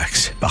the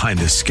facts behind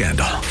this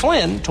scandal.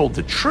 Flynn told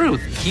the truth.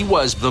 He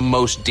was the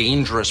most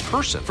dangerous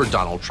person for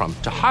Donald Trump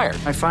to hire.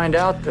 I find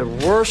out the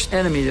worst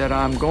enemy that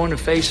I'm going to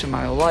face in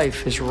my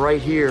life is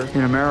right here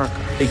in America.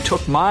 They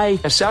took my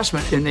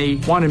assessment and they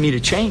wanted me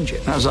to change it.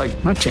 And I was like,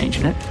 I'm not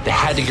changing it. They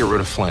had to get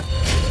rid of Flynn.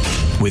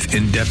 With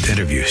in-depth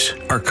interviews,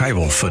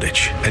 archival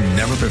footage, and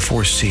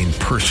never-before-seen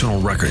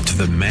personal records of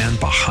the man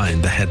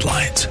behind the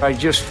headlines. I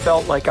just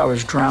felt like I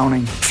was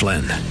drowning.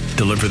 Flynn,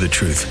 Deliver the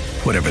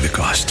Truth, Whatever the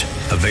Cost.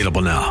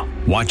 Available now.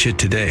 Watch it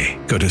today.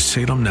 Go to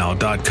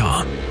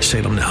salemnow.com.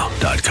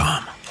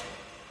 salemnow.com.